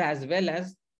viewer as well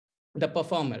as the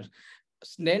performer.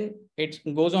 Then it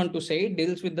goes on to say it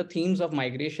deals with the themes of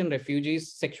migration,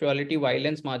 refugees, sexuality,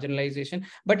 violence, marginalization,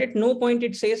 but at no point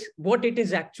it says what it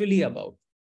is actually about,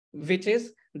 which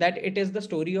is that it is the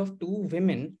story of 2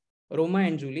 women, Roma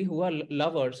and Julie, who are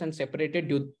lovers and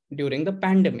separated during the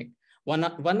pandemic.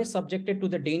 One is subjected to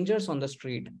the dangers on the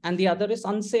street and the other is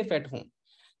unsafe at home.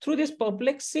 Through this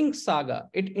perplexing saga,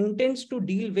 it intends to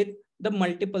deal with the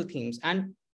multiple themes.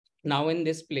 And now in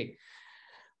this play,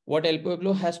 what El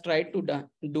Pueblo has tried to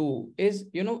do is,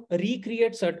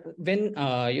 recreate certain, when,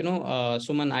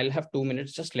 Suman, I'll have 2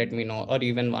 minutes, just let me know, or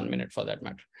even 1 minute for that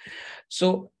matter.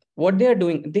 So what they are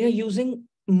doing, they are using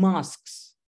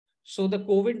masks. So the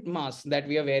COVID mask that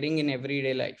we are wearing in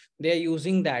everyday life, they are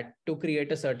using that to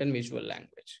create a certain visual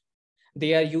language.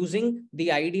 They are using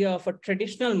the idea of a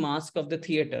traditional mask of the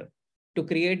theater to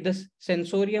create this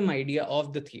sensorium idea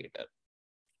of the theater.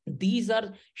 These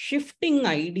are shifting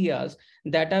ideas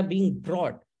that are being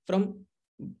brought from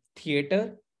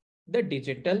theater, the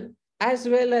digital, as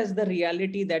well as the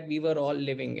reality that we were all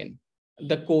living in,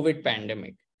 the COVID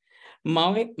pandemic.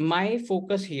 My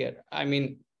focus here,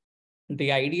 the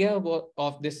idea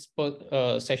of this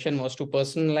session was to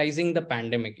personalizing the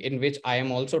pandemic, in which I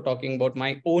am also talking about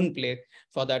my own play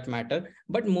for that matter.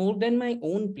 But more than my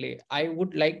own play, I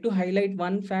would like to highlight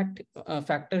one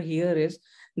factor here is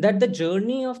that the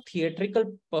journey of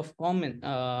theatrical performance,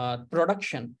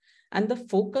 production, and the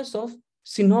focus of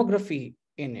scenography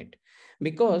in it.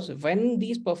 Because when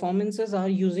these performances are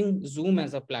using Zoom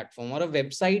as a platform or a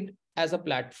website as a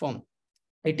platform,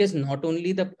 it is not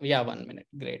only the, 1 minute,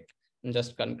 great. I'm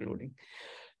just concluding.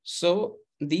 So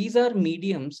these are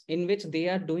mediums in which they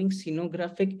are doing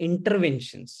scenographic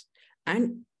interventions,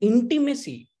 and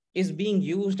intimacy is being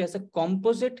used as a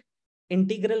composite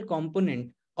integral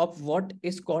component of what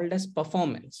is called as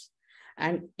performance.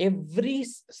 And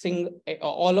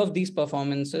all of these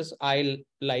performances, I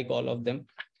like all of them.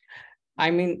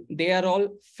 They are all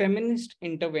feminist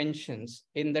interventions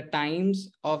in the times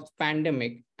of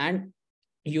pandemic, and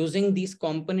using these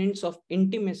components of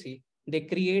intimacy, they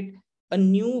create a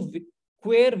new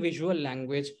queer visual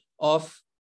language of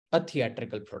a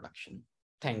theatrical production.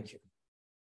 Thank you.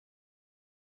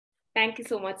 Thank you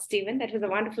so much, Stephen. That was a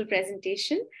wonderful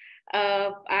presentation.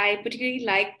 I particularly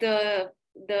like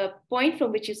the point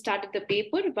from which you started the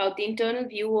paper about the internal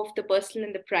view of the personal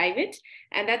and the private.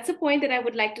 And that's a point that I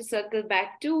would like to circle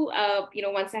back to,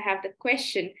 once I have the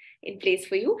question in place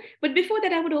for you. But before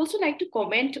that, I would also like to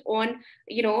comment on,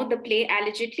 the play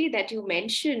Allegedly that you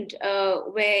mentioned,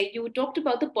 where you talked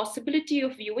about the possibility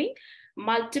of viewing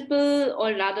multiple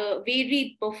or rather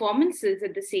varied performances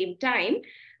at the same time,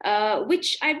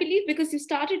 which I believe, because you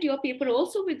started your paper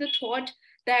also with the thought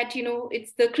that,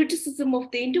 it's the criticism of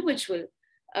the individual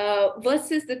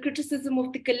versus the criticism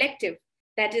of the collective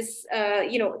that is,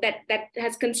 that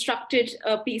has constructed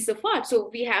a piece of art. So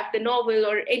we have the novel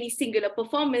or any singular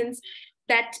performance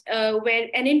that where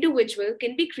an individual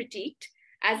can be critiqued,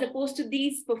 as opposed to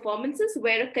these performances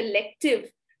where a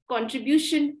collective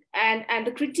contribution and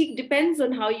the critique depends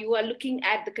on how you are looking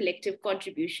at the collective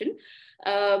contribution.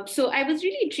 So I was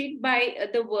really intrigued by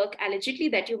the work Allegedly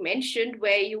that you mentioned,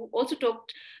 where you also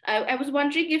talked, I was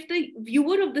wondering if the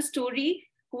viewer of the story,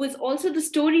 who is also the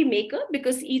story maker,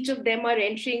 because each of them are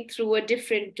entering through a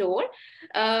different door,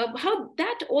 how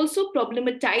that also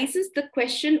problematizes the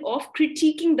question of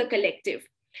critiquing the collective,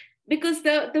 because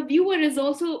the viewer is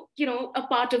also, a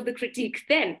part of the critique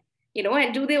then.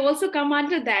 And do they also come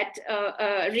under that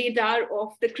radar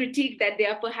of the critique that they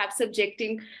are perhaps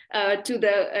subjecting to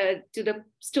the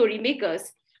story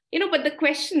makers? But the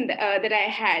question that I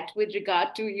had with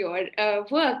regard to your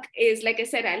work is, like I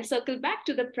said, I'll circle back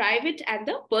to the private and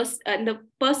the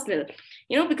personal,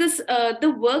 because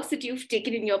the works that you've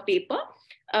taken in your paper,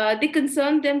 they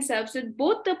concern themselves with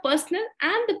both the personal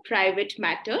and the private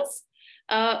matters,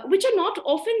 which are not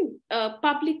often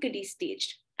publicly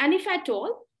staged. And if at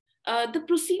all, the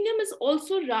proscenium is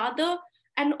also rather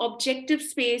an objective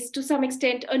space, to some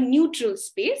extent a neutral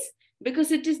space,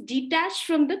 because it is detached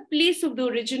from the place of the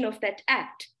origin of that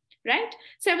act, right?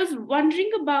 So I was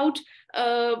wondering about,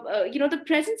 the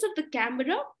presence of the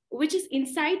camera, which is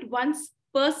inside one's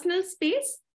personal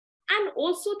space and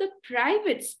also the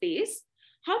private space.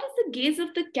 How does the gaze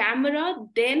of the camera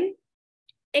then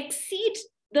exceed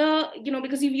the,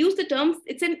 because you've used the term,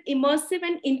 it's an immersive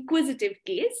and inquisitive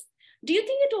gaze. Do you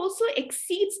think it also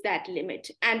exceeds that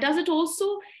limit? And does it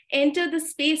also enter the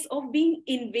space of being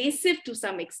invasive to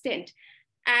some extent?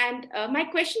 And my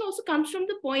question also comes from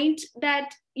the point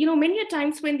that, many a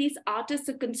times when these artists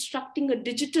are constructing a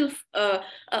digital,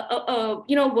 work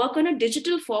on a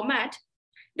digital format,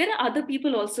 there are other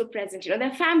people also present, there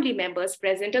are family members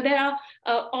present, or there are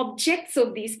objects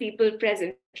of these people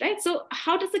present, right? So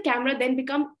how does the camera then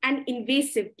become an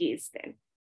invasive gaze then?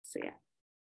 So yeah.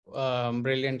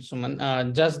 Brilliant,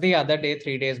 Suman. Just the other day,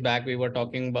 3 days back, we were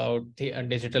talking about the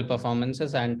digital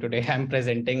performances, and today I'm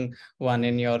presenting one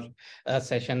in your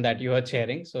session that you are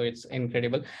chairing. So it's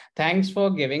incredible. Thanks for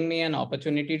giving me an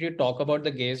opportunity to talk about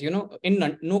the gaze.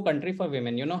 In No Country for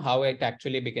Women, how it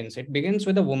actually begins. It begins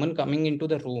with a woman coming into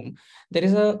the room. There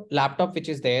is a laptop which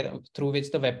is there through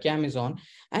which the webcam is on,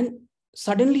 and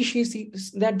suddenly she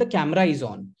sees that the camera is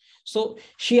on. So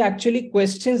she actually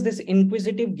questions this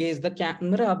inquisitive gaze, the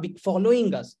camera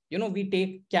following us. We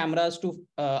take cameras to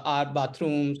our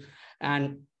bathrooms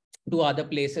and to other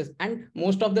places, and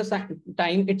most of the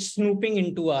time it's snooping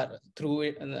into our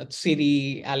through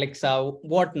Siri, Alexa,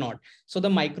 whatnot. So the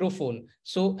microphone,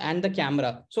 and the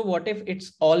camera. So what if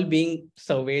it's all being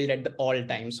surveilled at all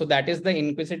times? So that is the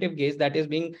inquisitive gaze that is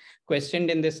being questioned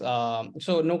in this.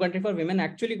 So No Country for Women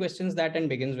actually questions that and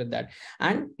begins with that.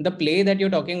 And the play that you're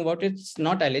talking about, it's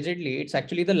not allegedly, it's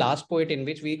actually The Last Poet, in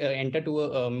which we enter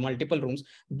to multiple rooms.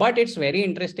 But it's very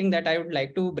interesting that I would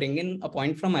like to bring in a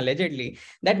point from allegedly,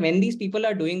 that when these people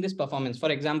are doing this performance,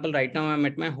 for example, right now I'm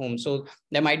at my home, so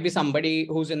there might be somebody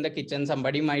who's in the kitchen,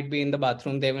 somebody might be in the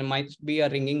bathroom, there might be a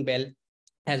ringing bell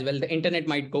as well, the internet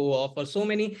might go off, or so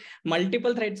many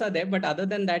multiple threats are there. But other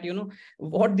than that,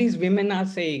 what these women are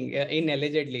saying in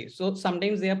allegedly, so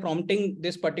sometimes they are prompting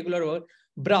this particular word,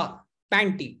 bra,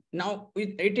 panty. Now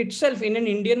it itself, in an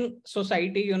Indian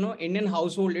society, Indian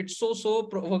household, it's so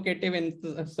provocative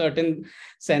in certain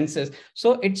senses.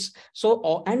 So it's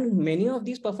and many of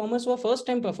these performers were first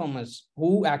time performers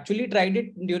who actually tried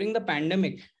it during the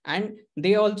pandemic, and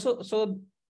they also,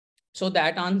 so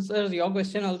that answers your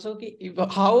question also,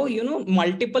 how,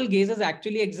 multiple gazes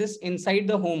actually exist inside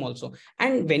the home also.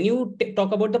 And when you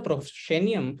talk about the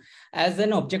proscenium as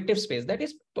an objective space, that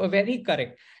is very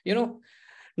correct.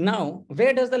 Now,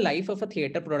 where does the life of a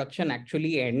theater production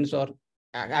actually ends or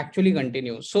actually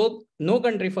continues? So No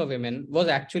Country for Women was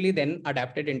actually then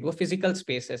adapted into a physical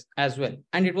spaces as well.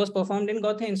 And it was performed in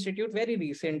Goethe Institute very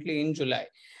recently in July.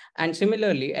 And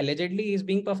similarly, allegedly is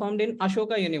being performed in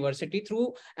Ashoka University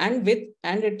and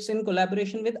it's in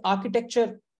collaboration with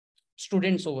architecture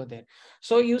students over there.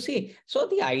 So you see, so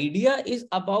the idea is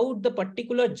about the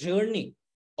particular journey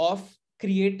of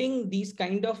creating these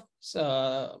kind of,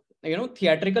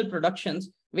 theatrical productions,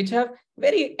 which have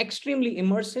very extremely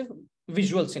immersive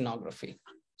visual scenography.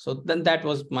 So then that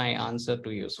was my answer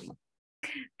to you, Suman.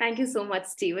 Thank you so much,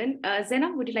 Stephen.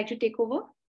 Zena, would you like to take over?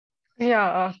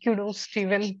 Yeah, kudos,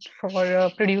 Stephen,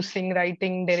 for producing,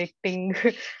 writing, directing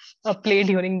a play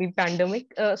during the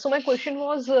pandemic. So my question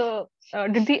was,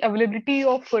 did the availability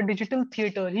of digital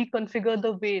theater reconfigure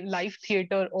the way live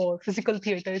theater or physical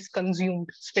theater is consumed,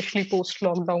 especially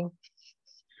post-lockdown?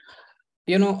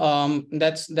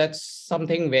 That's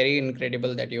something very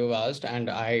incredible that you've asked, and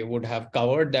I would have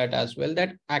covered that as well.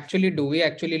 That actually, do we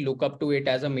actually look up to it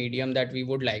as a medium that we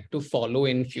would like to follow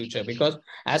in future? Because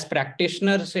as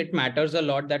practitioners, it matters a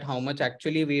lot that how much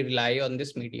actually we rely on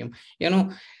this medium.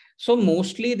 So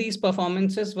mostly these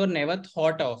performances were never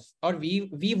thought of, or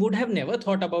we would have never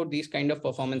thought about these kind of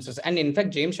performances. And in fact,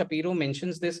 James Shapiro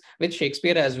mentions this with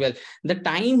Shakespeare as well. The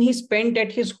time he spent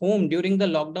at his home during the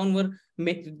lockdown were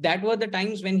the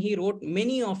times when he wrote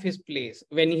many of his plays,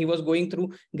 when he was going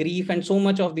through grief and so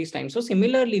much of these times. So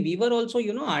similarly, we were also,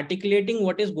 articulating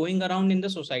what is going around in the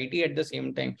society at the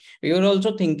same time. We were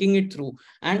also thinking it through.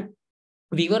 And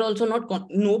we were also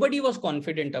nobody was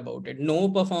confident about it. No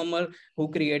performer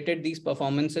who created these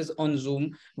performances on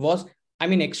Zoom was,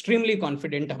 extremely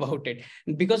confident about it,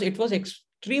 because it was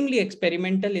extremely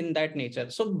experimental in that nature.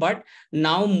 So, but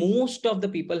now most of the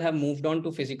people have moved on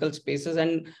to physical spaces,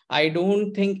 and I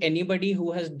don't think anybody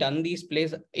who has done these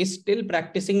plays is still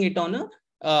practicing it on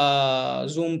a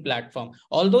Zoom platform.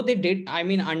 Although they did,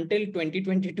 until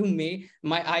 2022 May,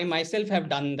 I myself have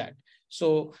done that.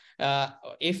 So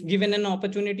if given an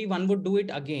opportunity, one would do it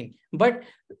again. But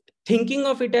thinking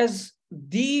of it as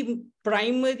the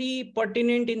primary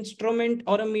pertinent instrument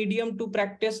or a medium to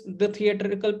practice the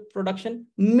theatrical production?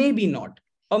 Maybe not,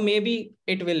 or maybe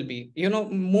it will be.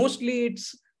 Mostly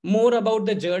it's more about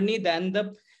the journey than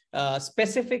the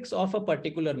specifics of a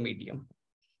particular medium.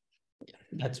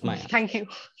 That's my answer. Thank you.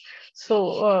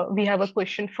 So we have a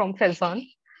question from Faizan.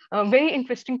 Very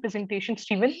interesting presentation,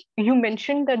 Stephen. You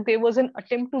mentioned that there was an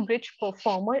attempt to bridge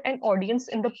performer and audience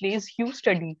in the plays you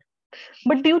studied.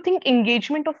 But do you think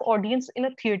engagement of audience in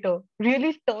a theater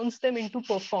really turns them into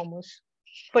performers?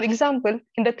 For example,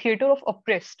 in the theater of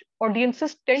oppressed,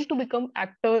 audiences tend to become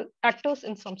actors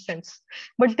in some sense,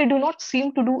 but they do not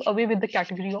seem to do away with the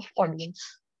category of audience.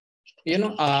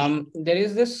 There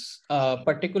is this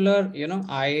particular,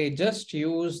 I just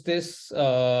use this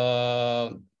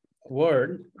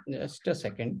word, just a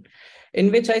second,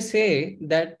 in which I say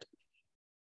that,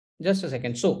 just a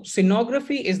second. So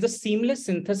scenography is the seamless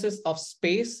synthesis of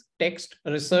space, text,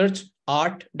 research,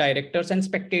 art, directors, and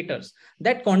spectators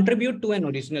that contribute to an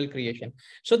original creation.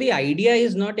 So the idea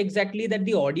is not exactly that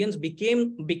the audience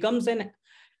becomes an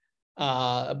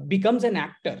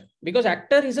actor, because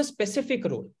actor is a specific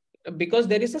role, because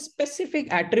there is a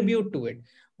specific attribute to it.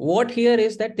 What here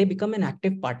is that they become an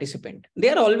active participant. They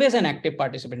are always an active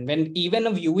participant, when even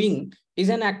a viewing is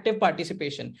an active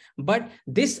participation. But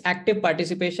this active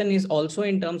participation is also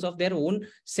in terms of their own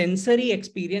sensory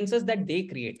experiences that they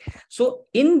create. So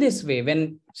in this way,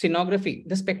 when scenography,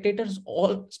 the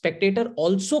spectator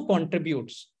also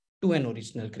contributes to an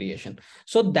original creation.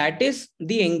 So that is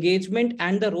the engagement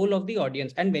and the role of the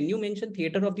audience. And when you mention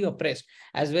theater of the oppressed,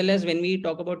 as well as when we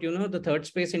talk about, the third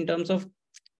space in terms of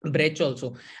Brecht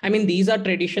also, I mean, these are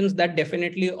traditions that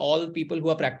definitely all people who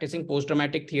are practicing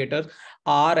post-dramatic theater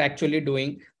are actually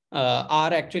doing,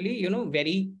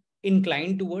 very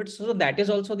inclined towards. So that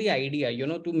is also the idea,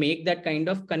 to make that kind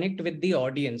of connect with the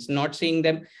audience, not seeing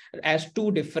them as two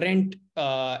different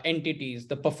entities,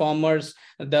 the performers,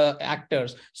 the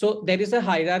actors. So there is a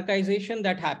hierarchization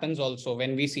that happens also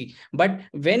when we see, but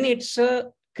when it's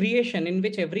a creation in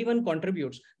which everyone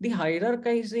contributes, the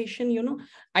hierarchization,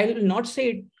 I will not say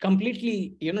it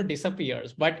completely,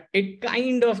 disappears, but it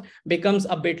kind of becomes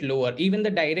a bit lower. Even the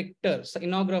director,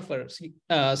 scenographer,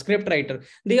 scriptwriter,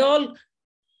 they all,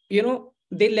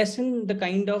 they lessen the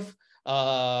kind of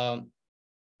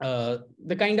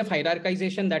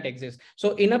hierarchization that exists.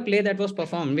 So in a play that was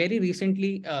performed very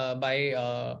recently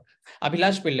by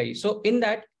Abhilash Pillai, so in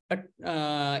that,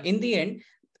 in the end,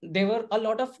 there were a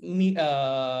lot of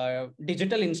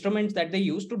digital instruments that they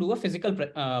used to do a physical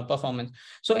performance.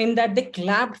 So in that, they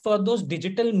clapped for those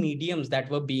digital mediums that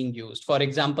were being used. For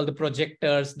example, the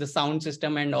projectors, the sound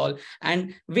system and all,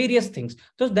 and various things.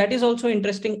 So that is also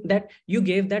interesting, that you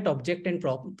gave that object and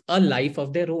prop a life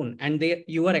of their own. And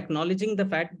you are acknowledging the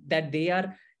fact that they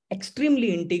are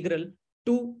extremely integral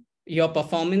to your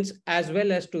performance as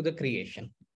well as to the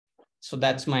creation. So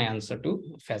that's my answer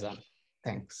to Faizan.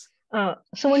 Thanks.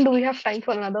 Suman, do we have time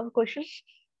for another question?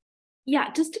 Yeah,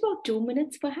 just about 2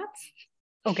 minutes, perhaps.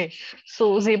 Okay,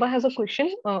 so Zeba has a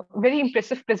question. Very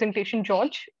impressive presentation,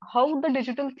 George. How the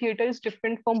digital theater is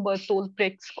different from Bertolt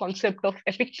Brecht's concept of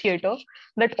epic theater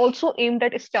that also aimed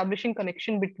at establishing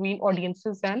connection between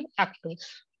audiences and actors?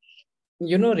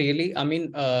 Really, I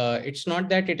mean, it's not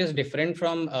that it is different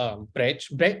from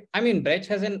Brecht. Brecht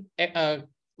has an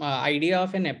idea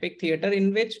of an epic theater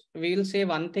in which we'll say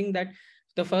one thing, that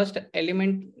the first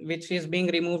element which is being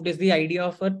removed is the idea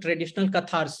of a traditional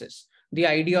catharsis, the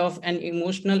idea of an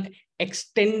emotional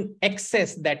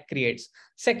excess that creates.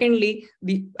 Secondly,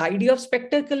 the idea of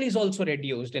spectacle is also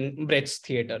reduced in Brecht's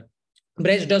theater.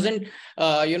 Brecht doesn't,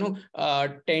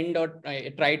 tend or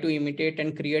try to imitate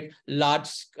and create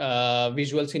large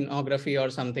visual scenography or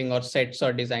something, or sets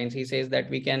or designs. He says that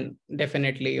we can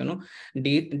definitely,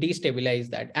 destabilize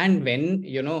that. And when,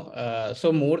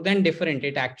 so more than different,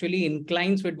 it actually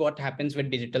inclines with what happens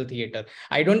with digital theater.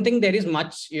 I don't think there is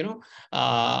much,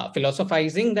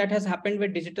 philosophizing that has happened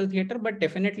with digital theater, but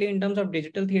definitely in terms of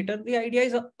digital theater, the idea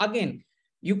is, again,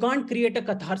 you can't create a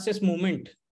catharsis moment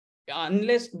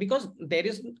unless, because there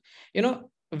is,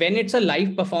 when it's a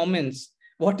live performance,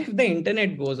 what if the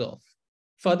internet goes off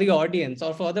for the audience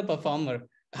or for the performer?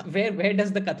 Where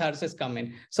does the catharsis come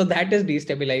in? So that is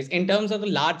destabilized. In terms of the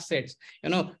large sets,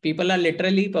 people are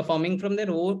literally performing from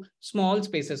their own small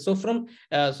spaces. So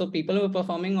so people were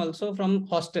performing also from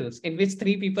hostels in which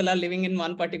 3 people are living in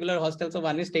one particular hostel. So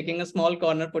one is taking a small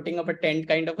corner, putting up a tent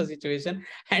kind of a situation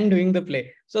and doing the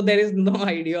play. So there is no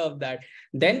idea of that.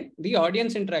 Then the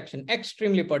audience interaction,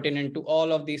 extremely pertinent to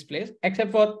all of these plays,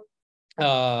 except for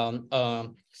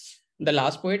The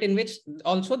Last Poet, in which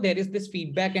also there is this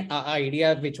feedback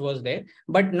idea which was there,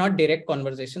 but not direct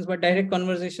conversations, but direct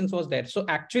conversations was there. So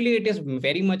actually it is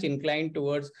very much inclined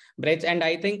towards Brecht. And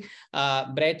I think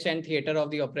Brecht and Theatre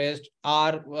of the Oppressed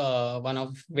are one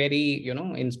of very,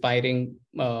 inspiring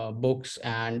books,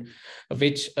 and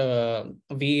which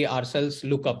we ourselves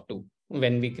look up to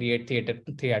when we create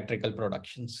theatrical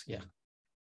productions. Yeah.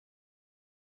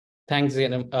 Thanks,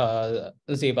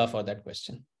 Zeba, for that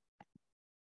question.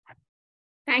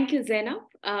 Thank you, Zainab.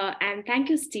 And thank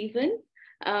you, Stephen.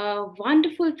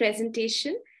 Wonderful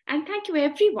presentation. And thank you,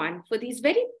 everyone, for these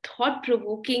very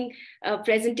thought-provoking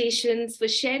presentations, for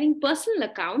sharing personal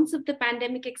accounts of the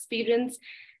pandemic experience,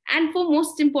 and for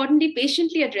most importantly,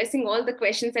 patiently addressing all the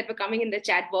questions that were coming in the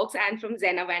chat box and from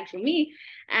Zainab and from me.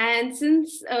 And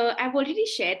since I've already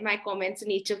shared my comments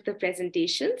on each of the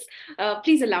presentations,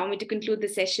 please allow me to conclude the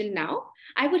session now.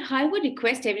 I would, however,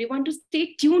 request everyone to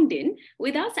stay tuned in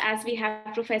with us as we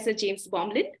have Professor James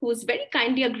Bomlin, who has very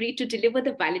kindly agreed to deliver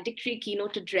the valedictory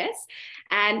keynote address.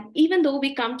 And even though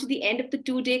we come to the end of the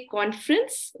two-day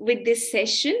conference with this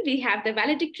session, we have the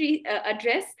valedictory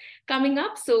address coming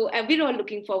up. So we're all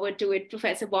looking forward to it,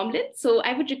 Professor Bomlin. So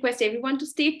I would request everyone to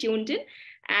stay tuned in.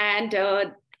 And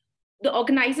the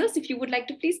organizers, if you would like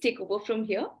to please take over from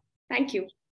here. Thank you.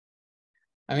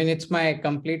 I mean, it's my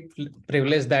complete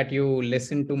privilege that you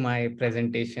listen to my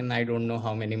presentation. I don't know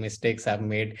how many mistakes I've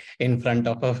made in front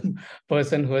of a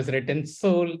person who has written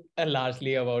so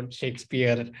largely about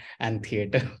Shakespeare and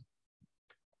theater.